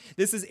Emily. So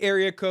this is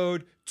area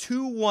code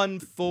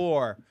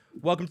 214.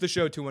 Welcome to the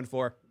show,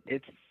 214.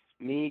 It's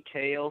me,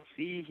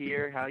 KLC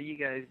here. How you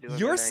guys doing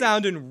You're tonight?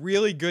 sounding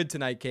really good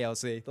tonight,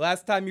 KLC. The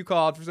last time you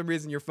called, for some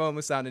reason, your phone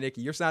was sounding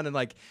icky. You're sounding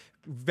like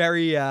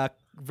very,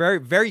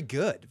 very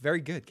good.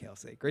 Very good,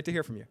 KLC. Great to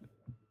hear from you.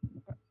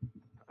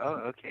 Oh,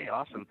 okay,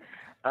 awesome.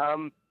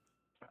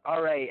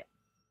 All right.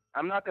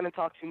 I'm not going to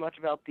talk too much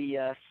about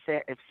the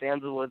if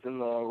Sansa was in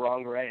the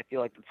wrong or right. I feel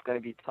like it's going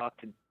to be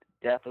talked to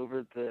death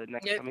over the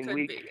next coming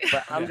week.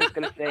 But I'm just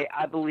going to say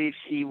I believe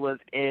she was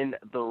in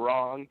the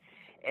wrong.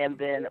 And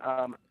then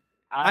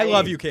I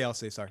love you,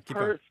 KLC. Sorry, keep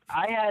going.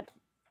 I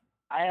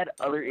had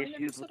other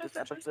issues with this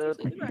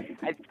episode.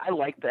 I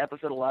liked the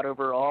episode a lot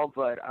overall,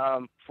 but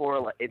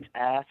for its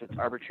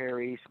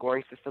arbitrary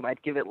scoring system,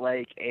 I'd give it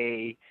like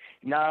a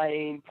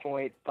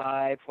 9.5,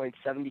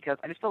 0.7 because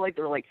I just felt like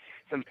there were like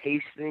some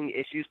pacing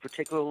issues,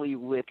 particularly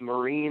with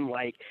Meereen.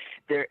 Like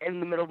they're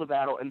in the middle of the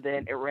battle, and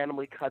then it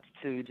randomly cuts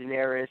to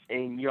Daenerys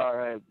and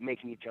Yara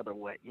making each other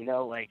wet.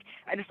 Like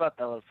I just thought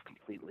that was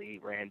completely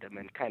random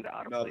and kind of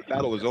out of place. The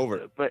battle was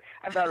over, but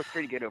I thought it was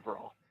pretty good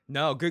overall.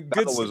 No, good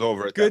was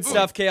over at good that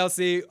stuff,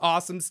 KLC.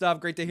 Awesome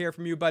stuff. Great to hear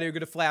from you, buddy. We're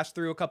gonna flash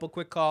through a couple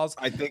quick calls.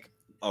 I think.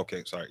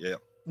 Okay, sorry. Yeah.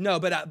 No,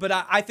 but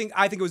I think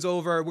it was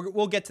over.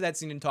 We'll get to that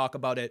scene and talk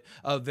about it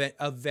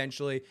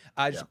eventually.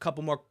 Just a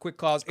couple more quick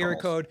calls. Area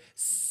code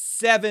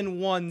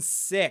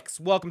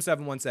 716. Welcome,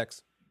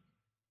 716.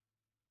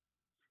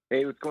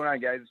 Hey, what's going on,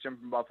 guys? It's Jim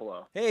from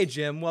Buffalo. Hey,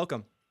 Jim.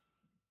 Welcome.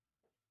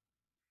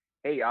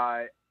 Hey,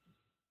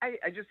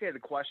 I just had a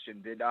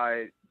question. Did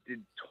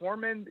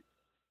Tormund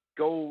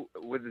go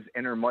with his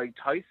inner Mike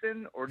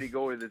Tyson, or did he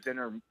go with his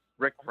inner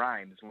Rick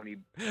Grimes when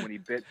he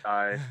bit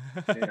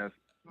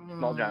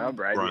Small John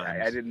Umber?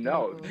 I didn't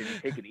know. Did he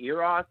take an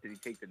ear off? Did he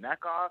take the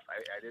neck off?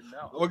 I didn't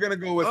know. We're gonna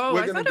go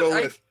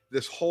with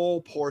this whole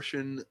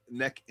portion,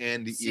 neck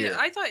and ear.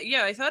 I thought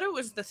it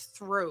was the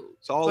throat,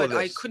 It's all but of this.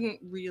 I couldn't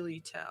really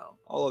tell.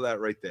 All of that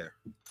right there.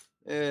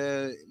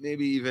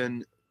 Maybe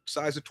even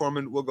size of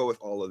Tormund. We'll go with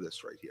all of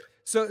this right here.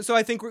 So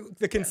I think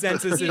the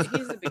consensus is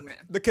he's a big man.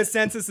 The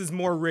consensus is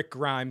more Rick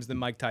Grimes than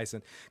Mike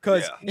Tyson.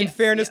 Because in Yes,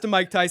 fairness to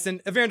Mike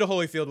Tyson, Evander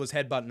Holyfield was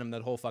headbutting him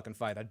that whole fucking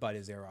fight. I'd bite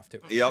his ear off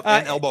too. Yep,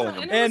 and elbowing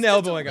him. And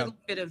elbowing him. A little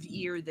bit of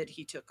ear that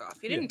he took off.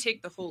 He didn't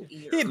take the whole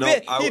ear. He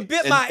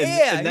bit my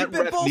ear. And that He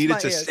bit ref both needed my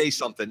to ears. say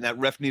something. That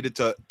ref needed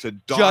to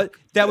dock.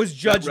 That was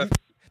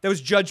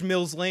Judge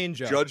Mills Lane,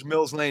 Joe. Judge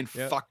Mills Lane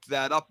Yep. fucked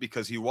that up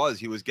because he was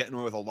getting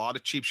away with a lot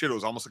of cheap shit. It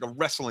was almost like a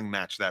wrestling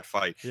match, that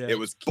fight. Yeah. It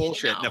was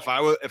bullshit. And if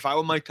I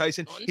were Mike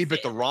Tyson, he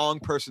bit the wrong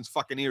person's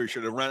fucking ear. He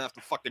should have run after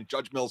fucking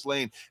Judge Mills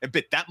Lane and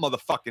bit that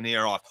motherfucking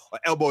ear off, or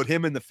elbowed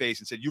him in the face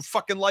and said, "You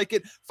fucking like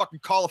it? Fucking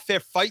call a fair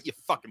fight, you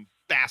fucking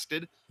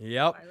bastard."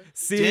 Yep.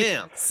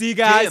 Damn,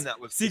 guys. that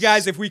was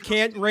Guys. If we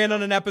can't rant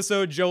on an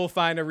episode, Joe will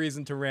find a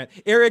reason to rant.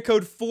 Area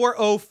code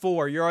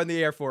 404. You're on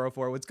the air.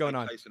 404. What's going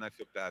on? Tyson, I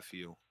feel bad for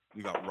you.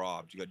 You got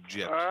robbed. You got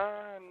gypped.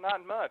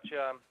 Not much.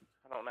 I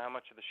don't know how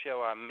much of the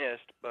show I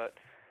missed, but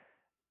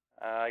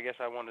I guess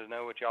I wanted to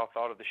know what y'all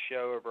thought of the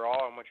show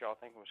overall and what y'all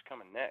think was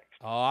coming next.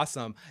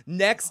 Awesome.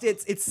 Next,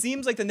 it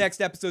seems like the next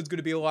episode is going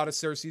to be a lot of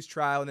Cersei's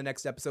trial in the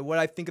next episode. What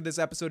I think of this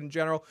episode in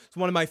general, it's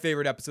one of my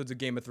favorite episodes of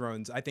Game of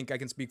Thrones. I think I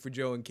can speak for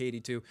Joe and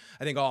Katie too.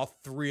 I think all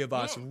three of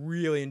us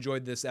really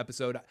enjoyed this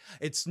episode.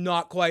 It's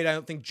not quite, I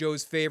don't think,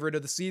 Joe's favorite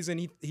of the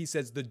season. He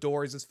says The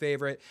Door is his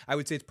favorite. I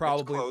would say it's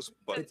probably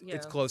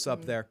it's close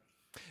up there.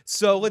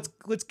 So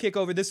let's kick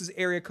over. This is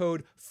area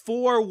code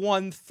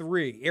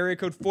 413. Area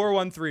code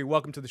 413.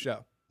 Welcome to the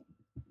show.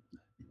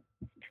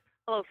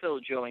 Hello, Phil,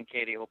 Joe, and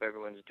Katie. Hope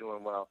everyone's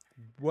doing well.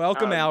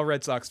 Welcome, Al,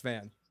 Red Sox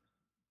fan.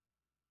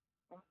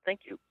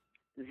 Thank you.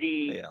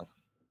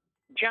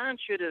 John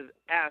should have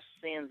asked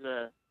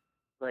Sansa,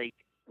 like,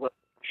 what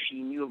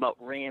she knew about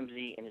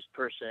Ramsay and his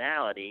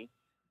personality,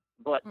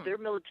 but their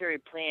military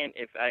plan,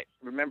 if I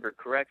remember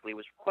correctly,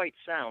 was quite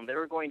sound. They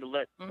were going to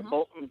let the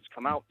Boltons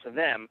come out to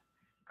them,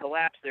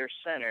 collapse their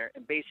center,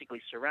 and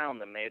basically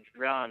surround them. They had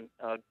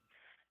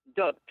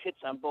dug pits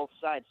on both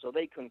sides so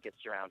they couldn't get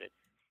surrounded.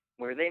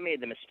 Where they made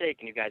the mistake,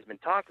 and you guys have been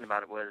talking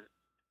about it, was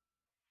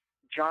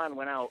John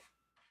went out,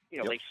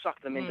 they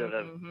sucked them into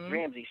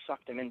Ramsay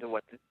sucked them into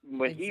what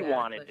he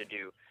wanted to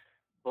do.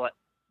 But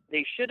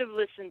they should have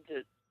listened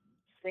to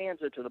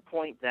Sansa to the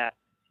point that,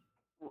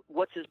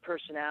 what's his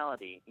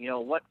personality?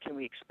 What can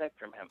we expect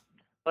from him?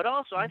 But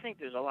also, I think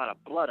there's a lot of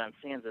blood on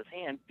Sansa's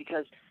hand,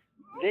 because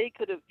she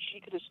could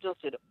have still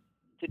said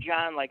to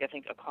John, like I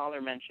think a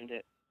caller mentioned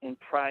it in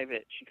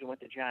private, she could have went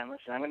to John,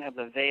 listen, I'm going to have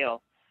the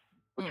veil.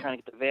 We're trying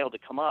to get the veil to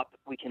come up.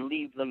 We can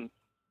leave them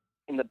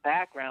in the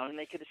background, and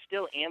they could have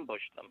still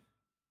ambushed them,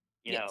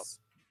 you know.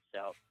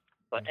 So,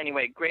 but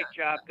anyway, great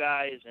job,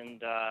 guys,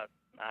 and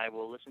I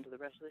will listen to the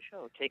rest of the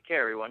show. Take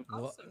care, everyone.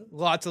 Awesome.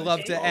 Lots of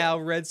love to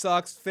Al, Red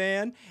Sox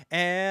fan.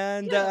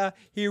 And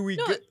here we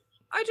go.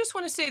 I just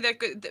want to say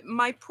that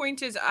my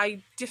point is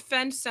I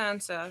defend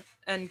Sansa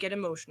and get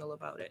emotional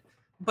about it.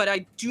 But I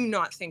do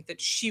not think that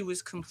she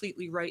was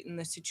completely right in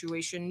this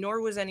situation,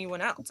 nor was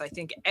anyone else. I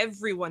think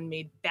everyone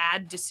made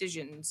bad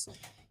decisions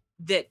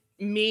that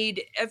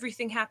made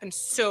everything happen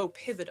so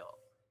pivotal.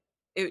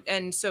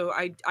 And so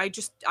I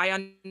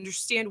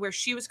understand where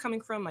she was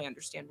coming from. I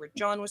understand where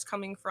John was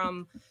coming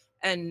from.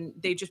 And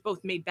they just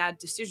both made bad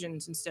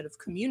decisions instead of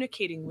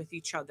communicating with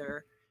each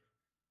other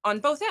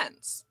on both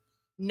ends.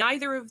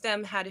 Neither of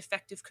them had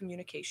effective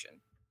communication.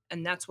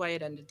 And that's why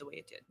it ended the way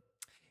it did.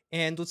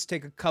 And let's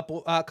take a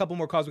couple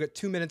more calls. We got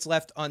 2 minutes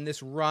left on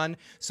this run.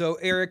 So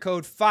area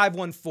code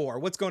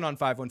 514. What's going on,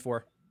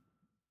 514?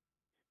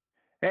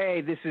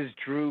 Hey, this is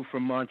Drew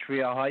from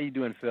Montreal. How you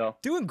doing, Phil?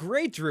 Doing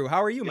great, Drew.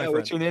 How are you, my friend?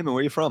 What's your name and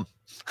where you from?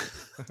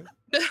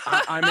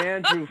 I'm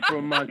Andrew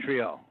from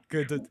Montreal.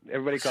 Good.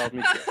 Everybody calls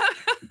me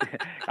Drew.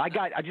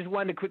 I just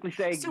wanted to quickly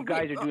say you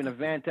guys are doing a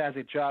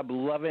fantastic job.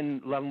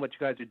 Loving what you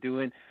guys are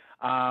doing.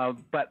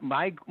 But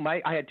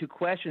I had two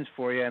questions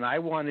for you, and I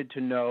wanted to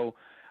know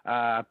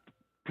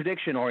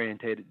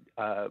prediction-oriented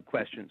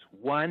questions.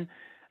 One,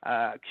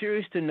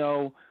 curious to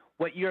know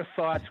what your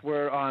thoughts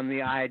were on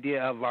the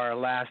idea of our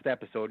last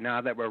episode,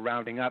 now that we're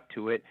rounding up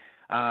to it.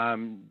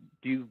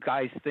 Do you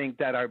guys think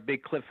that our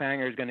big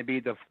cliffhanger is going to be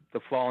the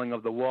falling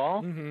of the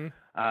wall? Mm-hmm.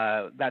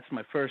 That's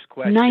my first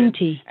question.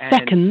 90 and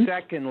seconds.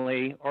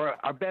 Secondly, or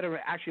better,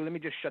 actually, let me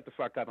just shut the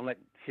fuck up and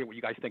hear what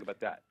you guys think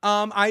about that.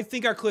 I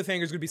think our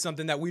cliffhanger is going to be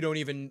something that we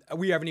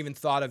haven't even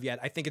thought of yet.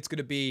 I think it's going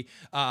to be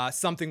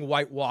something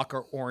White Walker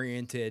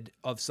oriented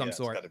of some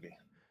sort. It's gotta be.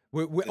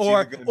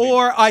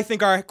 Or I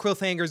think our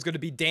cliffhanger is going to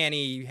be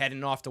Dany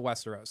heading off to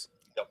Westeros.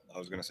 Yep, I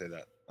was going to say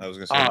that. I was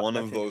going to say one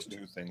of those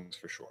two things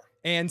for sure.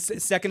 And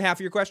second half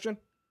of your question?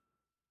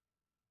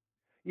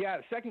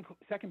 Yeah, second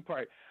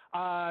part.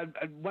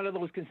 One of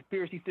those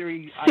conspiracy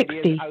theory 60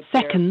 ideas out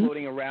there seconds.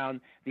 floating around.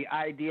 The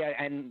idea,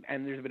 and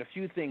there's been a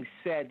few things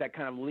said that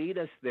kind of lead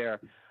us there.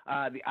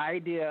 The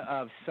idea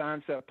of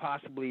Sansa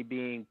possibly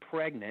being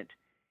pregnant,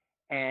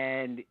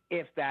 and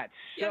if that's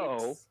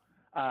so,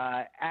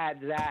 add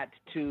that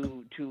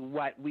to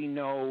what we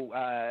know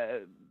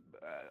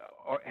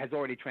or has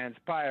already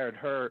transpired.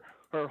 Her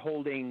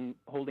holding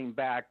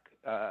back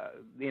the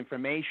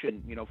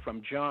information,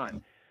 from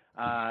John.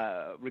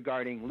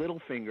 Regarding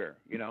Littlefinger,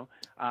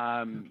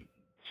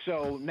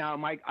 so now,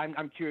 Mike,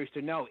 I'm curious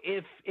to know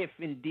if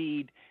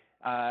indeed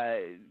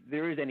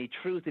there is any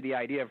truth to the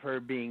idea of her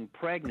being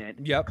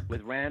pregnant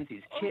with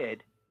Ramsay's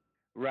kid,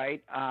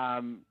 right?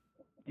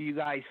 Do you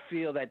guys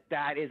feel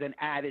that is an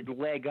added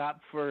leg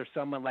up for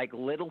someone like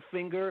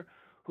Littlefinger,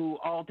 who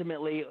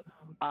ultimately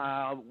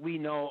we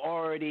know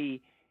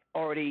already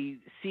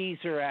sees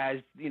her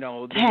as the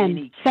 10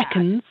 mini cat,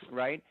 seconds.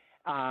 right?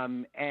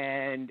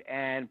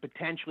 And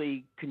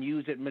potentially can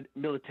use it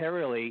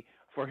militarily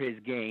for his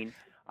gain.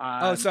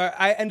 Sorry.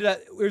 I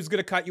was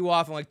gonna cut you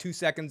off in like 2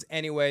 seconds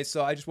anyway,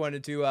 so I just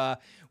wanted to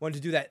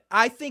do that.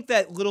 I think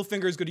that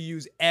Littlefinger is gonna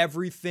use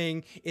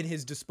everything in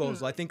his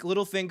disposal. I think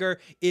Littlefinger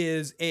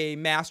is a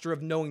master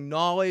of knowing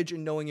knowledge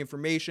and knowing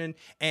information,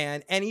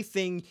 and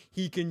anything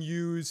he can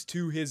use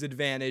to his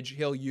advantage,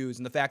 he'll use.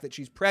 And the fact that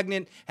she's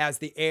pregnant, has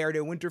the heir to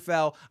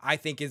Winterfell, I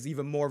think is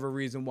even more of a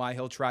reason why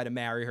he'll try to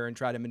marry her and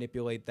try to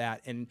manipulate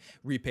that and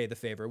repay the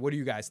favor. What do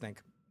you guys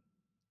think?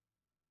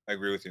 I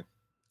agree with you.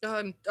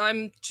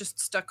 I'm just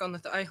stuck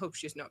on I hope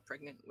she's not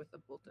pregnant with a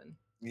Bolton.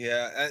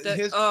 Yeah.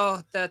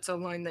 That's a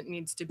line that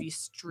needs to be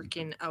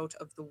stricken out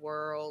of the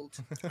world.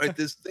 Right,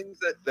 there's things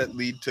that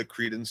lead to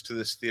credence to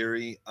this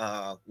theory.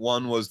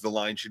 One was the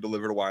line she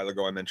delivered a while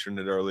ago. I mentioned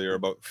it earlier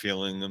about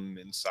feeling him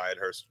inside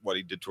her, what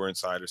he did to her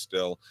inside her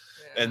still.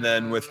 And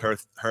then with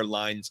her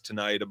lines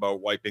tonight about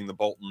wiping the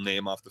Bolton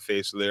name off the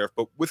face of the earth.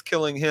 But with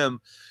killing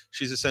him,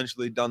 she's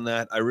essentially done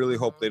that. I really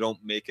hope they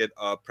don't make it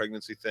a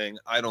pregnancy thing.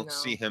 I don't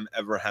see him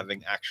ever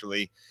having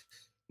actually,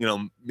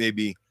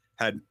 maybe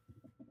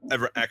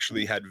ever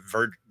actually had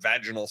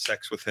vaginal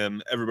sex with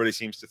him. Everybody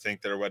seems to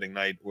think their wedding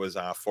night was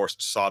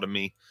forced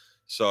sodomy.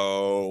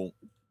 So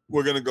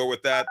we're going to go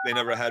with that. They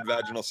never had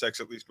vaginal sex,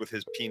 at least with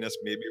his penis,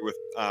 maybe with,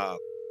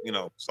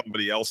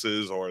 somebody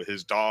else's or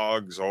his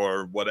dogs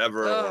or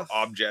whatever, or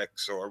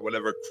objects or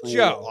whatever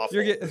cruel,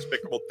 awful,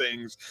 despicable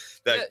things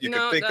that you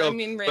could think of. I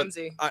mean,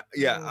 Ramsay.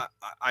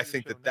 I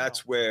think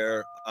that's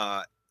where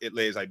it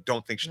lays. I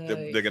don't think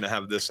they're going to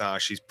have this.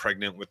 She's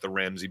pregnant with the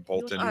Ramsay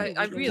Bolton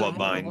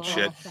bloodline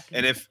shit.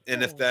 And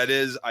if that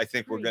is, I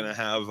think we're going to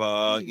have,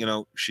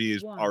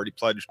 she's already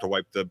pledged to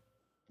wipe the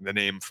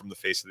name from the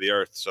face of the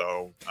earth.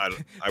 So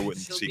I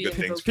wouldn't see good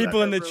things.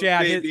 People in the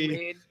chat.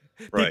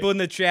 People in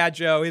the chat,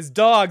 Joe. His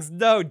dogs,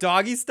 no,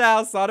 doggy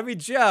style sodomy,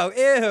 Joe.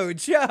 Ew,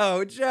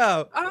 Joe.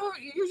 Oh,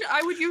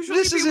 I would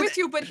usually be with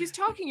you, but he's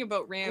talking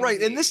about Ramsay. Right,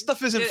 and this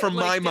stuff isn't from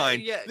my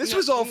mind. This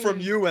was all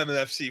from you,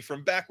 MNFC,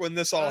 from back when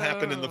this all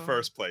happened in the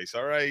first place,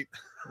 all right?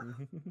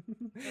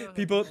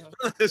 People,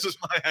 this was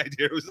my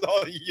idea. It was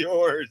all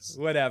yours.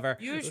 Whatever.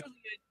 Usually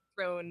I'd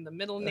throw in the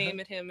middle name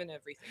at him and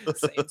everything.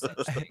 Same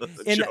such thing.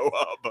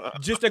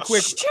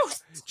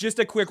 Just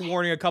a quick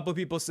warning. A couple of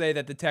people say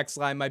that the text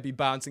line might be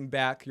bouncing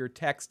back your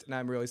text, and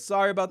I'm really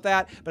sorry about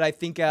that. But I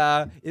think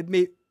it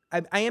may.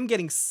 I am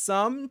getting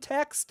some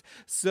text,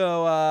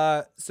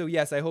 so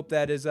yes, I hope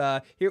that is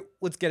here.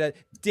 Let's get it.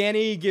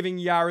 Danny giving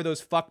Yara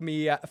those fuck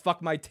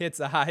my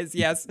tits eyes.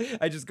 Yes,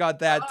 I just got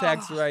that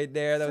text right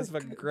there. That was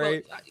fucking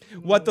great.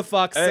 What the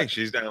fuck? Hey,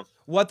 she's down.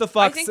 What the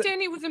fuck? I think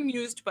Danny was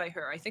amused by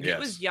her. I think it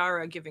was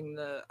Yara giving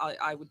the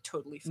I would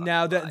totally fuck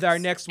now our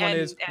next one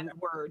is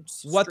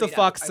words. What the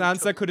fuck?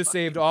 Sansa could have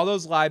saved all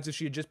those lives if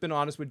she had just been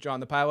honest with John.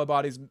 The pile of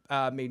bodies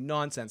made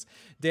nonsense.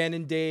 Dan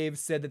and Dave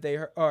said that they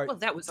heard, or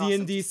that was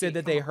D&D said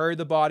that they heard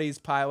the bodies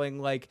piling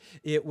like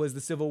it was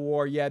the Civil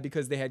War. Yeah,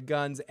 because they had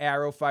guns.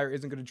 Arrow fire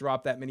isn't going to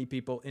drop that many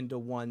people into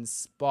one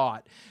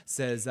spot.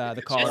 Says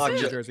the caller from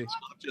New Jersey. It's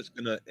not just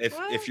gonna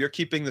if you're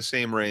keeping the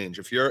same range.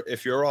 If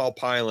you're all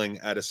piling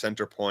at a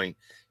center point,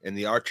 and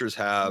the archers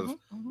have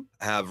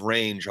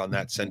range on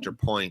that center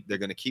point, they're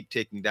going to keep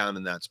taking down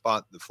in that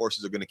spot. The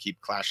forces are going to keep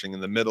clashing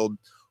in the middle,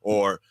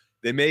 or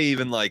they may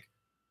even the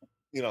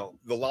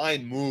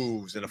line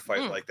moves in a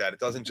fight like that. It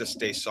doesn't just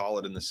stay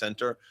solid in the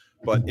center.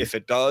 But if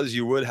it does,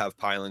 you would have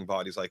piling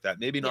bodies like that.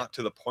 Maybe not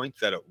to the point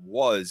that it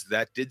was.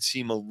 That did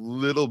seem a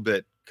little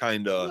bit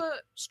kind of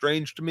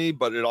strange to me,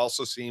 but it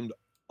also seemed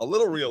a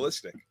little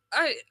realistic.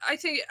 I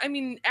think,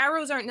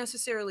 arrows aren't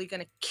necessarily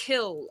going to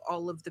kill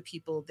all of the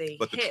people they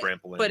hit,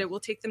 but it will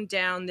take them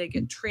down. They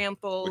get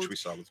trampled, which we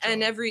saw with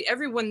and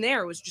everyone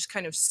there was just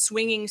kind of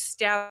swinging,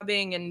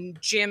 stabbing, and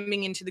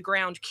jamming into the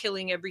ground,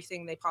 killing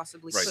everything they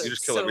possibly could. Right, you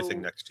just kill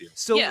everything next to you.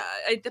 So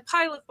the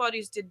pile of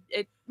bodies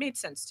made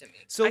sense to me.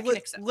 So I can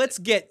accept let's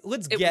get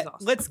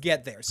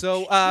there.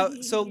 So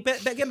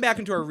getting back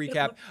into our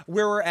recap,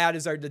 where we're at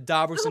is the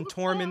Davos and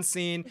Tormund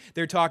scene.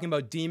 They're talking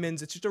about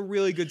demons. It's just a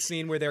really good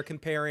scene where they're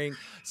comparing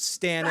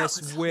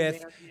Stannis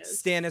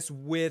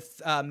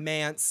with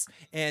Mance,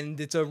 and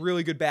it's a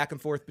really good back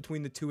and forth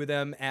between the two of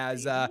them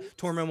as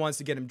Tormund wants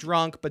to get him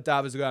drunk, but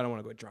Davos is like, I don't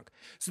want to go drunk.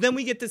 So then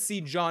we get to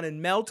see Jon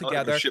and Mel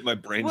together. Shit my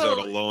brains out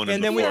alone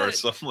in the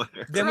forest somewhere.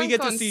 Then we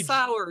get to see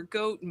sour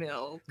goat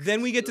milk.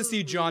 Then we get to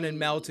see Jon and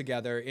Mel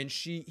together, and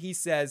he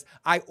says,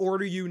 "I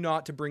order you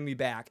not to bring me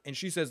back." And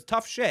she says,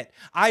 "Tough shit.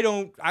 I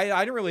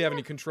didn't really have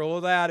any control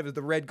of that. It was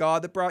the Red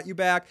God that brought you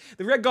back.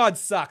 The Red God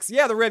sucks.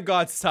 Yeah, the Red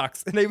God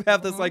sucks." And they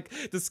have this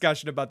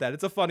discussion about that.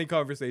 It's a funny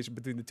conversation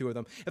between the two of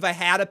them. If I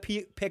had to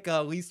pick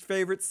a least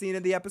favorite scene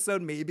in the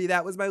episode, maybe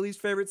that was my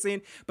least favorite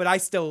scene, but I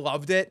still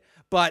loved it.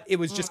 But it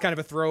was just kind of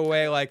a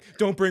throwaway, like,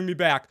 don't bring me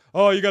back.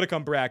 Oh, you got to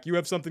come back. You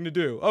have something to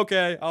do.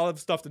 Okay, I'll have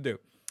stuff to do.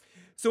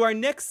 So our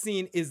next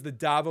scene is the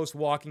Davos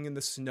walking in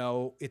the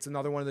snow. It's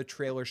another one of the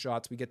trailer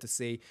shots we get to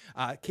see.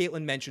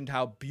 Caitlin mentioned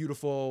how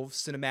beautiful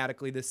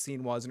cinematically this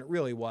scene was, and it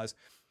really was.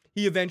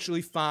 He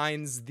eventually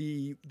finds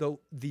the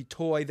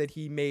toy that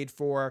he made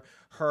for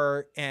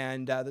her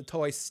and the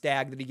toy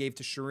stag that he gave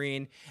to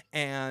Shireen,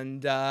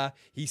 and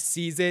he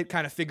sees it,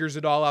 kind of figures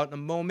it all out in a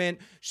moment.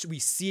 We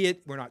see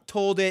it. We're not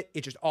told it.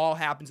 It just all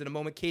happens in a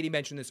moment. Katie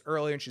mentioned this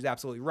earlier, and she's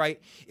absolutely right.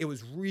 It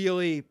was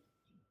really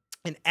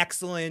an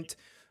excellent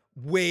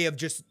way of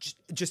just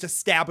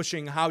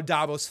establishing how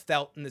Davos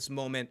felt in this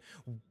moment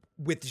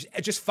with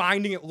just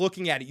finding it,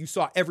 looking at it. You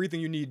saw everything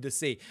you needed to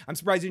see. I'm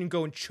surprised you didn't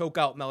go and choke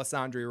out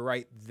Melisandre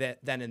right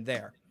then and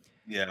there.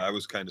 Yeah, I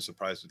was kind of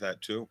surprised at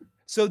that too.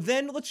 So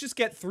then let's just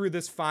get through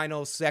this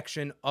final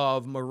section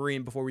of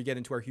Meereen before we get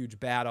into our huge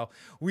battle.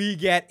 We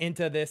get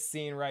into this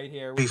scene right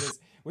here,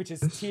 which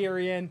is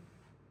Tyrion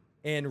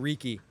and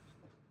Riki.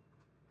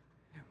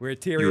 Where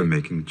Tyrion... You were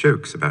making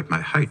jokes about my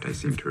height, I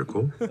seem to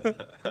recall.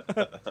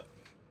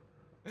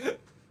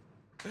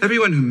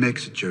 Everyone who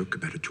makes a joke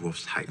about a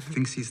dwarf's height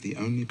thinks he's the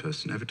only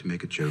person ever to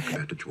make a joke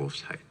about a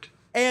dwarf's height.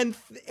 And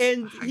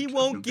he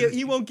won't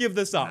give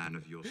this up.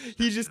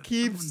 He just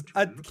keeps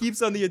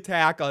on the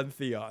attack on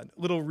Theon,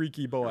 little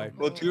Riki boy.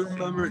 Well, do you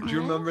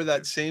remember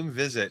that same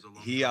visit?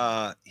 He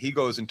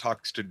goes and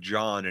talks to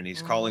Jon, and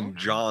he's calling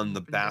Jon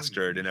the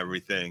bastard and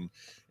everything,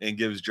 and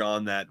gives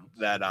Jon that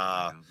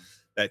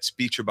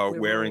speech about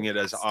wearing it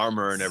as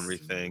armor and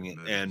everything.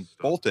 And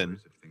Bolton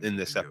in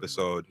this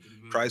episode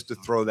tries to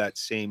throw that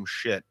same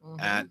shit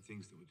at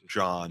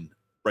Jon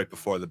right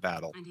before the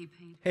battle.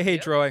 Hey,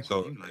 Troy.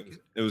 So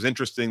it was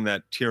interesting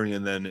that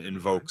Tyrion then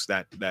invokes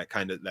that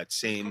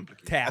same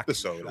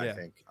episode, I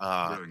think.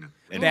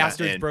 And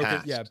Bastards broke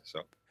it. Yeah.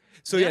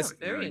 So yes,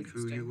 very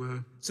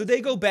interesting. So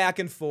they go back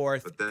and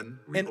forth,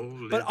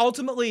 but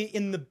ultimately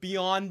in the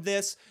beyond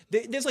this,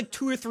 there's like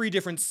 2 or 3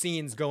 different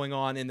scenes going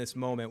on in this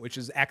moment, which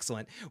is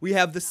excellent. We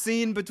have the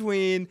scene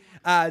between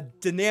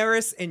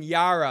Daenerys and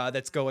Yara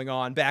that's going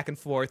on back and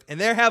forth,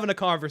 and they're having a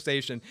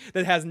conversation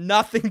that has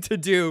nothing to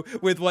do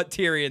with what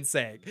Tyrion's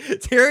saying.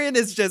 Tyrion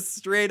is just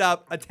straight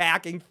up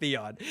attacking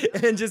Theon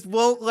and just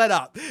won't let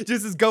up.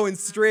 Just is going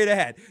straight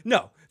ahead.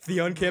 No.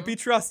 Theon can't be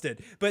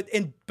trusted. But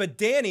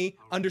Dany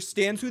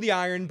understands who the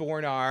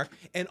Ironborn are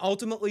and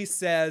ultimately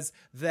says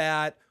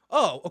that,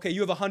 oh, okay, you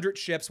have 100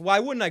 ships.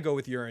 Why wouldn't I go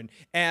with Euron?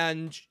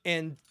 And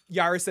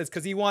Yara says,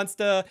 because he wants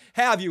to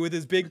have you with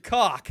his big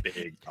cock.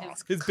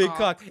 His big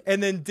cock.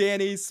 And then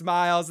Dany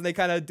smiles and they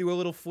kind of do a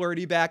little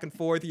flirty back and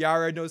forth.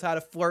 Yara knows how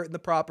to flirt in the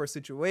proper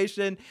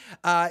situation.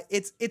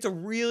 It's a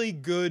really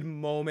good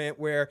moment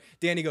where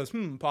Dany goes,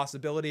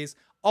 possibilities.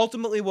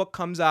 Ultimately, what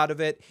comes out of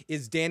it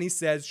is Dany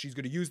says she's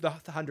going to use the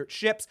 100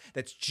 ships.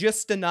 That's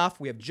just enough.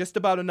 We have just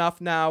about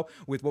enough now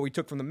with what we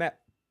took from the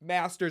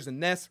Masters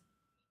and this.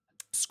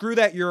 Screw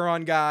that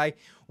Euron guy.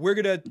 We're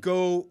going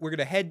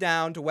to head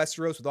down to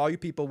Westeros with all you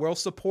people. We'll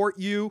support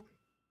you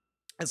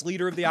as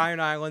leader of the Iron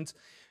Islands,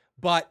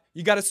 but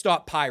you got to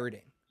stop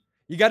pirating.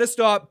 You got to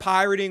stop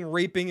pirating,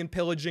 raping, and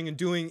pillaging and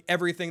doing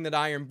everything that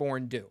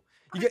Ironborn do.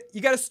 You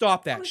got to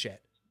stop that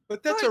shit.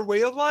 But that's our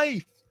way of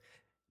life.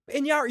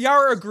 And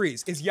Yara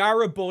agrees. Is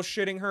Yara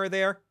bullshitting her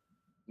there?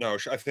 No,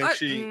 I think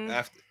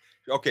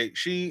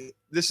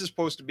this is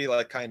supposed to be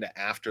like kind of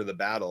after the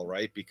battle,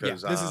 right?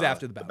 Because this is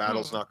after the battle. The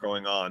battle's not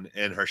going on,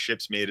 and her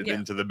ships made it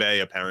into the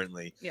bay,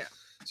 apparently. Yeah.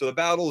 So the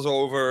battle's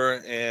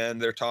over,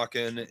 and they're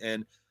talking,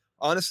 and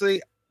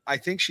honestly, I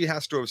think she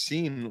has to have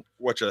seen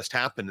what just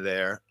happened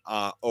there,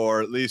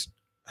 or at least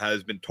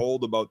has been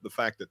told about the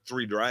fact that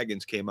 3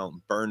 dragons came out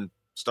and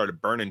started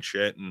burning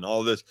shit and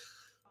all this.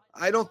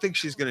 I don't think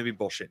she's going to be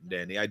bullshitting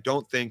Dany. I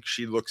don't think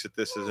she looks at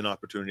this as an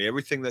opportunity.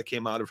 Everything that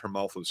came out of her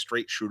mouth was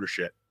straight shooter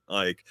shit.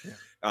 Like,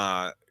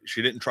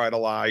 she didn't try to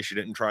lie. She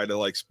didn't try to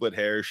like split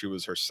hairs. She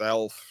was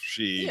herself.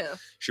 She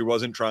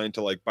wasn't trying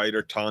to like bite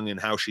her tongue in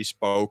how she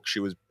spoke.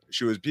 She was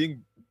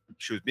being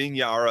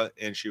Yara,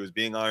 and she was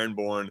being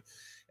Ironborn.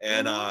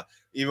 And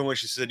even when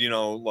she said,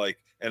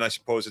 and I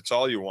suppose it's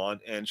all you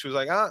want. And she was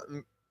like,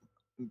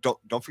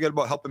 don't forget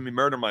about helping me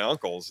murder my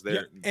uncles.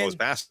 Those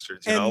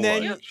bastards. You know,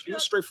 then, she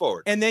was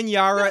straightforward. And then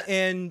Yara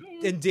and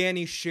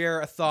Danny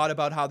share a thought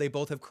about how they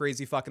both have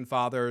crazy fucking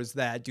fathers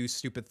that do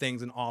stupid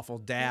things and awful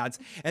dads.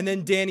 And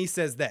then Danny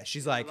says this.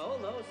 She's like,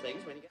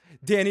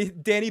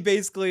 Danny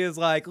basically is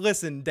like,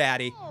 listen,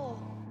 Daddy,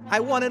 I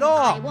want it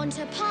all. I want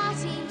a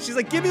party. She's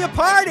like, give me a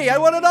party. I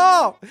want it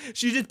all.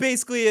 She just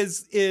basically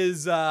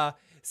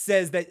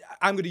says that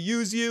I'm going to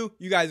use you.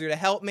 You guys are going to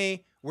help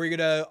me. We're going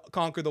to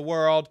conquer the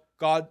world.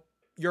 God,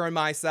 you're on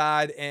my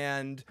side.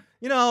 And,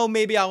 you know,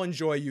 maybe I'll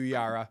enjoy you,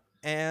 Yara.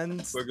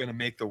 And we're going to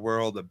make the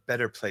world a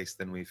better place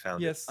than we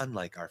found Yes. it.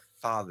 Unlike our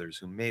fathers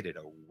who made it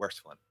a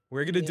worse one.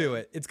 We're going to do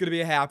it. It's going to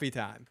be a happy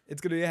time. It's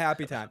going to be a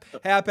happy time.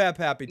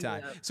 Happy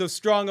time. Yeah. So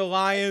strong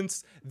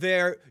alliance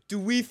there. Do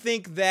we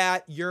think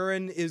that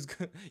Euron is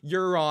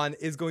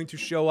going to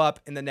show up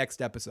in the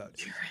next episode?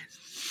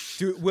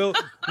 Will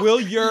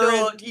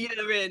Euron? Lord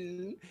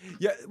Euron.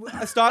 Yeah.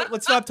 Let's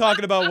stop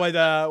talking about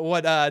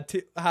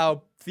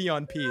how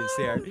Theon pees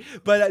here.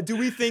 But do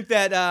we think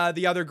that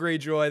the other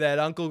Greyjoy, that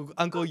Uncle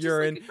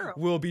Euron,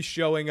 will be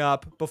showing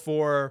up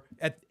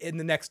in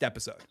the next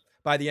episode?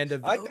 By the end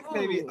of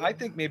I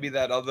think maybe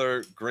that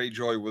other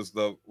Greyjoy was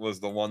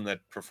the one that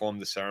performed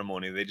the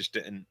ceremony. They just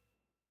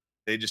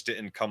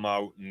didn't come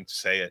out and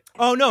say it.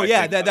 Oh no,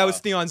 that was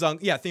Theon's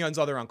Theon's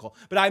other uncle.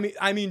 But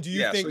I mean, do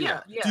you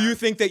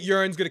think that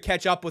Euron's going to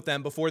catch up with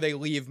them before they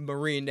leave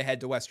Meereen to head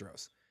to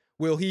Westeros?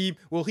 Will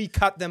he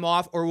cut them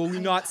off, or will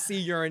we not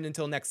see Euron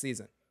until next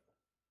season?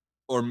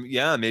 Or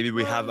maybe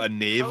we have a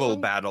naval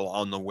battle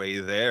on the way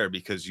there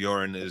because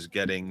Euron is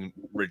getting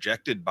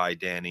rejected by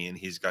Dany and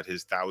he's got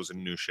his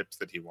 1,000 new ships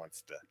that he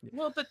wants to.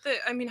 Well, but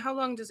how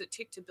long does it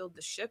take to build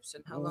the ships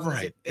and how long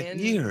has it been?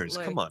 Years.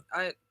 Come on.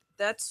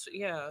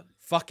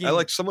 Fucking. I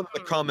like someone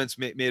in the comments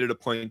made it a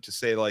point to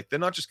say like they're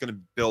not just going to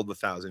build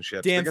 1,000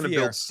 ships. They're going to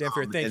build some,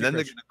 and then they're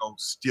going to go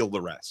steal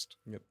the rest.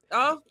 Yep.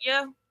 Oh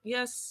yeah.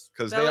 Yes.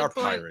 Because they are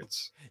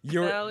pirates.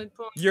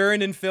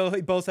 Euron and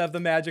Phil both have the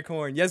magic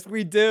horn. Yes,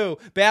 we do.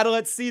 Battle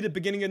at Sea, the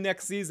beginning of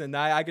next season.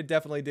 I could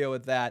definitely deal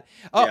with that.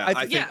 Oh,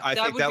 yeah, I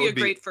think that would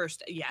be a great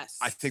first. Yes.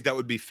 I think that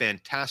would be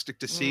fantastic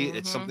to see.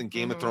 It's something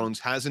Game of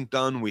Thrones hasn't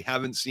done. We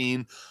haven't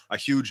seen a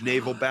huge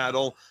naval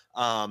battle.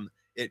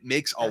 It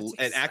makes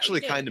it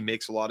actually kind of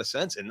makes a lot of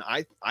sense. And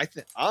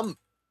I'm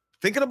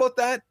thinking about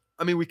that.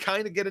 I mean, we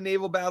kind of get a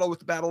naval battle with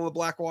the Battle of the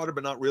Blackwater,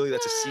 but not really.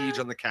 That's a siege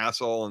on the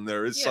castle, and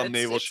there is some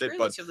naval shit.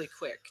 Relatively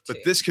quick. But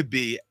this could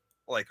be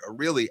like a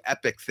really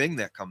epic thing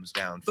that comes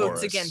down for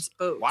us. Boats against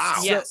boats.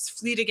 Wow. Yes,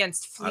 fleet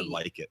against fleet. I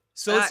like it.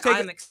 So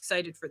I'm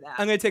excited for that.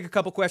 I'm going to take a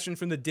couple questions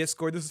from the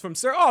Discord. This is from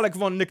Sir Alec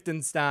von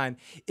Lichtenstein.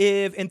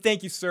 And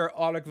thank you, Sir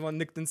Alec von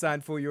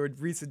Lichtenstein, for your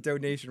recent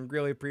donation.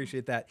 Really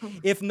appreciate that.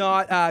 If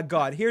not,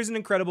 God, here's an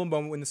incredible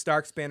moment when the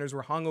Stark banners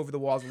were hung over the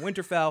walls of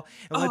Winterfell.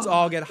 And let's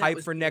all get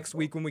hyped for next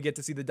week when we get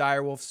to see the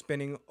direwolf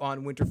spinning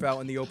on Winterfell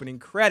in the opening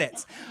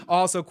credits.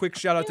 Also, quick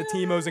shout out to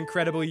Timo's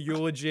incredible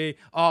eulogy.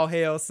 All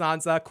hail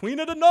Sansa, Queen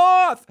of the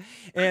North.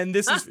 And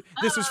this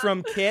was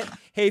from Kit.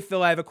 Hey,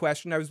 Phil, I have a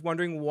question. I was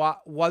wondering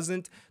what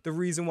wasn't the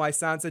reason why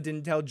Sansa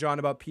didn't tell Jon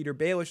about Peter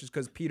Baelish is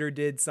because Peter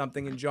did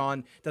something and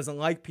Jon doesn't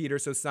like Peter,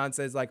 so Sansa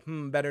is like,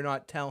 better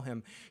not tell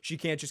him. She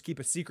can't just keep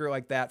a secret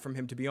like that from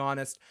him, to be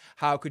honest.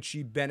 How could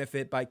she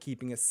benefit by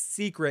keeping a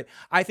secret?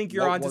 I think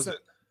you're onto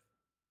something.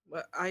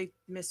 Well, I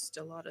missed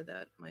a lot of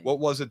that. What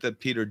was it that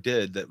Peter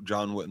did that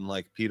Jon wouldn't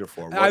like Peter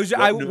for?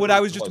 What I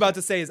was just about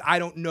to say is I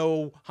don't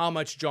know how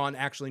much Jon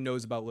actually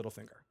knows about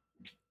Littlefinger.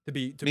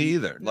 Me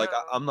either. No. Like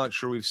I'm not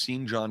sure we've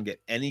seen Jon get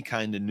any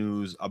kind of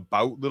news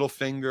about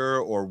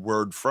Littlefinger or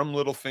word from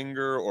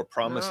Littlefinger or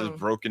promises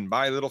broken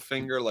by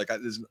Littlefinger. Like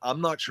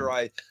I'm not sure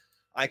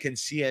I can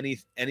see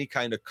any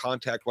kind of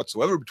contact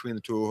whatsoever between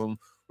the two of them,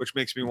 which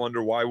makes me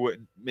wonder why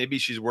maybe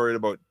she's worried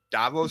about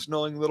Davos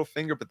knowing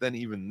Littlefinger, but then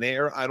even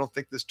there, I don't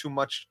think there's too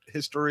much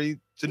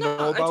history to know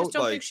about. I just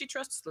don't think she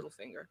trusts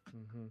Littlefinger.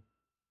 Mm-hmm.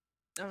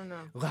 I don't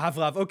know.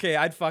 Love. Okay,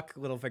 I'd fuck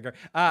Littlefinger.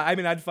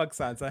 I'd fuck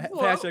Sansa.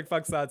 Hashtag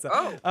fuck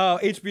Sansa.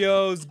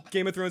 HBO's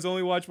Game of Thrones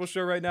only watchable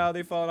show right now.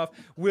 They've fallen off.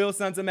 Will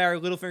Sansa marry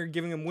Littlefinger,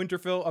 giving him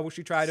Winterfell, or will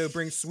she try to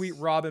bring Sweet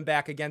Robin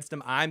back against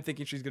him? I'm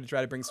thinking she's going to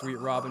try to bring Sweet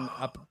Robin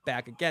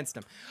back against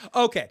him.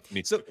 Okay,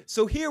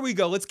 so here we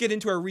go. Let's get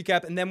into our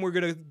recap, and then we're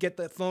going to get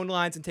the phone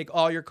lines and take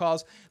all your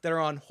calls that are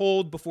on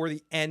hold before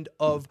the end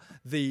of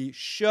the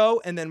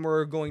show, and then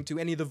we're going to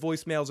any of the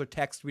voicemails or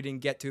texts we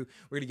didn't get to.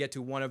 We're going to get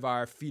to one of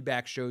our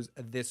feedback shows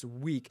this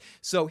week.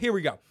 So here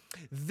we go.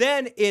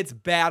 Then it's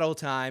battle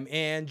time,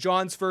 and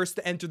Jon's first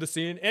to enter the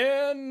scene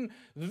in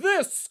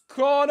this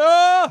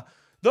corner.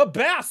 The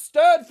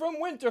bastard from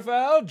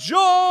Winterfell,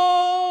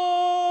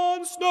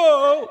 Jon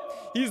Snow.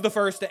 He's the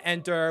first to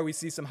enter. We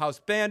see some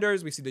house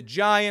banders. We see the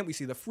giant. We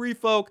see the free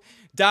folk.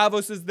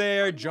 Davos is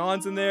there.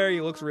 Jon's in there.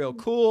 He looks real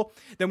cool.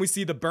 Then we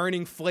see the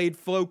burning flayed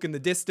folk in the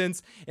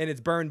distance, and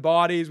it's burned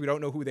bodies. We don't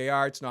know who they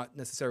are. It's not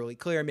necessarily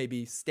clear.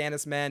 Maybe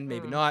Stannis men,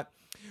 maybe not.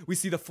 We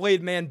see the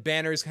flayed man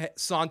banners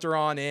saunter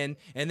on in,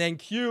 and then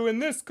cue in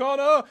this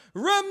corner,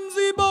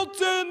 Ramsay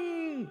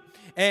Bolton.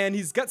 And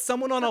he's got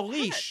someone on a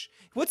leash.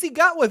 What's he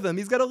got with him?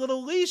 He's got a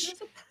little leash.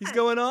 He's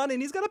going on,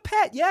 and he's got a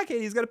pet. Yeah,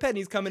 Katie, he's got a pet, and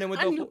he's coming in with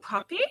A new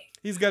puppy?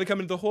 He's got to come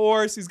into the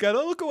horse. He's got,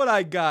 look at what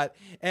I got.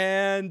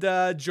 And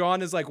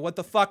John is like, what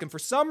the fuck? And for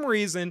some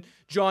reason,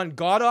 John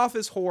got off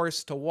his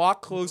horse to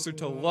walk closer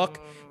to look,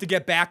 to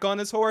get back on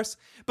his horse.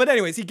 But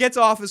anyways, he gets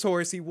off his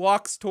horse. He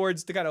walks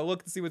towards to kind of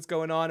look to see what's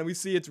going on. And we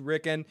see it's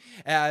Rickon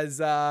as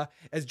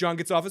John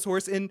gets off his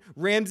horse. And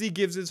Ramsay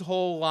gives his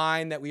whole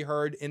line that we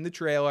heard in the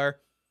trailer.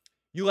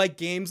 You like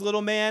games,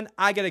 little man?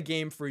 I got a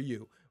game for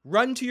you.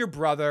 Run to your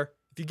brother.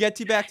 If you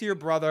get back to your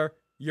brother,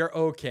 you're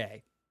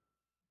okay.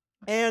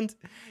 And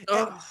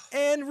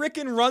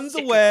Rickon runs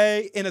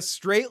away in a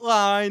straight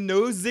line,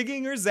 no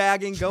zigging or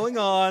zagging going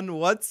on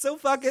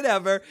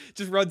whatsoever.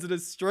 Just runs in a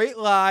straight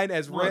line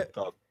as What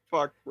the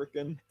fuck,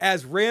 Rickon?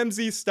 As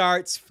Ramsay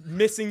starts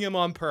missing him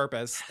on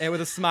purpose and with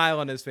a smile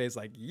on his face,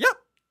 like, "Yep,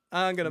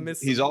 I'm gonna miss."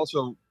 He's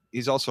also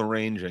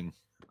ranging,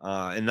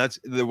 and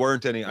there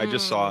weren't any. I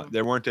just saw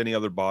there weren't any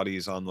other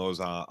bodies on those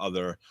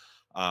other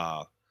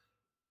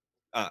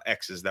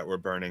X's that were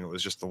burning. It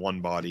was just the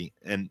one body,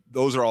 and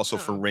those are also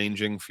for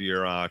ranging for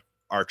your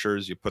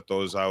archers. You put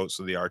those out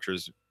so the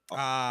archers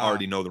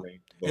already know the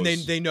range, and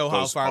they know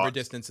how far of a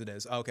distance it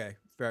is. Okay,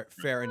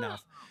 fair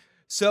enough.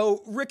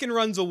 So Rickon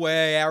runs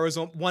away.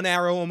 One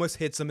arrow almost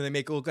hits him, and they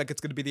make it look like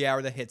it's going to be the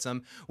arrow that hits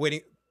him.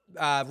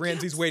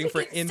 Ramsay's waiting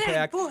for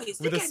impact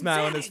with a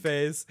smile on his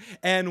face.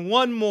 And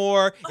one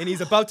more, and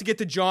he's about to get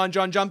to John.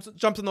 John jumps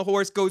on the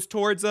horse, goes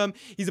towards him.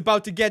 He's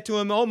about to get to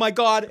him. Oh my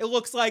God, it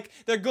looks like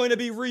they're going to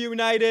be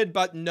reunited.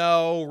 But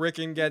no,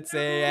 Rickon gets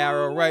a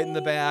arrow right in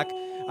the back.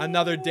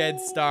 Another dead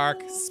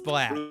Stark.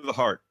 Splat. Through the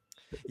heart.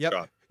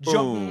 Yep.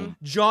 Boom.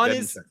 John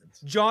is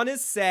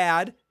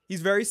sad. He's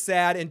very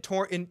sad, and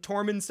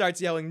Tormund starts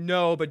yelling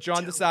no, but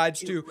John decides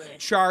to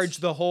charge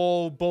the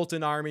whole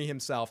Bolton army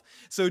himself.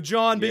 So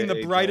John, being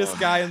the brightest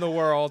guy in the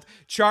world,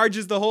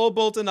 charges the whole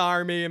Bolton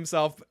army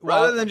himself.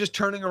 Rather than just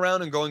turning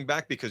around and going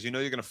back because you know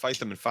you're going to fight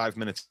them in 5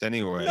 minutes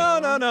anyway.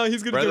 No.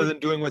 He's going to rather than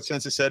doing what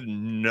Sansa said,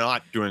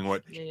 not doing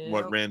what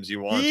Ramsay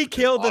wants. He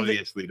killed them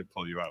obviously to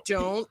pull you out.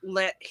 Don't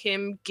let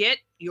him get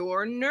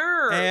your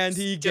nerves. And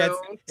he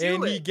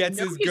gets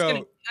his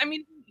goat.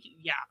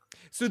 Yeah.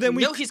 So then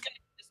he's going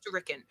to to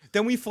Rickon.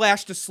 Then we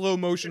flash to slow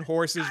motion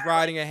horses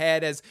riding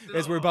ahead as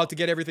we're about to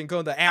get everything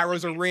going. The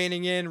arrows are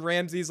raining in.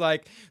 Ramsay's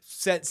like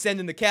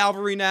sending the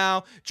cavalry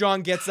now.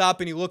 John gets up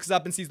and he looks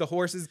up and sees the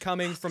horses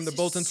coming from the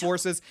Bolton's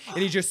forces, and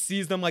he just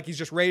sees them like he's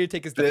just ready to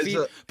take his defeat.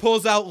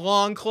 Pulls out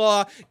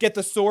Longclaw, get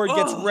the sword,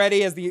 gets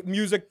ready as the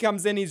music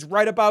comes in. He's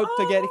right about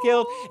to get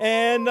killed,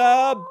 and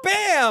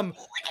bam!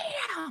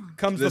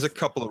 There's a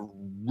couple of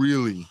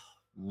really,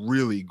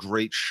 really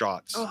great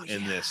shots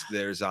in this.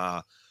 There's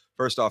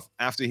first off,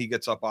 after he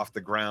gets up off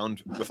the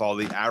ground with all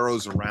the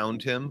arrows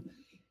around him,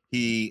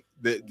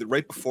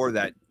 right before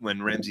that,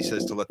 when Ramsay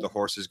says to let the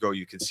horses go,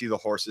 you can see the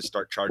horses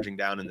start charging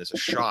down, and there's a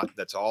shot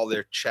that's all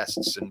their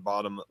chests and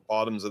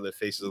bottoms of the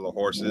faces of the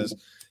horses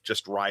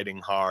just riding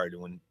hard.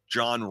 When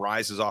John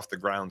rises off the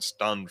ground,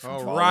 stunned from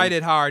falling, ride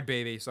it hard,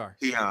 baby. Sorry.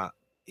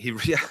 He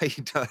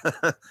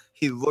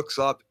looks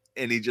up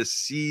and he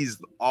just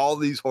sees all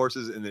these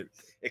horses, and it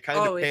kind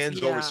of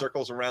pans over,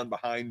 circles around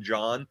behind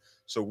John.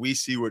 So we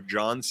see what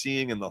John's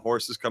seeing, and the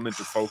horses come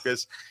into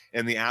focus,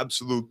 and the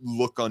absolute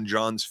look on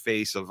John's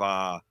face of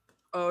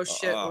oh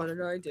shit, what did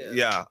I do?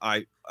 Yeah,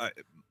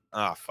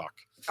 fuck.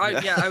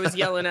 I was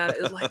yelling at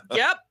it like,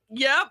 yep,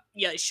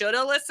 you should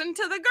have listened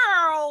to the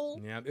girl.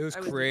 Yeah, it was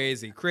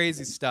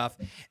crazy stuff.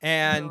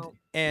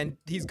 And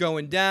he's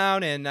going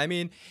down, and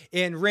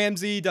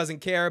Ramsay doesn't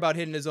care about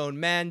hitting his own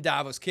men.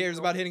 Davos cares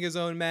about hitting his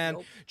own men.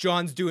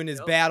 John's doing his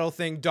battle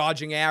thing,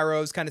 dodging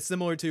arrows, kind of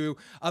similar to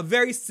a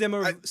very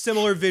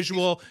similar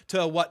visual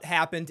to what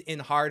happened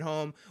in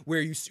Hardhome,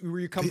 where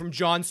you come from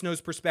Jon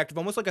Snow's perspective,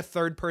 almost like a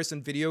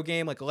third-person video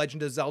game, like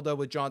Legend of Zelda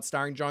with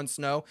starring Jon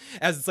Snow,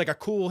 as it's like a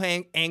cool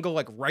angle,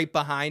 like right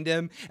behind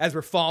him, as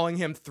we're following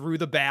him through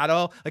the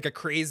battle, like a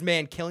crazed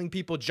man, killing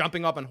people,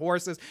 jumping up on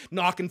horses,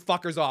 knocking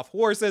fuckers off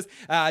horses,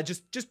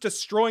 just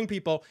destroying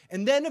people.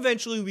 And then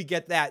eventually we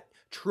get that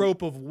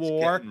trope of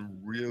war. He's getting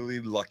really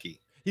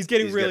lucky. He's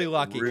getting really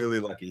lucky. Really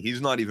lucky.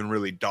 He's not even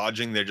really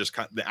dodging. They're just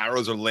the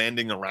arrows are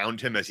landing around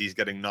him as he's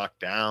getting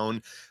knocked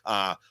down.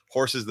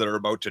 Horses that are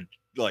about to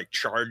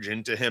charge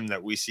into him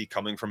that we see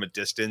coming from a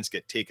distance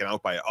get taken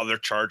out by other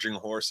charging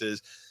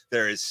horses.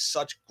 There is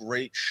such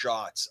great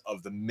shots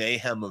of the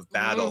mayhem of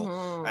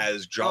battle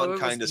as John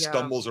kind of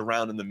stumbles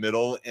around in the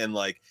middle, and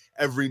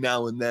every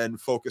now and then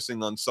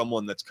focusing on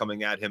someone that's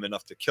coming at him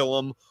enough to kill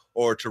him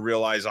or to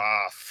realize,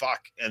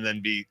 fuck, and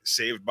then be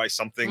saved by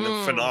something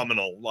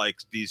phenomenal. Like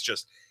these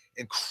just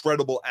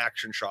incredible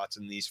action shots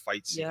in these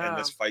fights and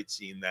this fight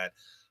scene that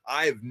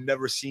I've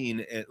never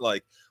seen.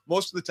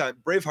 Most of the time,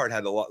 Braveheart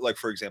had a lot,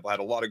 for example, had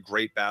a lot of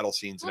great battle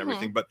scenes and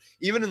everything. But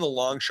even in the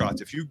long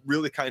shots, if you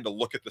really kind of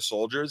look at the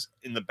soldiers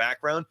in the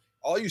background,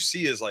 all you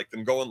see is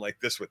them going like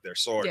this with their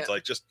swords,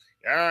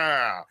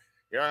 yeah.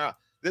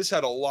 This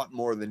had a lot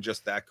more than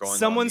just that going.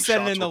 Someone on.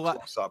 said it in the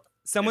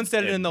Someone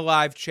said it in the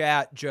live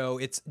chat, Joe.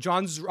 It's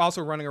John's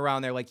also running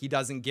around there like he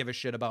doesn't give a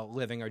shit about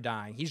living or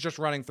dying. He's just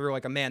running through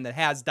like a man that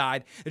has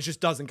died. It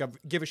just doesn't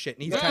give a shit.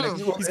 And he's kind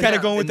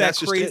of going with that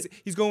crazy.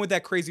 He's going with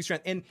that crazy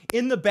strength. And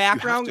in the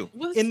background,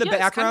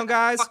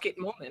 guys. Fuck it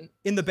moment.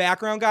 In the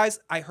background, guys,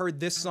 I heard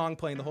this song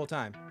playing the whole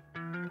time.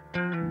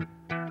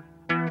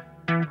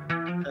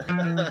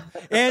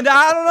 And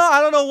I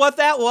don't know what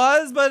that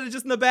was, but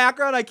just in the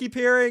background, I keep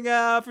hearing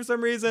for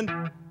some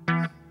reason.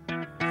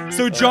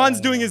 So John's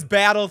doing his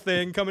battle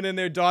thing, coming in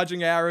there,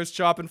 dodging arrows,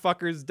 chopping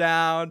fuckers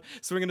down,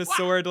 swinging a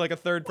sword like a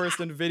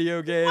third-person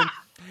video game.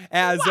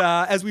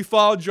 As we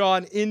follow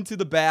John into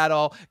the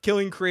battle,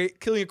 killing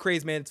a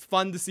crazed man. It's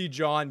fun to see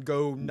John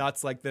go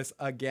nuts like this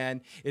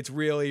again. It's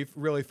really,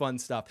 really fun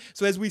stuff.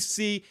 So as we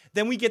see,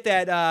 then we get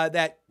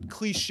that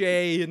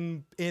cliche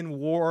in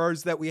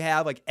wars that we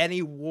have, like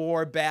any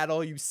war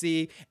battle you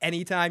see,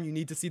 anytime you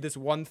need to see this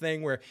one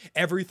thing where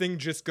everything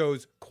just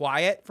goes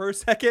quiet for a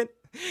second.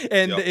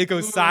 And it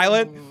goes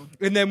silent,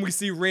 and then we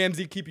see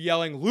Ramsay keep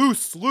yelling,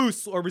 loose,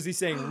 loose, or was he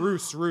saying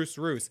roos, roos,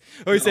 roos?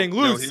 Oh, he's saying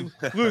loose,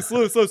 loose,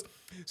 loose, loose.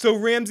 So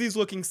Ramsay's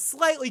looking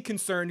slightly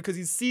concerned because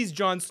he sees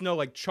Jon Snow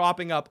like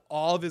chopping up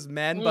all of his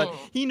men, but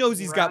he knows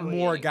he's got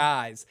more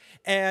guys.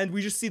 And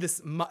we just see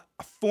this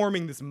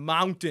forming this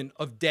mountain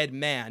of dead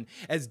man.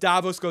 As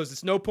Davos goes,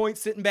 there's no point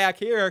sitting back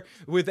here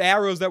with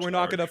arrows that we're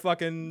not going to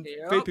fucking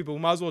fake people. We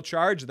might as well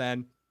charge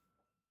then.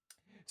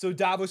 So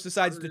Davos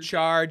decides to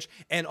charge,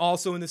 and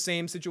also in the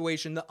same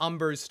situation, the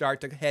Umbers start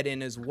to head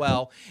in as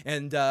well.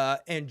 And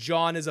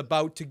Jon is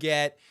about to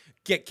get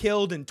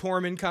killed, and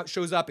Tormund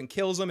shows up and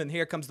kills him, and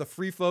here comes the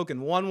Free Folk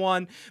and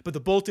 1-1. But the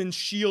Bolton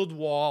shield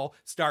wall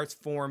starts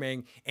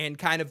forming and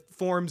kind of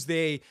forms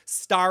the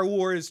Star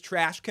Wars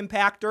trash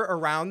compactor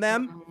around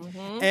them,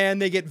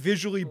 and they get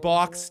visually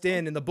boxed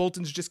in, and the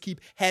Boltons just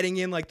keep heading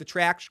in like the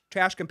trash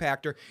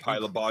compactor.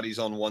 Pile of bodies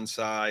on one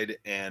side,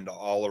 and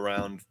all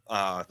around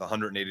the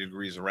 180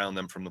 degrees around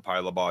them from the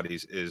pile of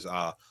bodies is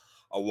a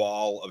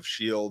wall of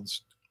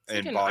shields.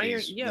 And like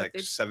bodies, iron, like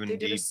 7 they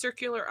did deep. a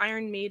circular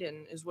Iron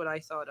Maiden is what I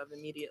thought of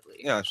immediately.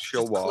 Yeah,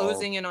 shield just wall.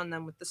 Closing in on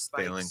them with the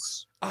spikes.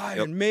 Phalanx.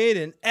 Iron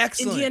Maiden,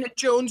 excellent. Indiana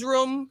Jones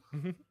room.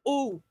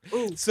 Ooh.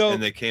 So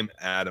and they came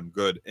at him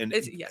good. And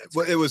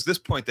it was this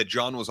point that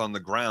Jon was on the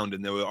ground,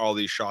 and there were all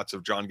these shots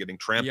of Jon getting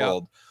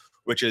trampled.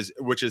 Which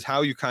is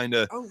how you kind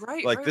of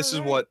this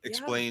is what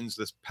explains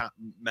this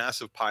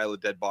massive pile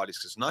of dead bodies,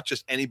 because not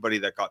just anybody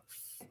that got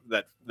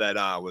that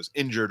was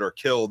injured or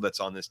killed that's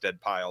on this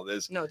dead pile.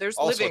 There's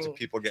all sorts of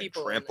people getting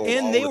trampled,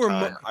 and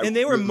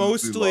they were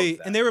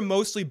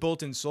mostly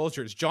Bolton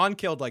soldiers. Jon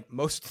killed like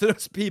most of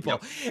those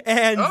people,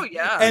 and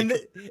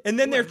and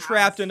then they're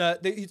trapped in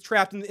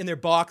they're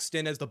boxed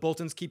in as the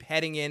Boltons keep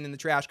heading in the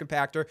trash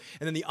compactor,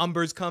 and then the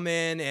Umbers come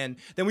in, and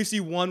then we see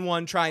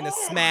 1-1 trying to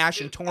smash,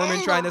 and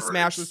Tormund trying to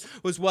smash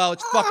as well.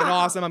 It's fucking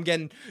awesome.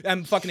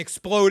 I'm fucking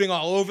exploding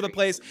all over the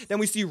place. Then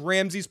we see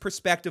Ramsay's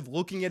perspective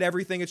looking at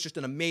everything. It's just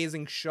an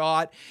amazing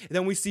shot. And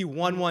then we see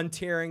 1-1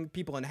 tearing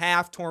people in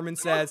half. Tormund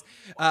says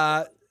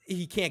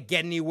he can't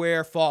get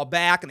anywhere, fall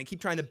back, and they keep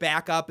trying to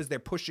back up as they're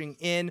pushing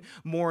in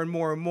more and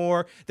more and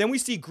more. Then we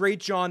see Great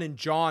Jon and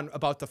Jon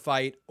about to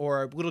fight,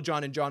 or Little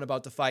Jon and Jon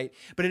about to fight,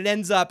 but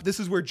this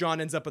is where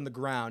Jon ends up on the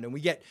ground, and we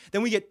get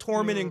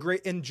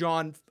Tormund and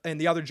Jon and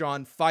the other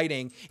Jon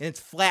fighting, and it's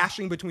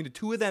flashing between the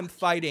two of them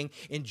fighting,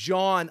 and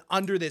Jon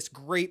under this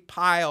great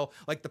pile,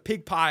 like the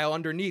pig pile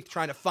underneath,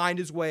 trying to find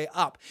his way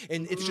up,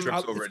 and it's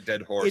just over a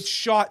dead horse. It's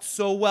shot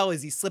so well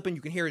as he's slipping.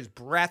 You can hear his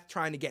breath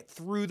trying to get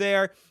through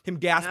there, him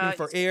gasping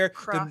for air.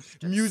 The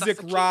music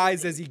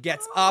rise as he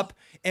gets up,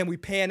 and we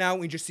pan out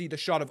and we just see the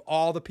shot of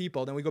all the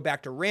people. Then we go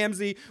back to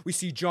Ramsay. We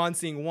see Jon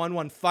seeing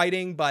 1-1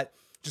 fighting, but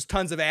just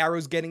tons of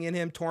arrows getting in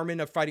him.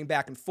 Tormund are fighting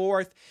back and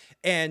forth,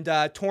 and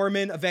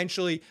Tormund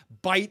eventually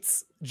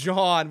bites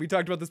Jon. We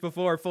talked about this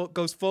before.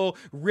 Goes full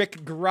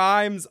Rick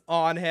Grimes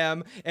on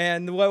him.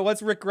 And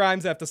what's Rick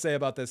Grimes have to say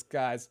about this,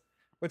 guys?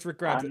 What's Rick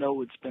Grimes? I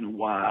know it's been a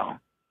while.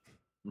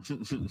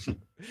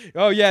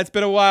 Oh yeah, it's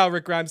been a while,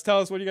 Rick Grimes. Tell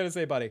us what you got to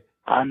say, buddy.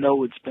 I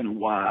know it's been a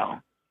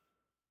while.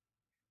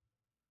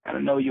 And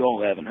I know you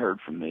all haven't heard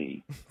from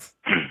me.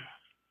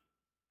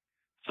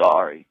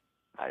 Sorry.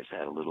 I just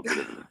had a little bit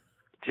of a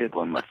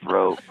tickle in my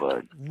throat,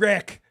 but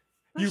Rick,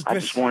 I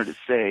just wanted to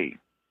say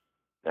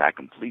that I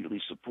completely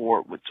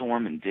support what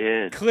Tormund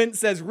did. Clint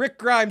says Rick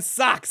Grimes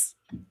sucks.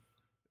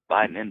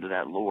 Biting into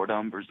that Lord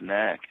Umber's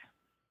neck.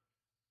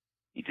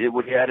 He did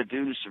what he had to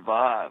do to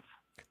survive.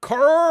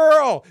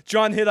 Curl!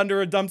 Jon hid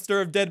under a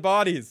dumpster of dead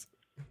bodies.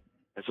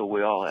 That's what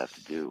we all have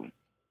to do.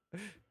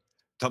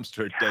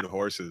 Dumpster of dead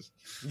horses.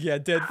 Yeah,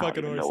 dead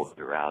fucking horses. I don't know if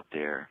they're out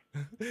there.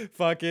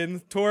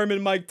 Fucking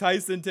Tormund, Mike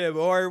Tyson, Tim,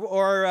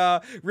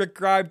 or Rick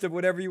Grimes,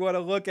 whatever you want to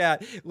look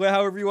at,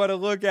 however you want to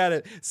look at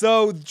it.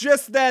 So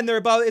just then,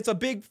 it's a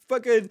big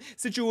fucking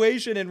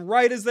situation, and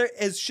right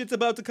as shit's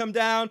about to come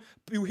down,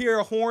 you hear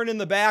a horn in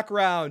the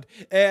background,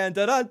 and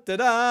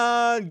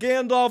da-da-da-da,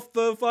 Gandalf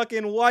the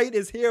fucking White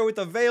is here with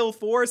the Veiled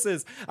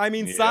Forces. I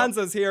mean,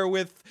 Sansa's here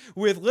with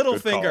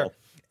Littlefinger.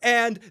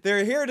 And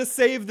they're here to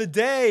save the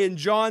day, and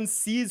Jon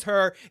sees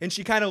her, and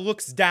she kind of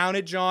looks down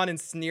at Jon and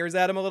sneers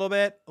at him a little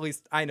bit. At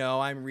least I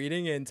know, I'm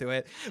reading into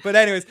it. But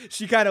anyways,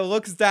 she kind of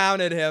looks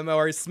down at him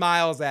or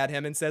smiles at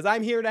him and says,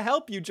 I'm here to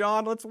help you,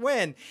 Jon. Let's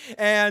win.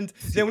 And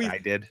then I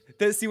did.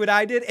 See what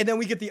I did? And then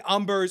we get the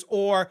Umbers,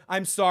 or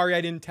I'm sorry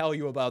I didn't tell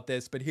you about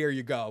this, but here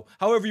you go.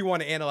 However you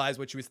want to analyze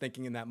what she was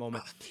thinking in that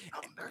moment.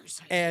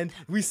 And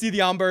we see the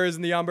Umbers,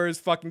 and the Umbers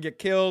fucking get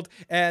killed.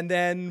 And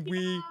then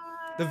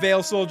the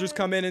Vale soldiers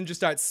come in and just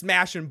start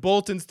smashing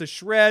Boltons to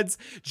shreds.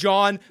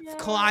 Jon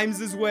climbs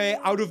his way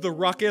out of the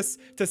ruckus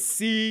to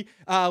see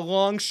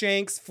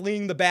Longshanks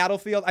fleeing the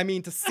battlefield. I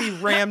mean, to see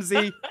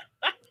Ramsay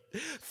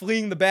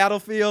fleeing the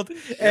battlefield.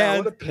 Yeah,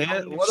 and what a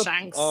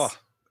pan!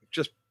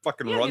 Just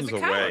fucking runs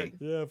away.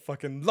 Yeah,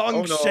 fucking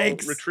long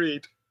Longshanks.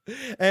 Retreat.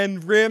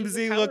 And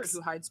Ramsay Coward looks.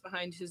 who hides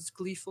behind his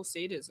gleeful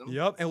sadism.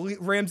 Yep, and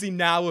Ramsay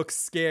now looks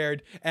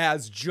scared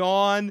as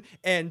Jon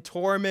and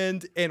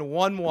Tormund and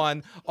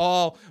 1-1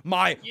 all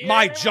my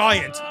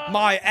giant,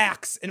 my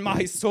axe, and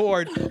my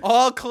sword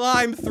all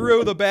climb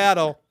through the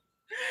battle.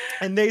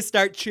 And they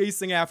start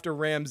chasing after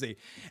Ramsay.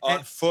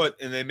 On foot,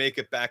 and they make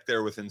it back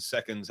there within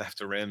seconds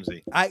after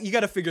Ramsay. You got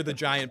to figure the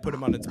giant put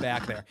him on its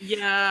back there.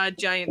 Yeah,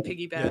 giant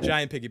piggyback. Yeah,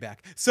 giant piggyback.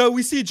 So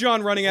we see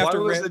Jon running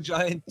after Why was the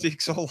giant take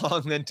so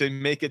long then to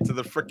make it to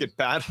the frickin'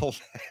 battle?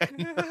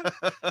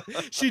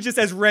 She just,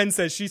 as Ren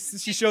says, she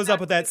shows up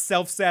with that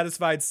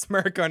self-satisfied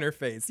smirk on her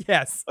face.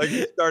 Yes. Like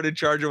he started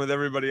charging with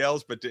everybody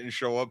else, but didn't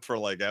show up for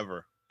like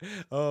ever.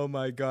 Oh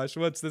my gosh.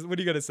 What's this? What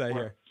are you going to say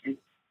here?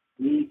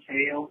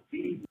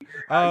 KLC.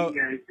 Oh,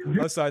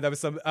 sorry. That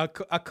was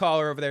a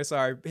caller over there.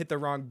 Sorry, hit the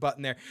wrong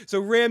button there. So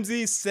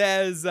Ramsay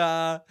says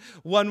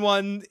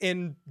 1-1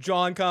 and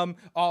Jon come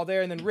all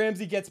there, and then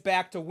Ramsay gets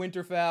back to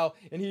Winterfell,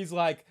 and he's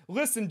like,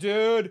 "Listen,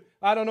 dude,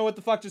 I don't know what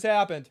the fuck just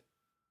happened.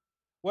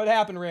 What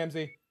happened,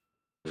 Ramsay?"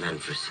 Man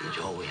for siege.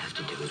 All we have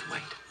to do is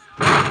wait.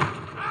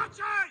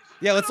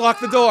 Yeah, let's lock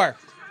the door.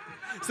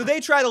 So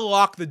they try to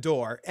lock the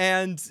door,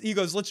 and he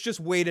goes, let's just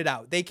wait it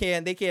out. They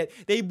can't.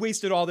 They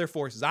wasted all their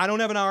forces. I don't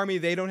have an army.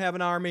 They don't have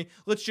an army.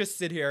 Let's just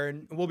sit here,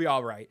 and we'll be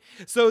all right.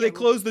 So they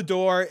close the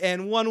door,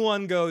 and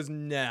 1-1 goes,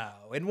 no.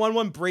 And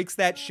 1-1 breaks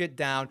that shit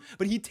down,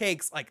 but he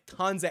takes, like,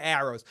 tons of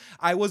arrows.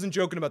 I wasn't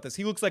joking about this.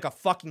 He looks like a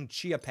fucking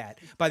chia pet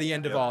by the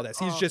end of all this.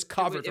 He's just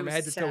covered from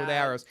head to toe with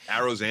arrows.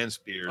 Arrows and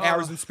spears.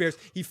 Arrows and spears.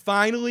 He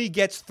finally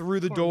gets through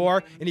the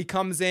door, and he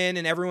comes in,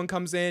 and everyone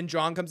comes in.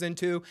 Jon comes in,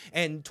 too,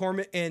 and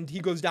Tormund, and he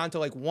goes down to,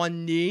 like,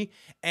 one knee,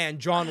 and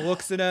Jon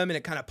looks at him, and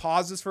it kind of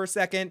pauses for a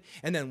second,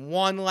 and then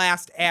one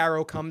last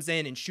arrow comes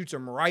in and shoots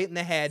him right in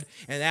the head,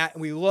 and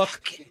we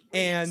look,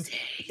 and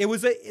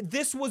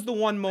this was the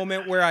one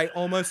moment where I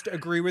almost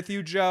agree with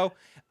you, Joe,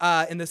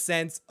 in the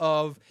sense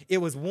of it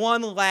was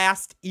one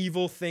last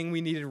evil thing we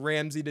needed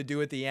Ramsay to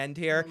do at the end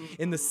here,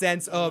 in the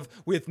sense of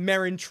with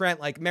Meryn Trent,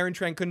 like Meryn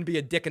Trent couldn't be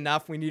a dick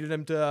enough. We needed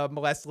him to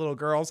molest little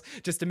girls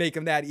just to make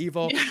him that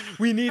evil.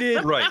 We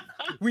needed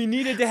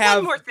to have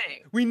one more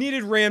thing. We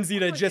needed Ramsay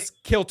to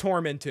just kill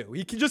Tormund too.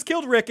 He just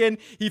killed Rickon.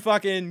 He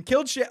fucking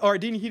killed he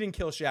didn't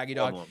kill Shaggy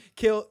Dog.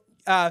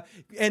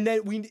 And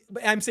then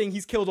I'm saying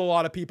he's killed a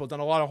lot of people, done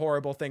a lot of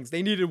horrible things.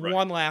 They needed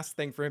one last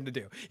thing for him to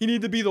do. He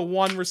needed to be the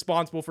one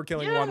responsible for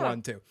killing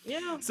 1-1 too.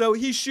 Yeah. So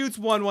he shoots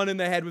 1-1 in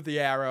the head with the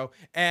arrow,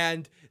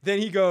 and then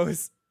he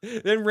goes.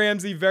 Then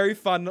Ramsay very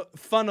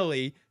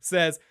funnily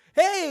says,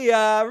 "Hey,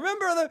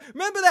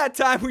 remember that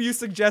time where you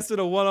suggested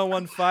a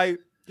 1-on-1 fight?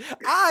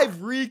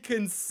 I've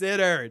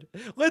reconsidered.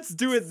 Let's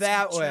do it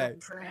that way."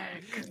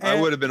 I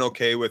would have been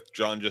okay with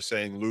Jon just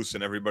saying loose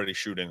and everybody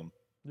shooting him.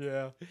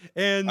 Yeah.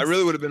 And I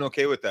really would have been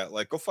okay with that.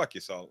 Like, go fuck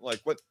yourself. Like,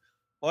 what?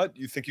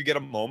 You think you get a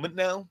moment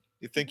now?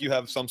 You think you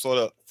have some sort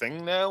of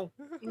thing now?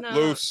 No,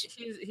 loose.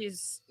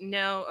 He's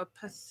now a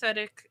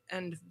pathetic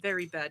and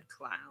very bad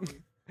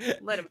clown.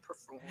 Let him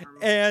perform.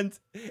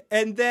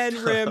 And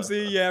then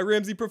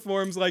Ramsay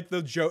performs like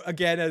the joke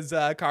again, as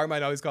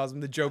Carmine always calls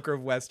him, the Joker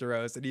of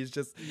Westeros, and he's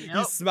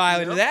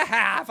smiling.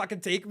 Fucking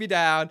take me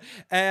down.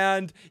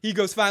 And he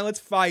goes, fine, let's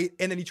fight.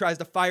 And then he tries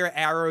to fire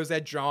arrows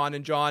at Jon,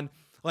 and Jon,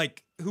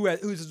 like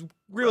who's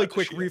really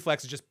quick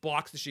reflexes, just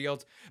blocks the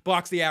shields,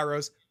 blocks the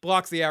arrows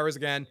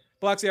again,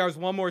 blocks the arrows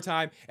one more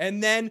time,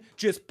 and then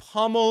just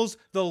pummels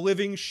the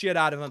living shit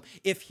out of him.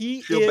 If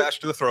he shield bash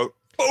to the throat.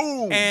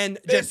 Boom! And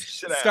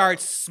just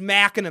starts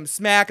smacking him. Is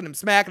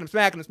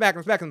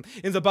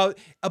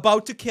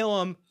about to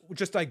kill him,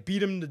 just like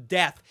beat him to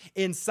death.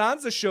 And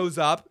Sansa shows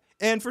up,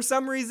 and for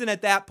some reason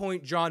at that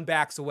point, Jon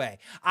backs away.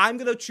 I'm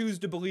gonna choose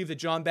to believe that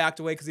Jon backed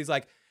away because he's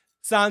like,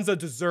 Sansa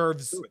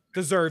deserves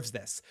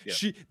this.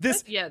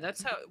 Yeah.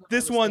 That's how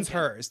this one's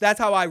hers. That's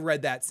how I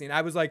read that scene.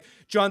 I was like,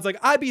 Jon's like,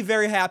 I'd be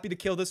very happy to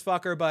kill this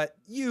fucker, but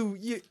you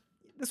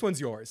this one's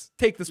yours.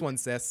 Take this one,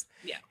 sis.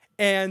 Yeah.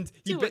 And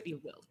do what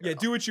you will. Yeah,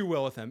 do what you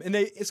will with him.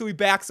 And so he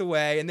backs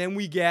away, and then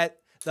we get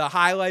the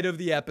highlight of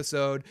the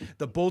episode,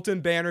 the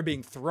Bolton banner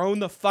being thrown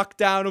the fuck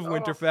down of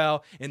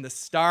Winterfell, and the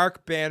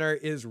Stark banner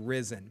is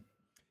risen.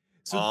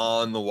 So,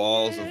 on the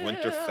walls of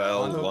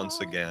Winterfell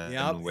once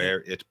again, where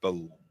it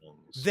belongs.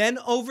 Then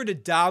over to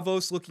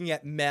Davos looking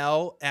at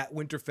Mel at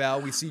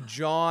Winterfell. We see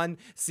Jon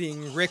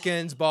seeing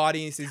Rickon's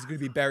body. He says he's going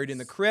to be buried in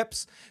the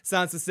crypts.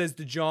 Sansa says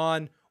to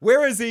Jon,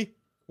 where is he?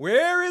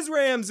 Where is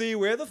Ramsay?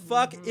 Where the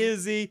fuck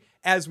is he?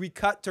 As we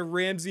cut to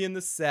Ramsay in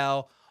the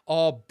cell,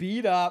 all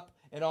beat up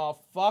and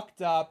all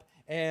fucked up.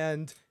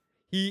 And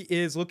he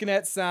is looking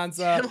at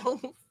Sansa.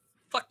 Still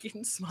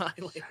fucking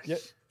smiling. Yep,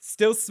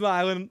 still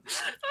smiling.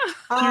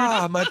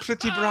 My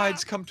pretty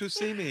bride's come to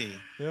see me.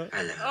 Yeah.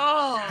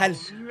 Oh,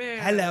 man.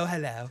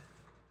 Hello.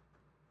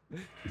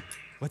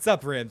 What's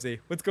up, Ramsay?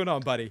 What's going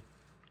on, buddy?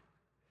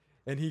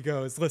 And he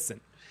goes, listen.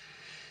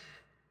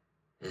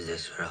 Is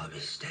this where I'll be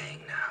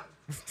staying now?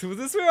 Was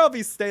this where I'll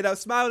be staying? I was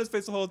smiling on his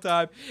face the whole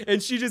time.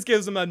 And she just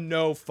gives him a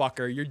no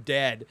fucker. You're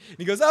dead. And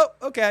he goes, oh,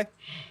 okay.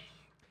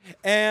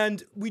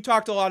 And we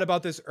talked a lot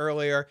about this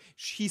earlier.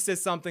 He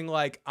says something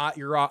like,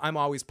 I'm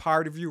always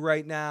part of you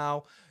right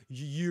now.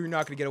 You're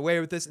not going to get away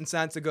with this. And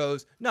Sansa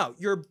goes, no,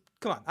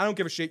 come on, I don't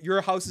give a shit.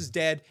 Your house is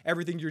dead.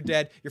 Everything, you're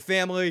dead. Your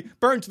family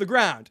burned to the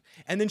ground.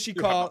 And then she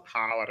calls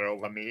power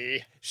over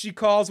me. She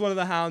calls one of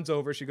the hounds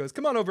over. She goes,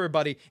 come on over,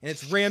 buddy. And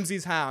it's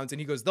Ramsay's hounds. And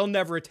he goes, they'll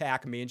never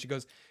attack me. And she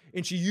goes,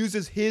 and she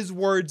uses his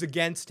words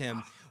against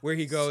him, where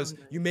he goes,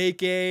 you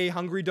make a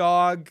hungry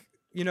dog,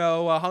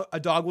 a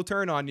dog will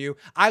turn on you.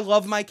 I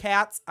love my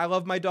cats. I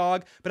love my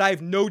dog. But I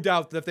have no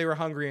doubt that if they were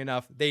hungry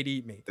enough, they'd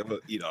eat me. They will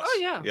eat us. Oh,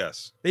 yeah.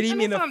 Yes. They'd eat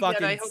me in a I'm fucking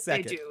dead, I hope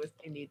second. they do if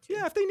they need to.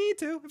 Yeah, if they need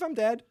to. If I'm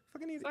dead,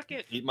 fucking eat Fuck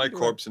it. Eat my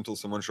corpse until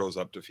someone shows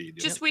up to feed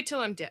you. Just wait till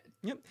I'm dead.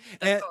 Yep.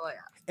 That's all I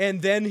ask.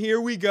 And then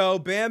here we go.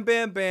 Bam,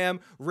 bam,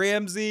 bam.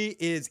 Ramsay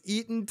is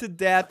eaten to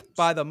death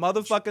by the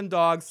motherfucking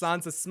dog.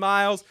 Sansa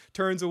smiles,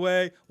 turns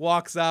away,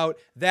 walks out.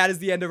 That is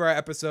the end of our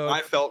episode.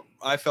 I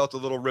felt a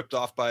little ripped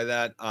off by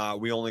that.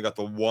 We only got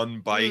the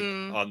one bite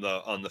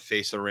on the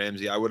face of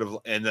Ramsay. I would have,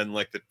 and then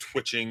like the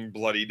twitching,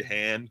 bloodied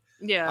hand.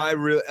 Yeah.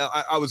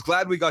 I was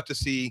glad we got to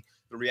see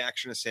the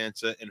reaction of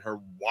Sansa and her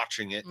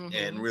watching it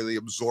and really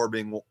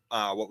absorbing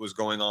what was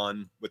going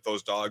on with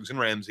those dogs and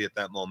Ramsay at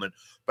that moment.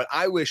 But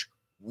I wish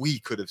we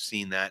could have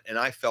seen that, and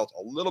I felt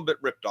a little bit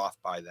ripped off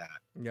by that.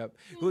 Yep.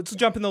 Let's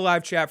jump in the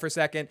live chat for a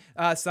second.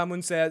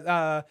 Someone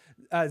says,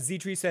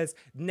 Z-Tree says,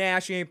 nah,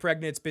 she ain't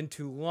pregnant. It's been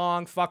too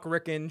long. Fuck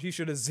Rickon. He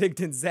should have zigged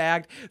and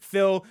zagged.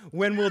 Phil,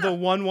 when will the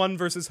 1-1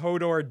 versus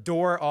Hodor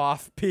door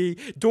off? P.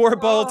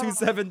 Doorbell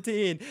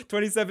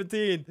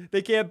 2017.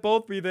 They can't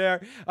both be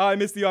there. I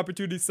missed the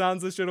opportunity.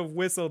 Sansa should have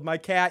whistled. My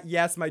cat,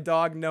 yes. My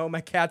dog, no.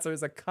 My cat's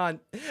always a cunt.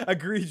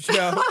 Agreed,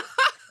 Joe.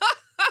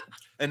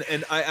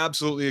 And I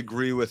absolutely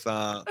agree with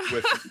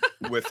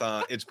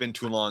it's been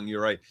too long.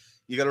 You're right.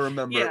 You got to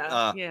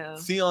remember,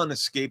 Theon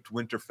escaped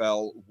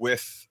Winterfell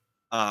with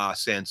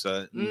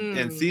Sansa,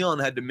 and Theon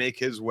had to make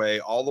his way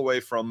all the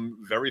way from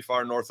very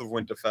far north of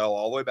Winterfell,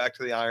 all the way back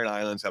to the Iron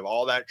Islands, have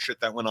all that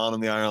shit that went on in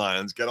the Iron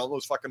Islands, get on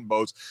those fucking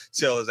boats,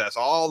 sail his ass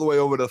all the way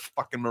over to the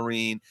fucking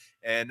Marine,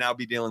 and now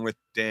be dealing with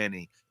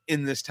Dany.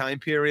 In this time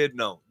period,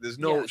 no, there's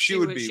no. She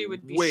would be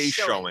way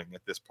showing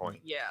at this point.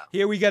 Yeah.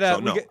 Here we got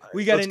an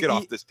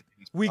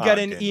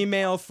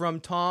email from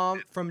Tom.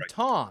 This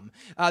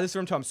is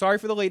from Tom. Sorry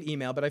for the late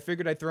email, but I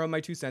figured I'd throw in my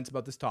 2 cents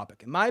about this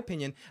topic. In my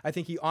opinion, I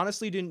think he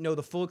honestly didn't know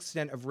the full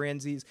extent of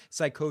Ramsay's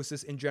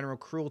psychosis and general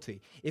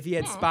cruelty. If he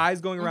had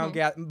spies going around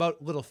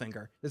about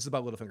Littlefinger, this is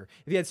about Littlefinger.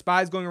 If he had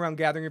spies going around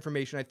gathering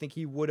information, I think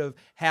he would have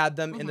had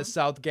them in the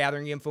South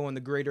gathering info on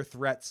the greater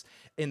threats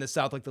in the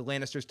South, like the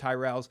Lannisters,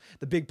 Tyrells,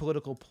 the big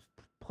political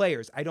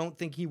players. I don't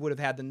think he would have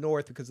had the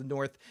North because the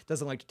North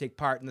doesn't like to take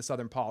part in the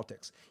Southern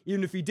politics.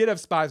 Even if he did have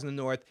spies in the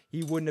North,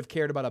 he wouldn't have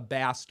cared about a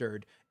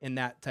bastard in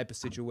that type of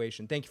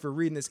situation. Thank you for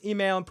reading this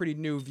email. I'm a pretty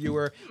new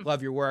viewer.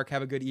 Love your work.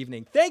 Have a good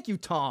evening. Thank you,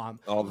 Tom.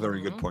 All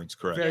very good points.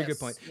 Correct. Very good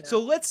point. Yeah. So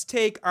let's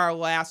take our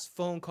last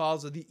phone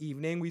calls of the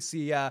evening. We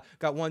see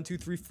got 1, 2,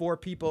 3, 4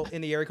 people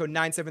in the area code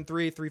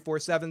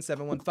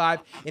 973-347-715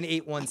 and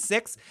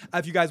 816.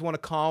 If you guys want to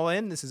call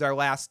in, this is our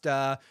last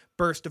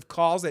burst of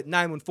calls at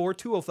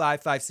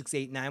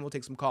 914-205-5689. We'll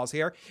take some calls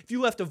here. If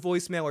you left a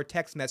voicemail or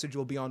text message,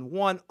 we'll be on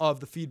one of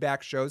the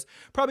feedback shows.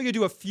 Probably going to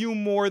do a few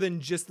more than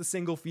just the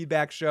single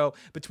feedback show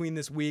between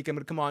this week. I'm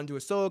going to come on and do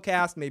a solo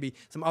cast. Maybe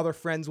some other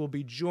friends will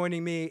be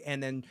joining me,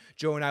 and then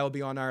Joe and I will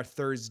be on our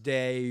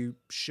Thursday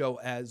show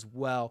as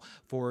well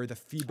for the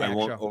feedback show. I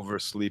won't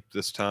oversleep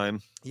this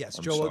time. Yes,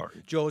 Joe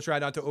will try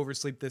not to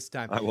oversleep this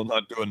time. I will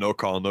not do a no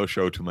call, no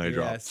show to my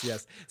job.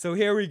 Yes. So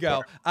here we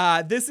go.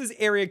 This is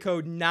area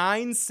code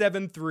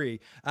 973.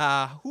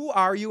 Who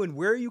are you and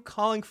where are you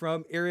calling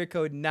from? Area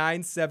code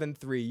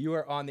 973. You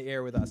are on the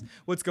air with us.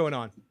 What's going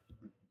on?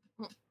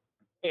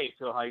 Hey,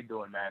 Phil, how you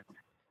doing, man?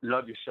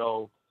 Love your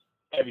show.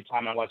 Every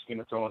time I watch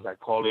Game of Thrones, I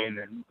call in,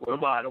 and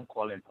well, I don't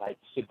call in, but I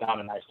sit down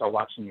and I start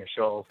watching your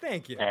show.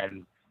 Thank you.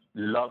 And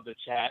love the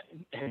chat,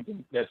 and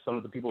think that some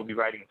of the people will be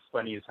writing it's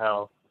funny as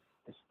hell.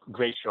 It's a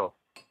great show.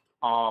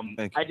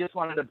 I just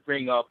wanted to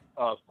bring up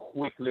a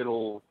quick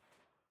little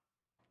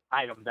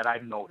item that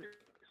I've noticed.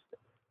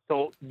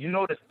 So you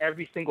notice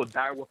every single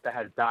direwolf that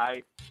has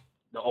died,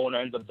 the owner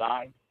ends up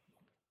dying.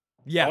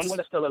 Yes. The only one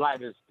that's still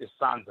alive is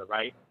Sansa,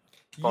 right?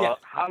 But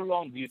how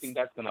long do you think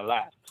that's gonna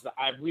last? 'Cause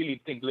I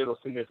really think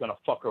Littlefinger's gonna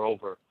fuck her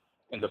over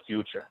in the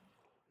future.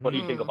 What do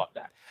you think about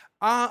that?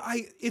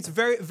 It's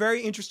very,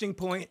 very interesting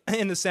point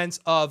in the sense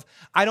of,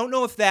 I don't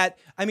know if that,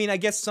 I mean, I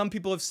guess some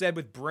people have said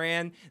with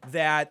Bran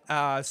that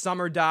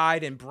Summer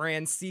died and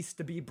Bran ceased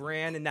to be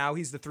Bran and now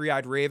he's the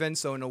three-eyed raven.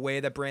 So in a way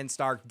that Bran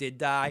Stark did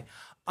die.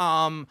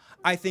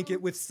 I think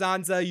with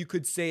Sansa, you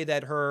could say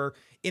that her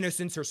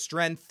innocence, her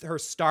strength, her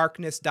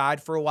starkness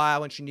died for a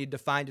while and she needed to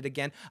find it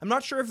again. I'm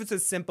not sure if it's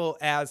as simple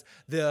as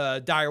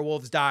the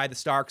direwolves die, the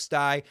Starks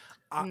die.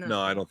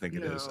 No, I don't think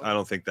it is. I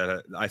don't think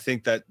that. I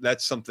think that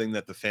that's something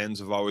that the fans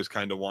have always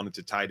kind of wanted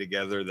to tie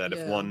together. That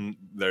if one,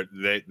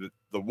 the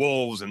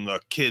wolves and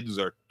the kids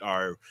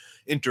are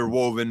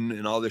interwoven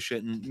and all this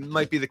shit, and it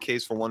might be the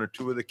case for one or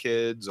two of the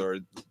kids,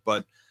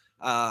 but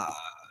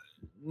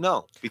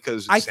no,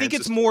 because I think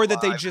it's more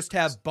that they just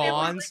have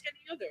bonds. Like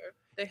any other.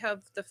 They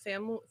have the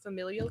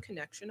familial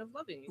connection of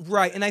loving each other.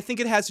 Right, and I think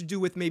it has to do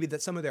with maybe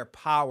that some of their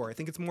power. I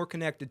think it's more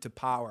connected to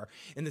power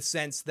in the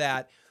sense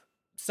that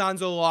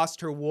Sansa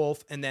lost her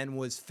wolf and then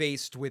was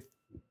faced with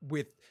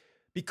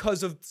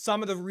because of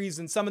some of the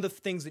reasons, some of the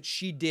things that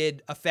she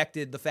did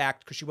affected the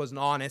fact because she wasn't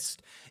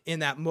honest in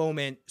that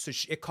moment. So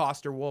it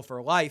cost her wolf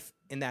her life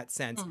in that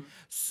sense.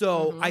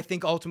 So I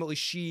think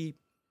ultimately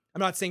I'm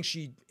not saying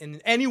she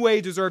in any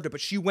way deserved it, but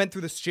she went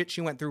through the shit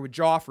she went through with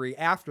Joffrey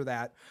after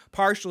that,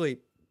 partially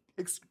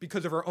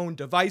because of her own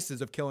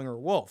devices of killing her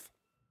wolf.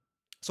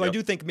 So I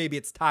do think maybe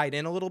it's tied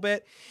in a little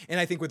bit. And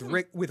I think with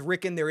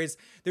Rickon, there's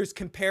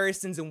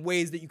comparisons and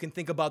ways that you can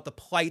think about the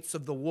plights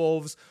of the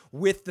wolves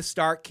with the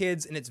Stark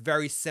kids, and it's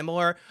very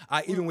similar.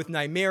 Even with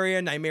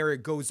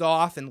Nymeria goes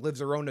off and lives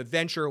her own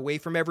adventure away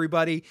from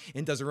everybody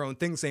and does her own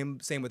thing.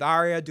 Same with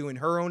Arya doing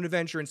her own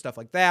adventure and stuff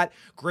like that.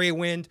 Grey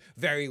Wind,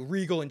 very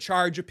regal, in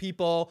charge of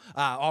people,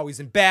 always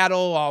in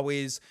battle,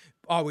 always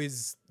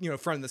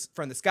front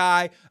of the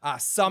sky.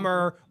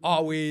 Summer,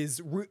 always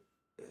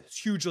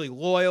hugely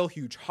loyal,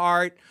 huge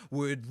heart,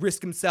 would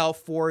risk himself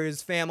for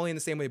his family in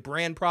the same way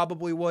Bran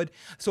probably would.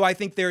 So I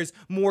think there's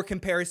more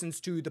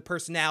comparisons to the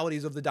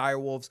personalities of the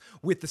direwolves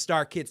with the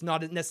Stark kids,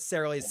 not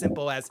necessarily as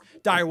simple as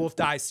direwolf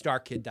dies,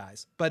 Stark kid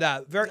dies.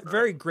 But very,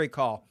 very great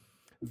call.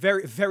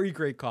 Very, very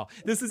great call.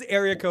 This is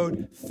area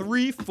code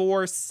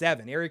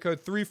 347. Area code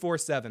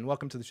 347.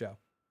 Welcome to the show.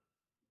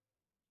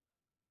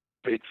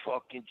 Big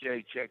fucking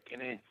J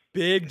checking in.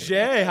 Big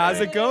J,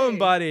 how's it going,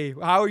 buddy?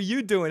 How are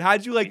you doing?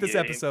 How'd you like this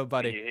episode,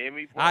 buddy? Can you hear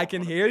me? I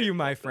can hear you,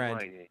 my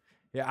friend.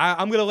 Yeah,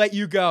 I'm going to let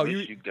you go.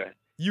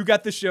 You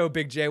got the show,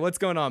 Big J. What's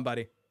going on,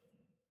 buddy?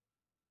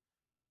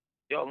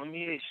 Yo, let me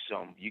hear you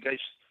something. You guys,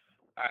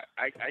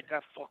 I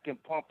got fucking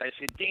pumped. I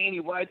said,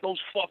 Danny, why those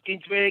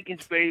fucking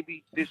dragons,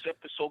 baby? This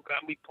episode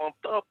got me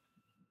pumped up.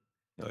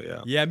 Oh,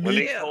 yeah. Yeah, When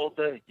they told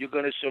her, you're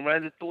going to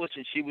surrender to us,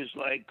 and she was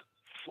like,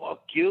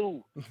 fuck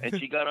you. And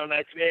she got on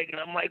that dragon.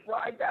 I'm like,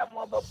 ride that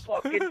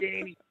motherfucker,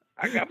 Danny.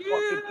 I got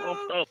fucking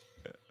pumped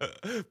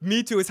up.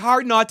 Me too. It's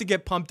hard not to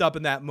get pumped up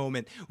in that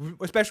moment,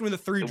 especially when the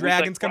three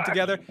dragons come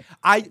together.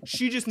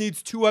 She just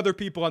needs two other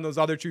people on those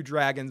other two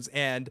dragons,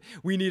 and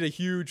we need a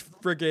huge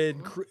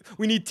friggin'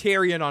 we need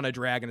Tyrion on a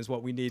dragon is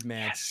what we need,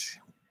 man. Yes.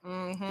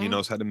 He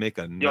knows how to make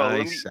a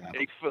nice saddle.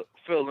 Hey,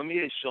 Phil, let me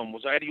hear something.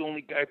 Was I the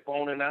only guy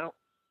boning out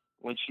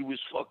when she was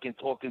fucking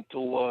talking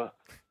to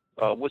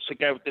what's the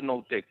guy with the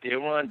no dick?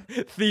 Theon.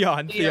 The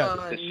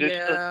sister.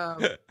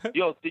 Yeah.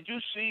 Yo, did you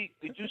see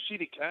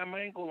the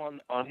camera angle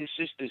on his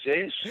sister's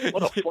ass?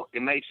 What a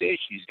fucking nice ass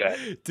she's got,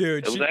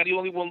 dude. Was I the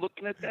only one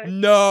looking at that?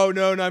 No.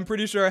 I'm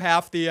pretty sure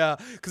half the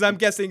because I'm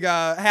guessing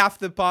half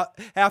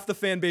the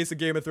fan base of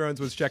Game of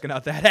Thrones was checking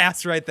out that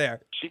ass right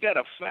there. She got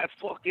a fat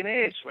fucking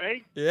ass,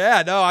 right?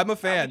 Yeah, no, I'm a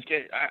fan.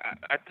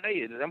 I tell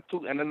you, I'm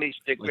too, and then they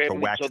stick grabbing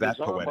each other's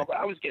arm.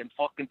 I was getting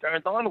fucking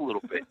turned on a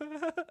little bit.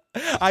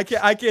 I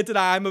can't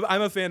deny.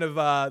 I'm a fan of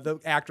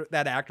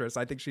that actress.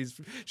 I think she's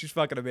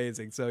fucking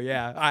amazing. So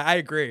yeah, I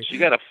agree. She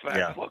got a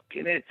fat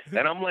fucking ass,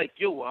 and I'm like,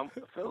 yo,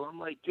 I'm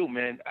like, yo,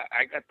 man,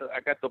 I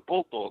got the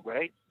bulldog,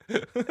 right?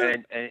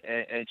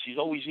 and she's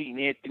always eating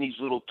Anthony's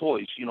little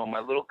toys, my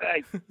little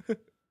guy.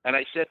 And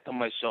I said to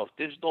myself,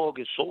 this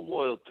dog is so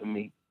loyal to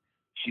me.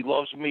 She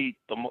loves me,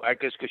 I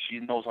guess, because she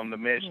knows I'm the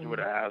master of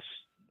the house,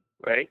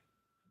 right?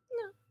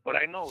 No. But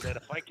I know that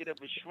if I could ever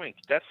shrink,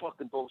 that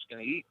fucking dog's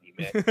going to eat me,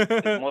 man,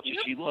 as much as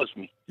she loves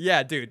me.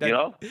 Yeah, dude.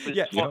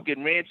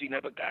 Fucking Ramsay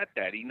never got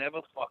that. He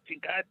never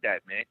fucking got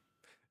that, man.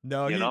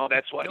 No,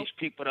 that's why these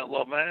people that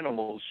love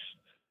animals,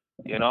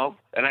 and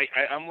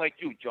I'm like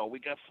you, Joe. We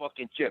got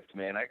fucking chipped,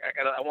 man.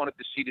 I wanted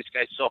to see this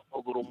guy suffer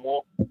a little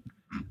more,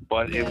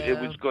 but it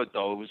was good,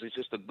 though. It was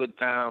just a good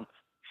town,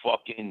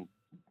 fucking...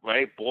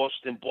 Right,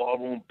 Boston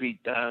ballroom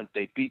beat down.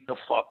 They beat the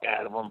fuck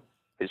out of him.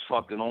 His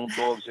fucking own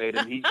dogs ate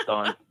him. He's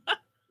done.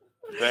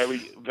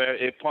 Very, very.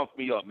 It pumped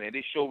me up, man.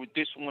 This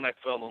one I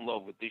fell in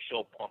love with. This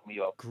show pumped me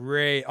up.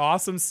 Great,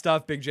 awesome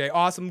stuff, Big J.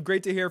 Awesome,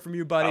 great to hear from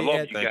you, buddy. I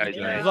love you guys,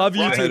 man. Love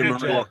you too, Big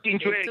J. Fucking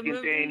dragon,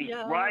 Danny.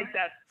 Ride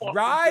that fucking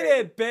Ride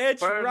dragon. it,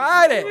 bitch.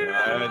 Ride it.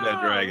 Ride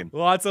that dragon.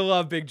 Lots of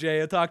love, Big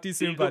J. I'll talk to you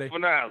soon, buddy. For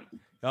now.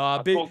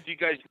 Big. Talk to you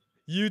guys.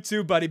 You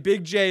too, buddy.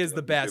 Big J is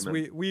the best.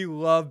 man. We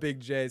love Big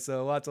J,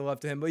 so lots of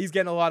love to him. But he's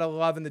getting a lot of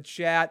love in the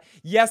chat.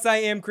 Yes, I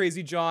am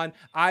Crazy John.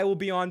 I will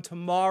be on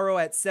tomorrow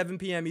at 7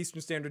 p.m.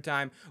 Eastern Standard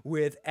Time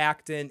with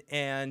Acton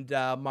and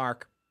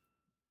Mark.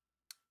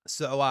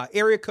 So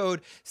area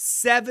code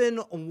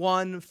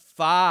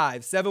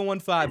 715.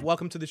 715.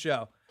 Welcome to the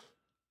show.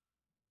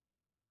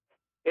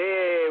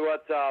 Hey,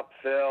 what's up,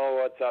 Phil?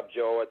 What's up,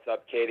 Joe? What's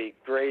up, Katie?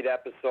 Great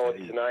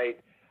episode tonight.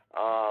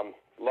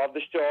 Love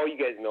the show. You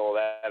guys know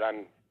that.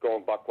 I'm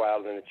going buck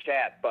wild in the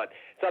chat. But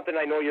something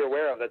I know you're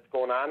aware of that's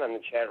going on in the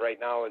chat right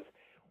now is,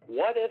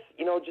 what if,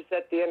 just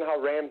at the end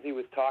how Ramsay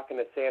was talking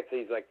to Sansa,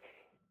 he's like,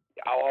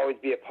 I'll always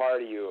be a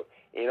part of you,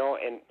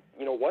 and,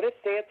 what if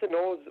Sansa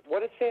knows,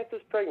 what if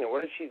Sansa's pregnant?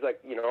 What if she's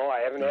like, I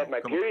haven't had my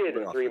period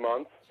in 3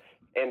 months?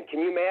 And can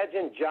you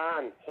imagine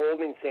John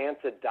holding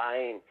Sansa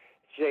dying,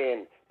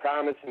 saying,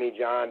 promise me,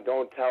 John,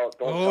 don't tell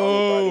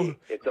anybody.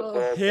 It's a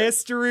bullshit.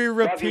 History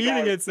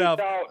repeating itself.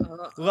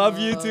 Love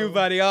you too,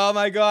 buddy. Oh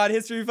my God,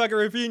 history fucking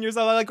repeating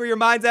yourself. I like where your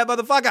mind's at,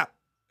 motherfucker.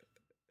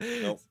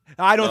 Nope.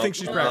 I don't think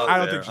she's pregnant. I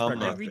don't think she's I'm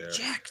pregnant. not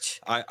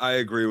there. I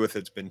agree with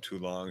it's been too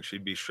long.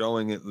 She'd be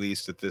showing at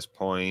least at this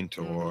point,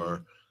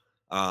 or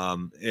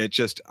it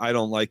just, I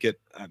don't like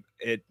it.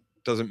 It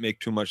doesn't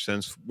make too much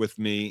sense with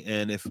me.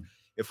 And if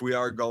we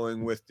are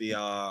going with the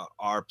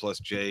R plus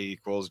J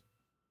equals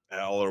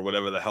L or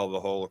whatever the hell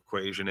the whole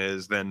equation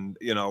is, then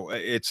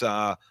it's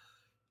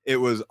it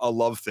was a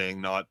love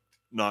thing, not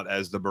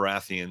as the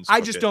Baratheons.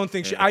 I just don't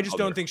think she's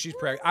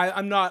pregnant.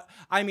 I'm not.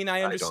 I mean,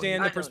 I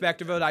understand the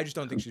perspective of it. I just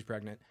don't think she's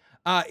pregnant.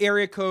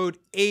 Area code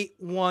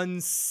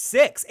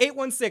 816.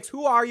 816.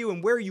 Who are you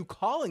and where are you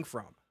calling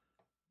from?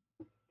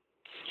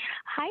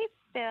 Hi,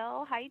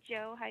 Phil. Hi,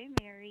 Joe. Hi,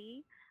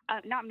 Mary.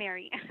 Not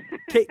Mary.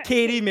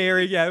 Katie,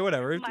 Mary. Yeah,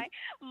 whatever.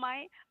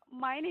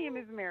 My name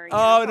is Mary.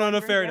 Oh,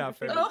 no, fair enough.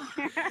 Fair enough.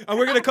 And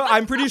we're gonna call.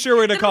 I'm pretty sure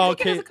we're gonna call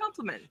Take it as Kate. a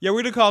compliment. Yeah,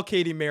 we're gonna call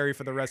Katie Mary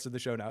for the rest of the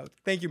show now.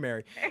 Thank you,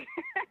 Mary.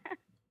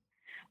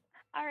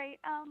 All right.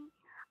 I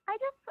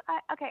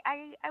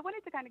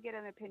wanted to kind of get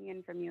an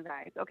opinion from you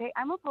guys. Okay,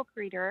 I'm a book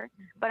reader,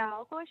 but I'm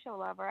also a show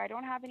lover. I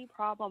don't have any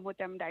problem with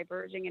them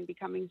diverging and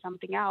becoming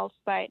something else.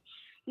 But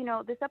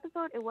this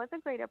episode, it was a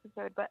great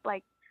episode. But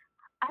I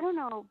don't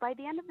know. By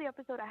the end of the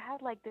episode, I had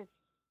this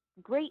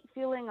great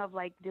feeling of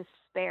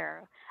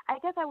despair. I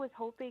guess I was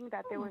hoping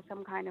that there was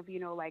some kind of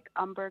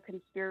Umber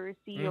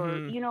conspiracy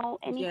or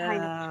any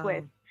kind of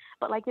twist.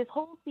 But this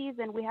whole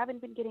season, we haven't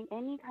been getting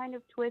any kind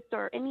of twist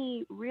or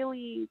any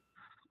really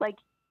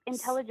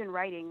intelligent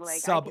writing.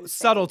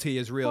 Subtlety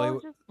is really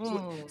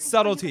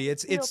subtlety.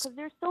 It's because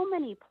there's so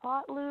many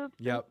plot loops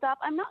and stuff.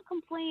 I'm not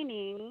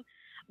complaining,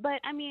 but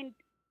I mean,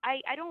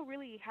 I don't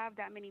really have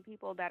that many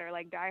people that are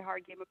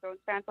diehard Game of Thrones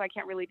fans, so I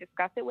can't really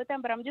discuss it with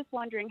them. But I'm just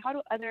wondering, how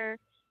do other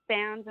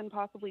fans and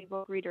possibly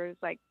book readers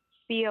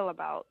feel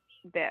about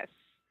this?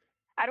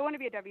 I don't want to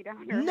be a Debbie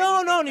Downer.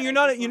 No, you're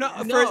not.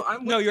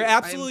 You're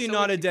absolutely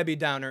not a Debbie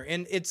Downer,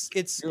 and it's.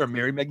 You're a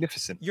Mary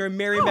Magnificent. You're a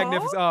Mary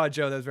Magnificent. Oh,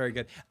 Joe, that's very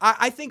good.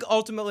 I think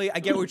ultimately, I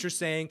get what you're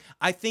saying.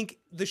 I think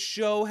the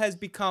show has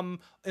become,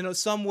 in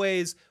some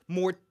ways,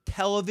 more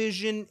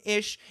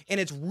television-ish, and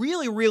it's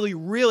really, really,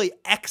 really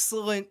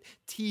excellent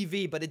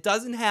TV, but it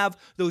doesn't have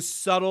those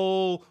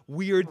subtle,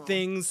 weird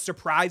things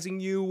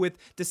surprising you with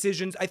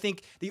decisions. I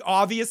think the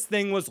obvious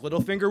thing was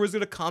Littlefinger was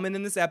going to come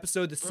in this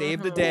episode to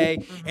save the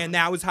day, and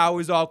that was how it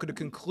was all going to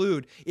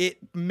conclude. It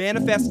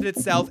manifested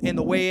itself, and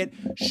the way it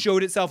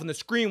showed itself on the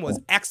screen was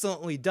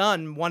excellently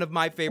done. One of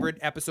my favorite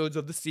episodes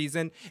of the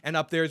season, and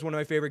up there is one of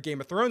my favorite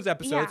Game of Thrones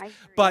episodes.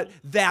 But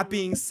that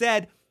being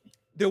said,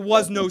 there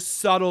was no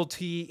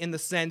subtlety in the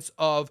sense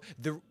of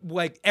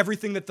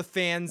everything that the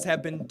fans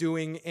have been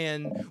doing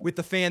with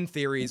the fan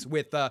theories,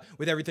 with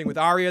everything with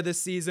Arya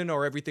this season,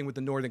 or everything with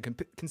the Northern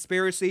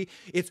Conspiracy.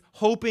 It's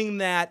hoping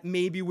that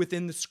maybe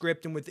within the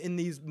script and within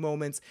these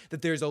moments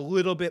that there's a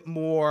little bit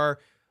more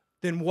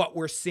than what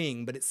we're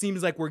seeing. But it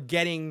seems like we're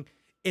getting.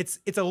 It's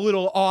a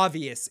little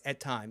obvious at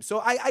times. So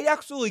I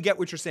absolutely get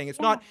what you're saying. It's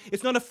not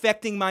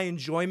affecting my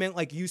enjoyment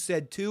like you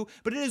said too,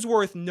 but it is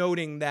worth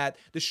noting that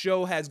the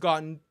show has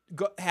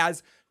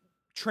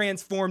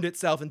transformed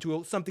itself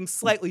into something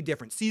slightly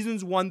different.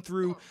 Seasons 1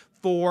 through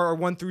 4 or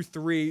 1 through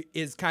 3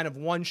 is kind of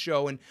one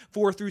show, and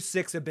 4 through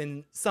 6 have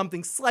been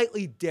something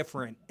slightly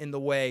different in the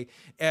way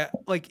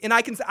and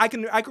I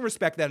can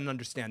respect that and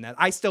understand that.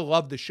 I still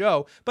love the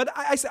show, but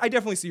I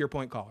definitely see your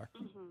point, caller.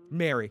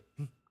 Mary.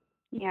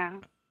 Yeah.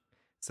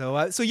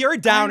 So you're a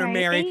downer, All right.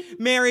 Mary.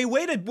 Mary,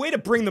 way to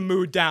bring the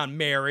mood down,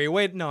 Mary.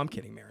 No, I'm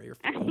kidding, Mary. You're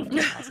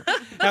awesome.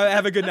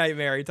 Have a good night,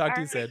 Mary. Talk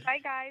to you soon. Bye,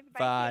 guys.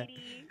 Bye.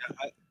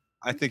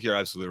 I think you're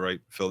absolutely right,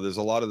 Phil. There's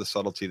a lot of the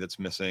subtlety that's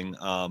missing,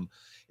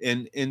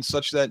 in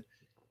such that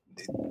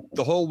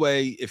the whole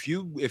way, if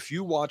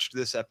you watched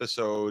this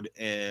episode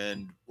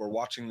and we're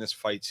watching this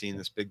fight scene,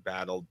 this big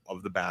battle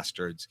of the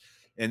bastards,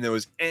 and there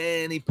was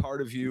any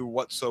part of you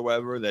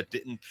whatsoever that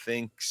didn't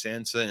think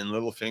Sansa and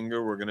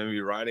Littlefinger were going to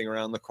be riding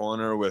around the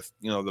corner with,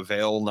 the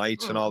Vale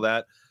Knights and all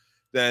that,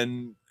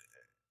 then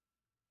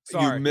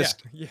you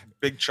missed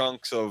big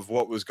chunks of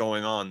what was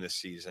going on this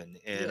season.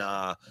 And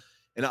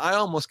And I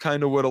almost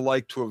kind of would have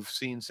liked to have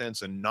seen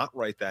Sansa not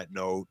write that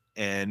note,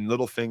 and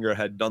Littlefinger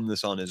had done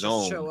this on his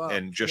Just show own up,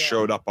 and just yeah.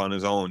 showed up on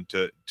his own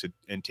to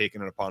and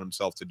taken it upon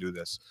himself to do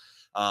this.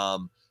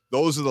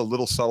 Those are the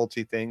little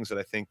subtlety things that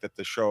I think that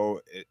the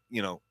show,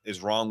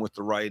 is wrong with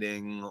the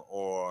writing,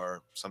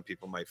 or some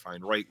people might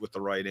find right with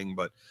the writing.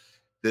 But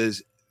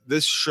this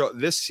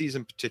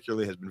season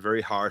particularly has been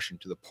very harsh and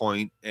to the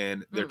point,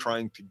 and they're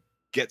trying to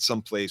get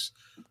someplace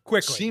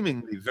Quickly,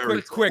 seemingly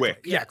very quick.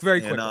 quick. Yeah,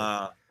 very quickly.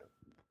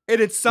 And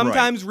it's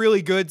sometimes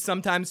really good.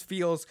 Sometimes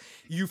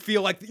you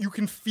feel like you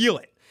can feel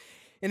it,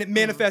 and it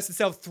manifests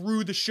itself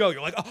through the show.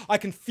 You're like, oh, I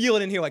can feel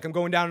it in here, like I'm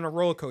going down on a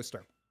roller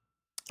coaster.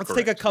 Let's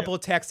take a couple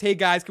of texts. Hey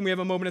guys, can we have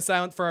a moment of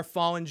silence for our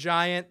fallen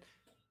giant?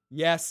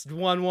 Yes,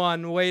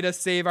 1-1. Way to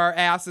save our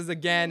asses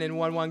again, and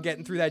 1-1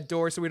 getting through that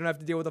door so we don't have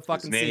to deal with a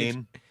fucking siege. His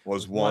name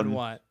was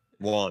 1-1.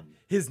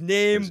 His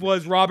name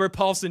was Robert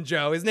Paulson,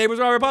 Joe. His name was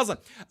Robert Paulson.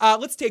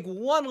 Let's take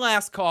one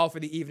last call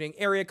for the evening.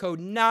 Area code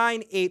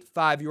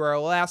 985. You are our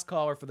last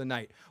caller for the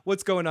night.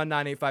 What's going on,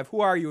 985? Who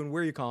are you and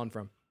where are you calling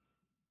from?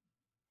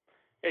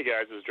 Hey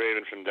guys, this is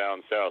Draven from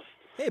down south.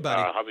 Hey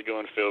buddy. How's it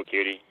going, Phil,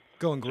 Katie?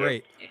 Going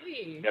great.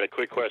 Hey. Got a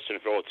quick question,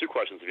 Phil. Two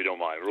questions if you don't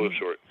mind, really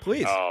short.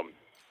 Please.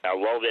 I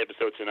love the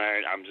episode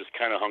tonight. I'm just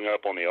kind of hung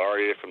up on the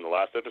Arya from the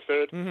last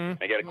episode.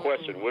 I got a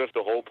question. What if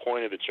the whole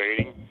point of the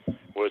training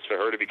was for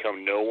her to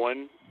become no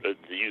one, to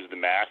use the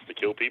mask to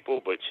kill people,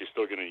 but she's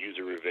still going to use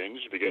her revenge?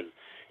 Because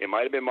it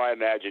might have been my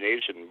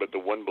imagination, but the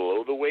one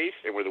below the waif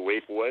and where the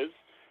waif was,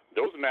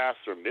 those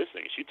masks are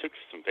missing. She took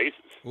some faces.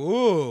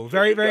 Ooh,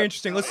 very, very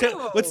interesting.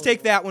 Let's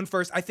take that one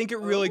first. I think it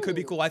really could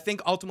be cool. I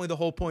think ultimately the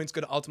whole point's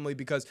going to ultimately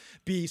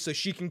be so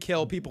she can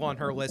kill people on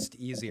her list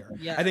easier.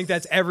 Yes, I think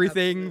that's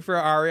everything for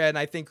Arya, and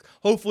I think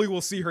hopefully we'll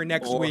see her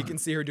next week and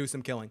see her do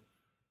some killing.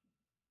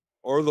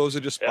 Or those are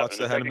just spots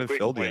that haven't been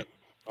filled yet.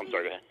 I'm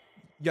sorry, go ahead.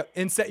 Yep.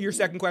 And set your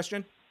second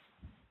question.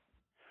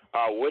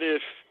 What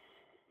if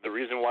the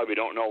reason why we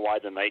don't know why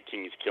the Night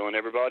King is killing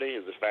everybody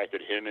is the fact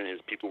that him and his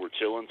people were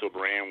chilling, so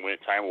Bran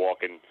went time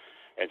walking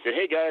and said,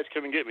 "Hey guys,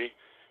 come and get me."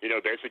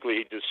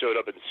 Basically he just showed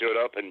up,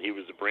 and he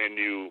was a brand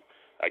new,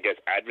 I guess,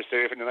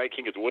 adversary for the Night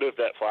King. Because what if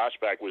that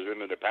flashback was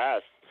him in the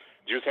past,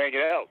 just hanging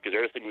out because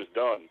everything was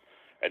done,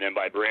 and then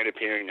by Bran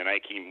appearing, the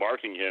Night King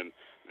marking him,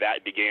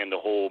 that began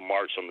the whole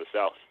march on the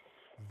south.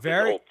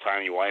 Very the whole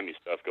timey-wimey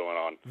stuff going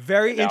on.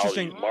 Very And now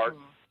interesting. he's marked,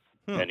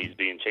 and he's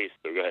being chased.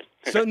 So go ahead.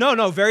 So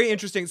no, very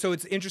interesting. So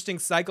it's an interesting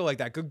cycle like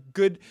that.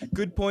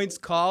 Good points,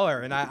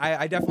 caller. And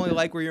I definitely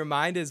like where your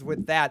mind is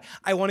with that.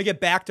 I want to get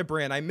back to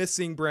Bran. I miss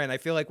seeing Bran. I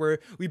feel like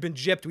we've been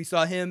gypped. We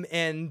saw him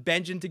and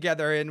Benjen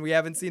together, and we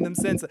haven't seen them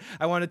since.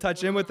 I want to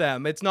touch in with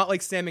them. It's not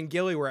like Sam and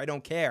Gilly where I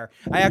don't care.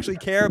 I actually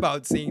care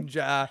about seeing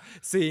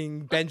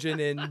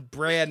Benjen and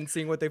Bran and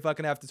seeing what they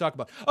fucking have to talk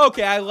about.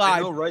 Okay, I lied.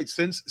 I know, right?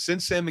 Since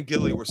Sam and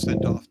Gilly were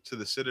sent off to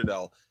the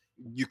Citadel,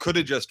 you could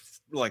have just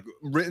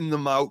written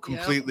them out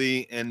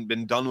completely and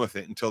been done with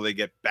it until they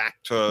get back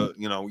to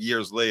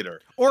years later,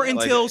 or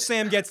until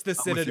Sam gets the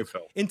I'm with you, Citadel.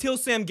 Phil. Until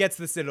Sam gets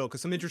the Citadel,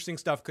 because some interesting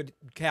stuff could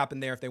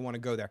happen there if they want to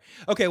go there.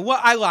 Okay,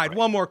 I lied. Right.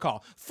 One more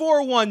call.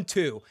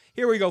 412.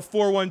 Here we go.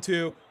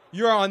 412.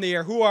 You're on the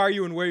air. Who are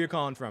you and where are you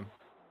calling from?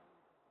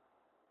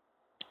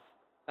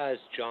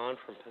 It's John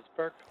from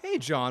Pittsburgh. Hey,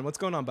 John. What's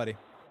going on, buddy?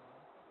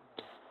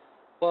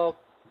 Well,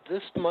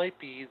 this might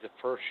be the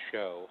first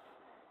show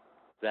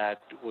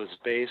that was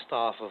based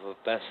off of a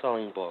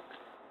best-selling book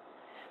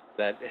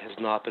that has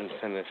not been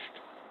finished.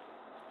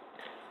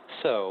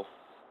 So,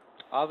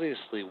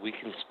 obviously, we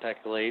can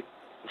speculate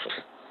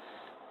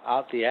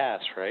out the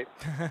ass, right?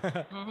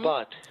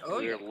 But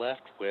we're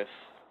left with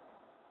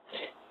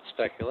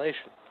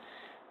speculation.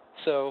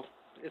 So,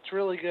 it's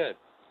really good.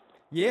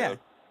 Yeah.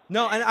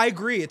 No, and I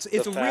agree. It's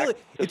the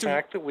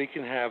fact that we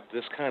can have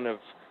this kind of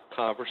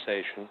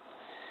conversation,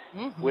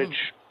 which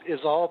is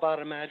all about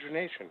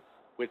imagination,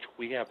 which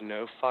we have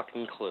no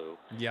fucking clue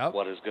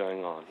what is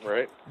going on,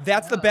 right?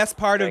 That's the best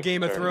part of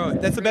Game of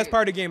Thrones. That's the best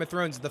part of Game of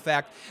Thrones, the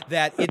fact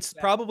that it's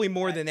probably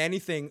more than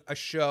anything a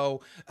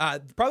show,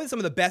 probably some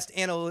of the best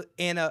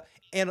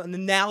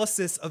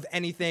analysis of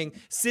anything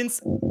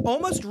since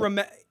almost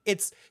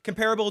it's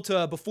comparable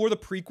to before the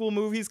prequel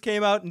movies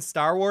came out in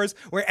Star Wars,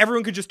 where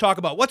everyone could just talk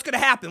about what's going to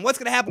happen, what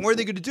are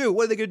they going to do,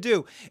 what are they going to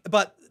do.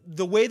 But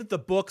the way that the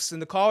books,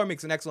 and the caller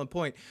makes an excellent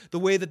point, the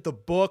way that the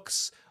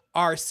books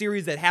are a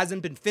series that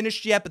hasn't been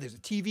finished yet, but there's a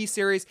TV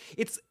series.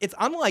 It's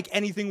unlike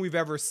anything we've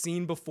ever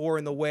seen before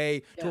in the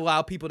way to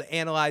allow people to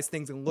analyze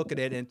things and look at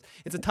it. And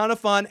it's a ton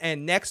of fun.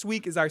 And next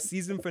week is our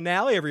season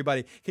finale,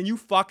 everybody. Can you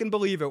fucking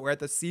believe it? We're at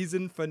the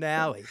season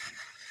finale.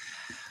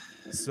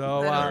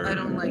 So I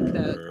don't like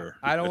that.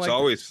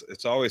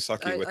 It's always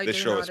sucky with this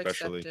show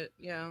especially.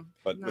 Yeah.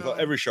 But with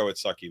every show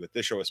it's sucky. With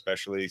this show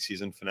especially,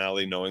 season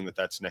finale, knowing that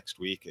that's next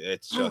week,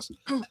 it's just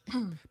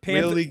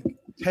really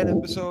 10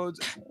 episodes,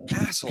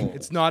 asshole.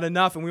 It's not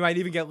enough, and we might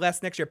even get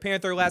less next year.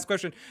 Panther, last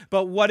question.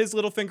 But what is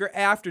Littlefinger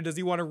after? Does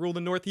he want to rule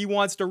the North? He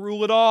wants to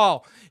rule it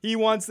all. He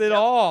wants it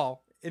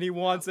all, and he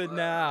wants it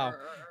now.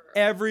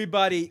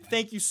 Everybody,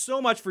 thank you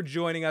so much for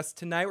joining us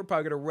tonight. We're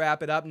probably going to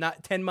wrap it up.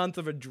 Not 10 months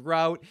of a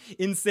drought.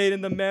 Insane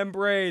in the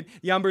membrane.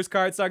 The Umbers,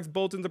 Cardstocks,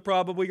 Boltons are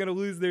probably going to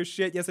lose their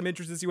shit. Yes, I'm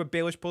interested to see what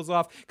Baelish pulls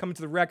off. Coming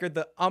to the record,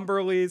 the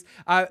Umberleys,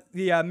 the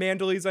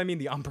Manderleys,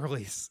 the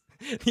Umberleys.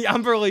 The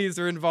Umberleys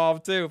are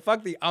involved too.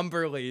 Fuck the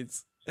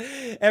Umberleys.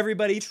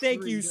 Everybody,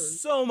 thank you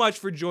so much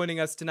for joining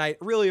us tonight.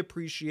 Really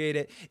appreciate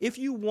it. If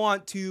you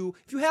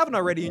haven't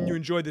already and you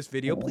enjoyed this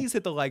video, please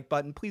hit the like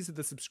button, please hit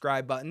the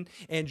subscribe button,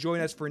 and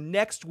join us for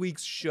next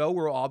week's show,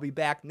 where I'll be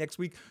back next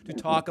week to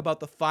talk about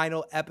the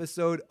final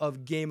episode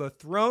of Game of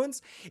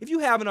Thrones. If you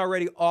haven't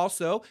already,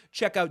 also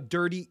check out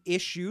Dirty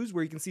Issues,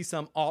 where you can see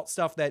some alt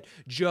stuff that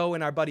Joe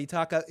and our buddy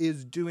Taka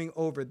is doing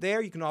over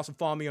there. You can also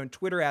follow me on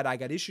Twitter at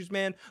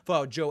IGotIssuesMan.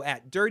 Follow Joe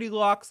at Dirty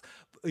Locks.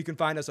 You can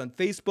find us on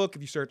Facebook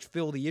if you search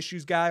Phil the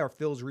Issues Guy or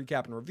Phil's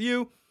Recap and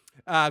Review.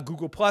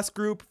 Google Plus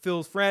group,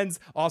 Phil's Friends,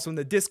 also in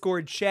the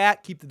Discord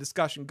chat. Keep the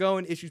discussion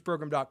going,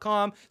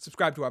 issuesprogram.com.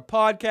 Subscribe to our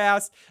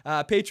podcast,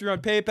 Patreon,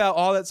 PayPal,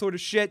 all that sort of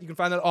shit. You can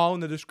find that all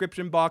in the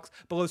description box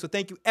below. So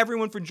thank you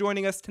everyone for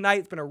joining us tonight.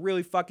 It's been a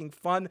really fucking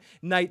fun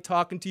night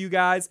talking to you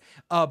guys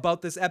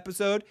about this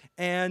episode.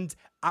 And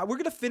we're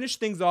going to finish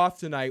things off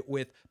tonight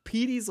with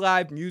PD's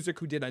Live Music,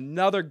 who did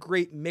another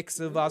great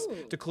mix of us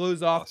to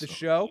close off the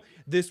show.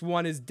 This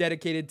one is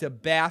dedicated to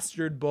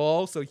Bastard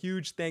Bull, so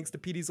huge thanks to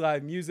PD's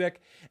Live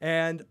Music,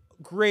 and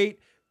great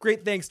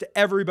thanks to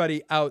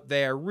everybody out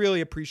there.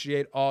 Really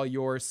appreciate all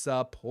your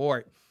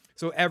support.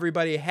 So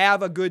everybody,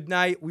 have a good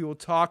night. We will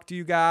talk to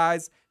you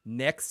guys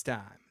next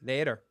time.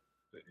 Later.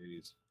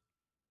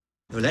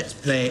 Well, let's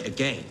play a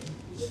game.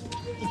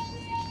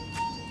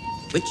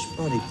 Which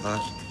body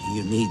part do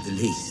you need the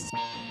least?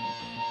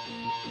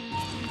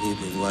 You've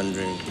been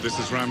wondering... This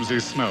is Ramsay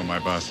Snow, my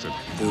bastard.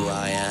 Who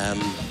I am.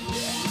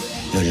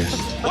 You're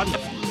just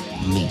wonderful.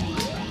 Meat.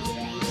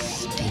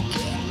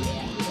 Stinking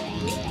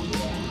meat.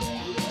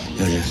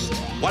 You're just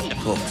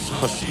wonderful.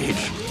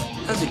 Sausage.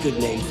 That's a good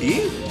name for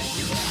you. You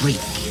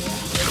freak.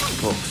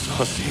 Pork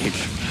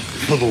sausage.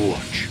 For the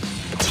watch.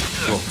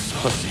 Pork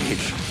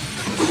sausage.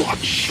 For the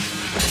watch.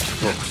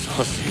 Pork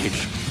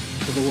sausage.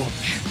 For the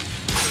watch.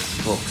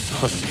 Pork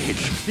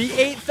sausage. The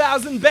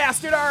 8,000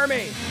 Bastard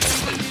Army.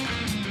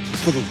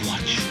 For the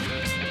watch.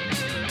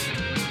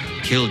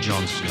 Kill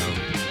Jon Snow.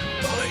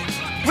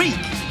 Reek!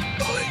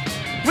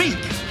 Reek!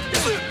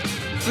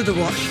 For the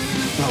watch.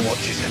 My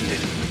watch is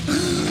ended.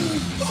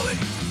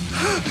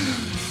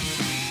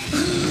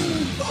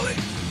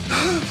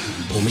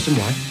 Pour me some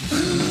wine.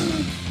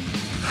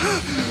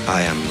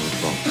 I am Lord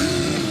Bob.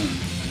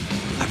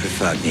 I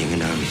prefer being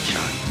an only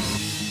child.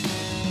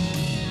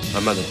 My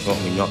mother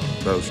taught me not to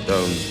throw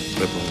stones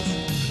at cripples.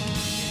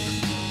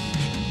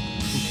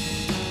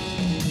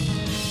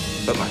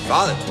 But my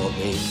father taught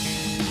me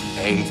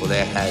aim for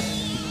their head.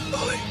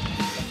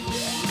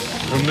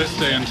 From this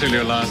day until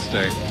your last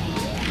day,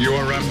 you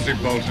are Ramsay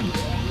Bolton,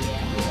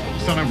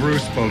 son of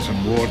Roose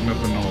Bolton, Warden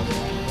of the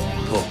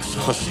North. Pork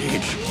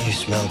sausage. You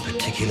smell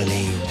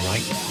particularly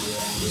ripe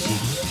this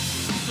evening.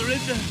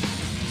 Surrender!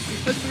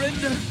 I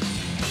surrender!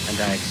 And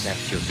I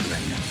accept your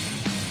surrender.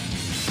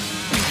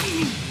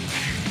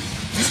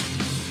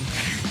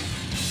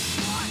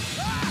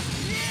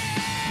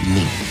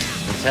 Meat.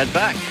 Let's head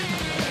back.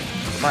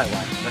 My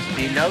wife must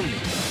be lonely.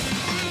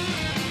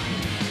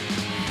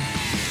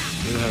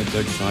 You have a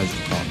good-sized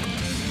cock.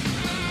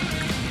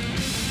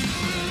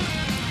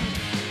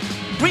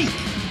 Reek!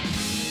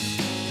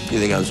 You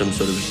think I'm some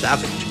sort of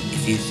savage?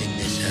 If you think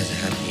this has a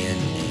happy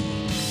ending,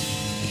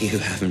 you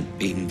haven't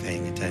been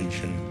paying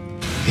attention.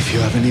 If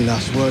you have any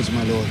last words,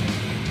 my lord,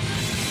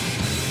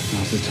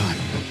 now's the time.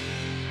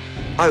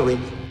 I win.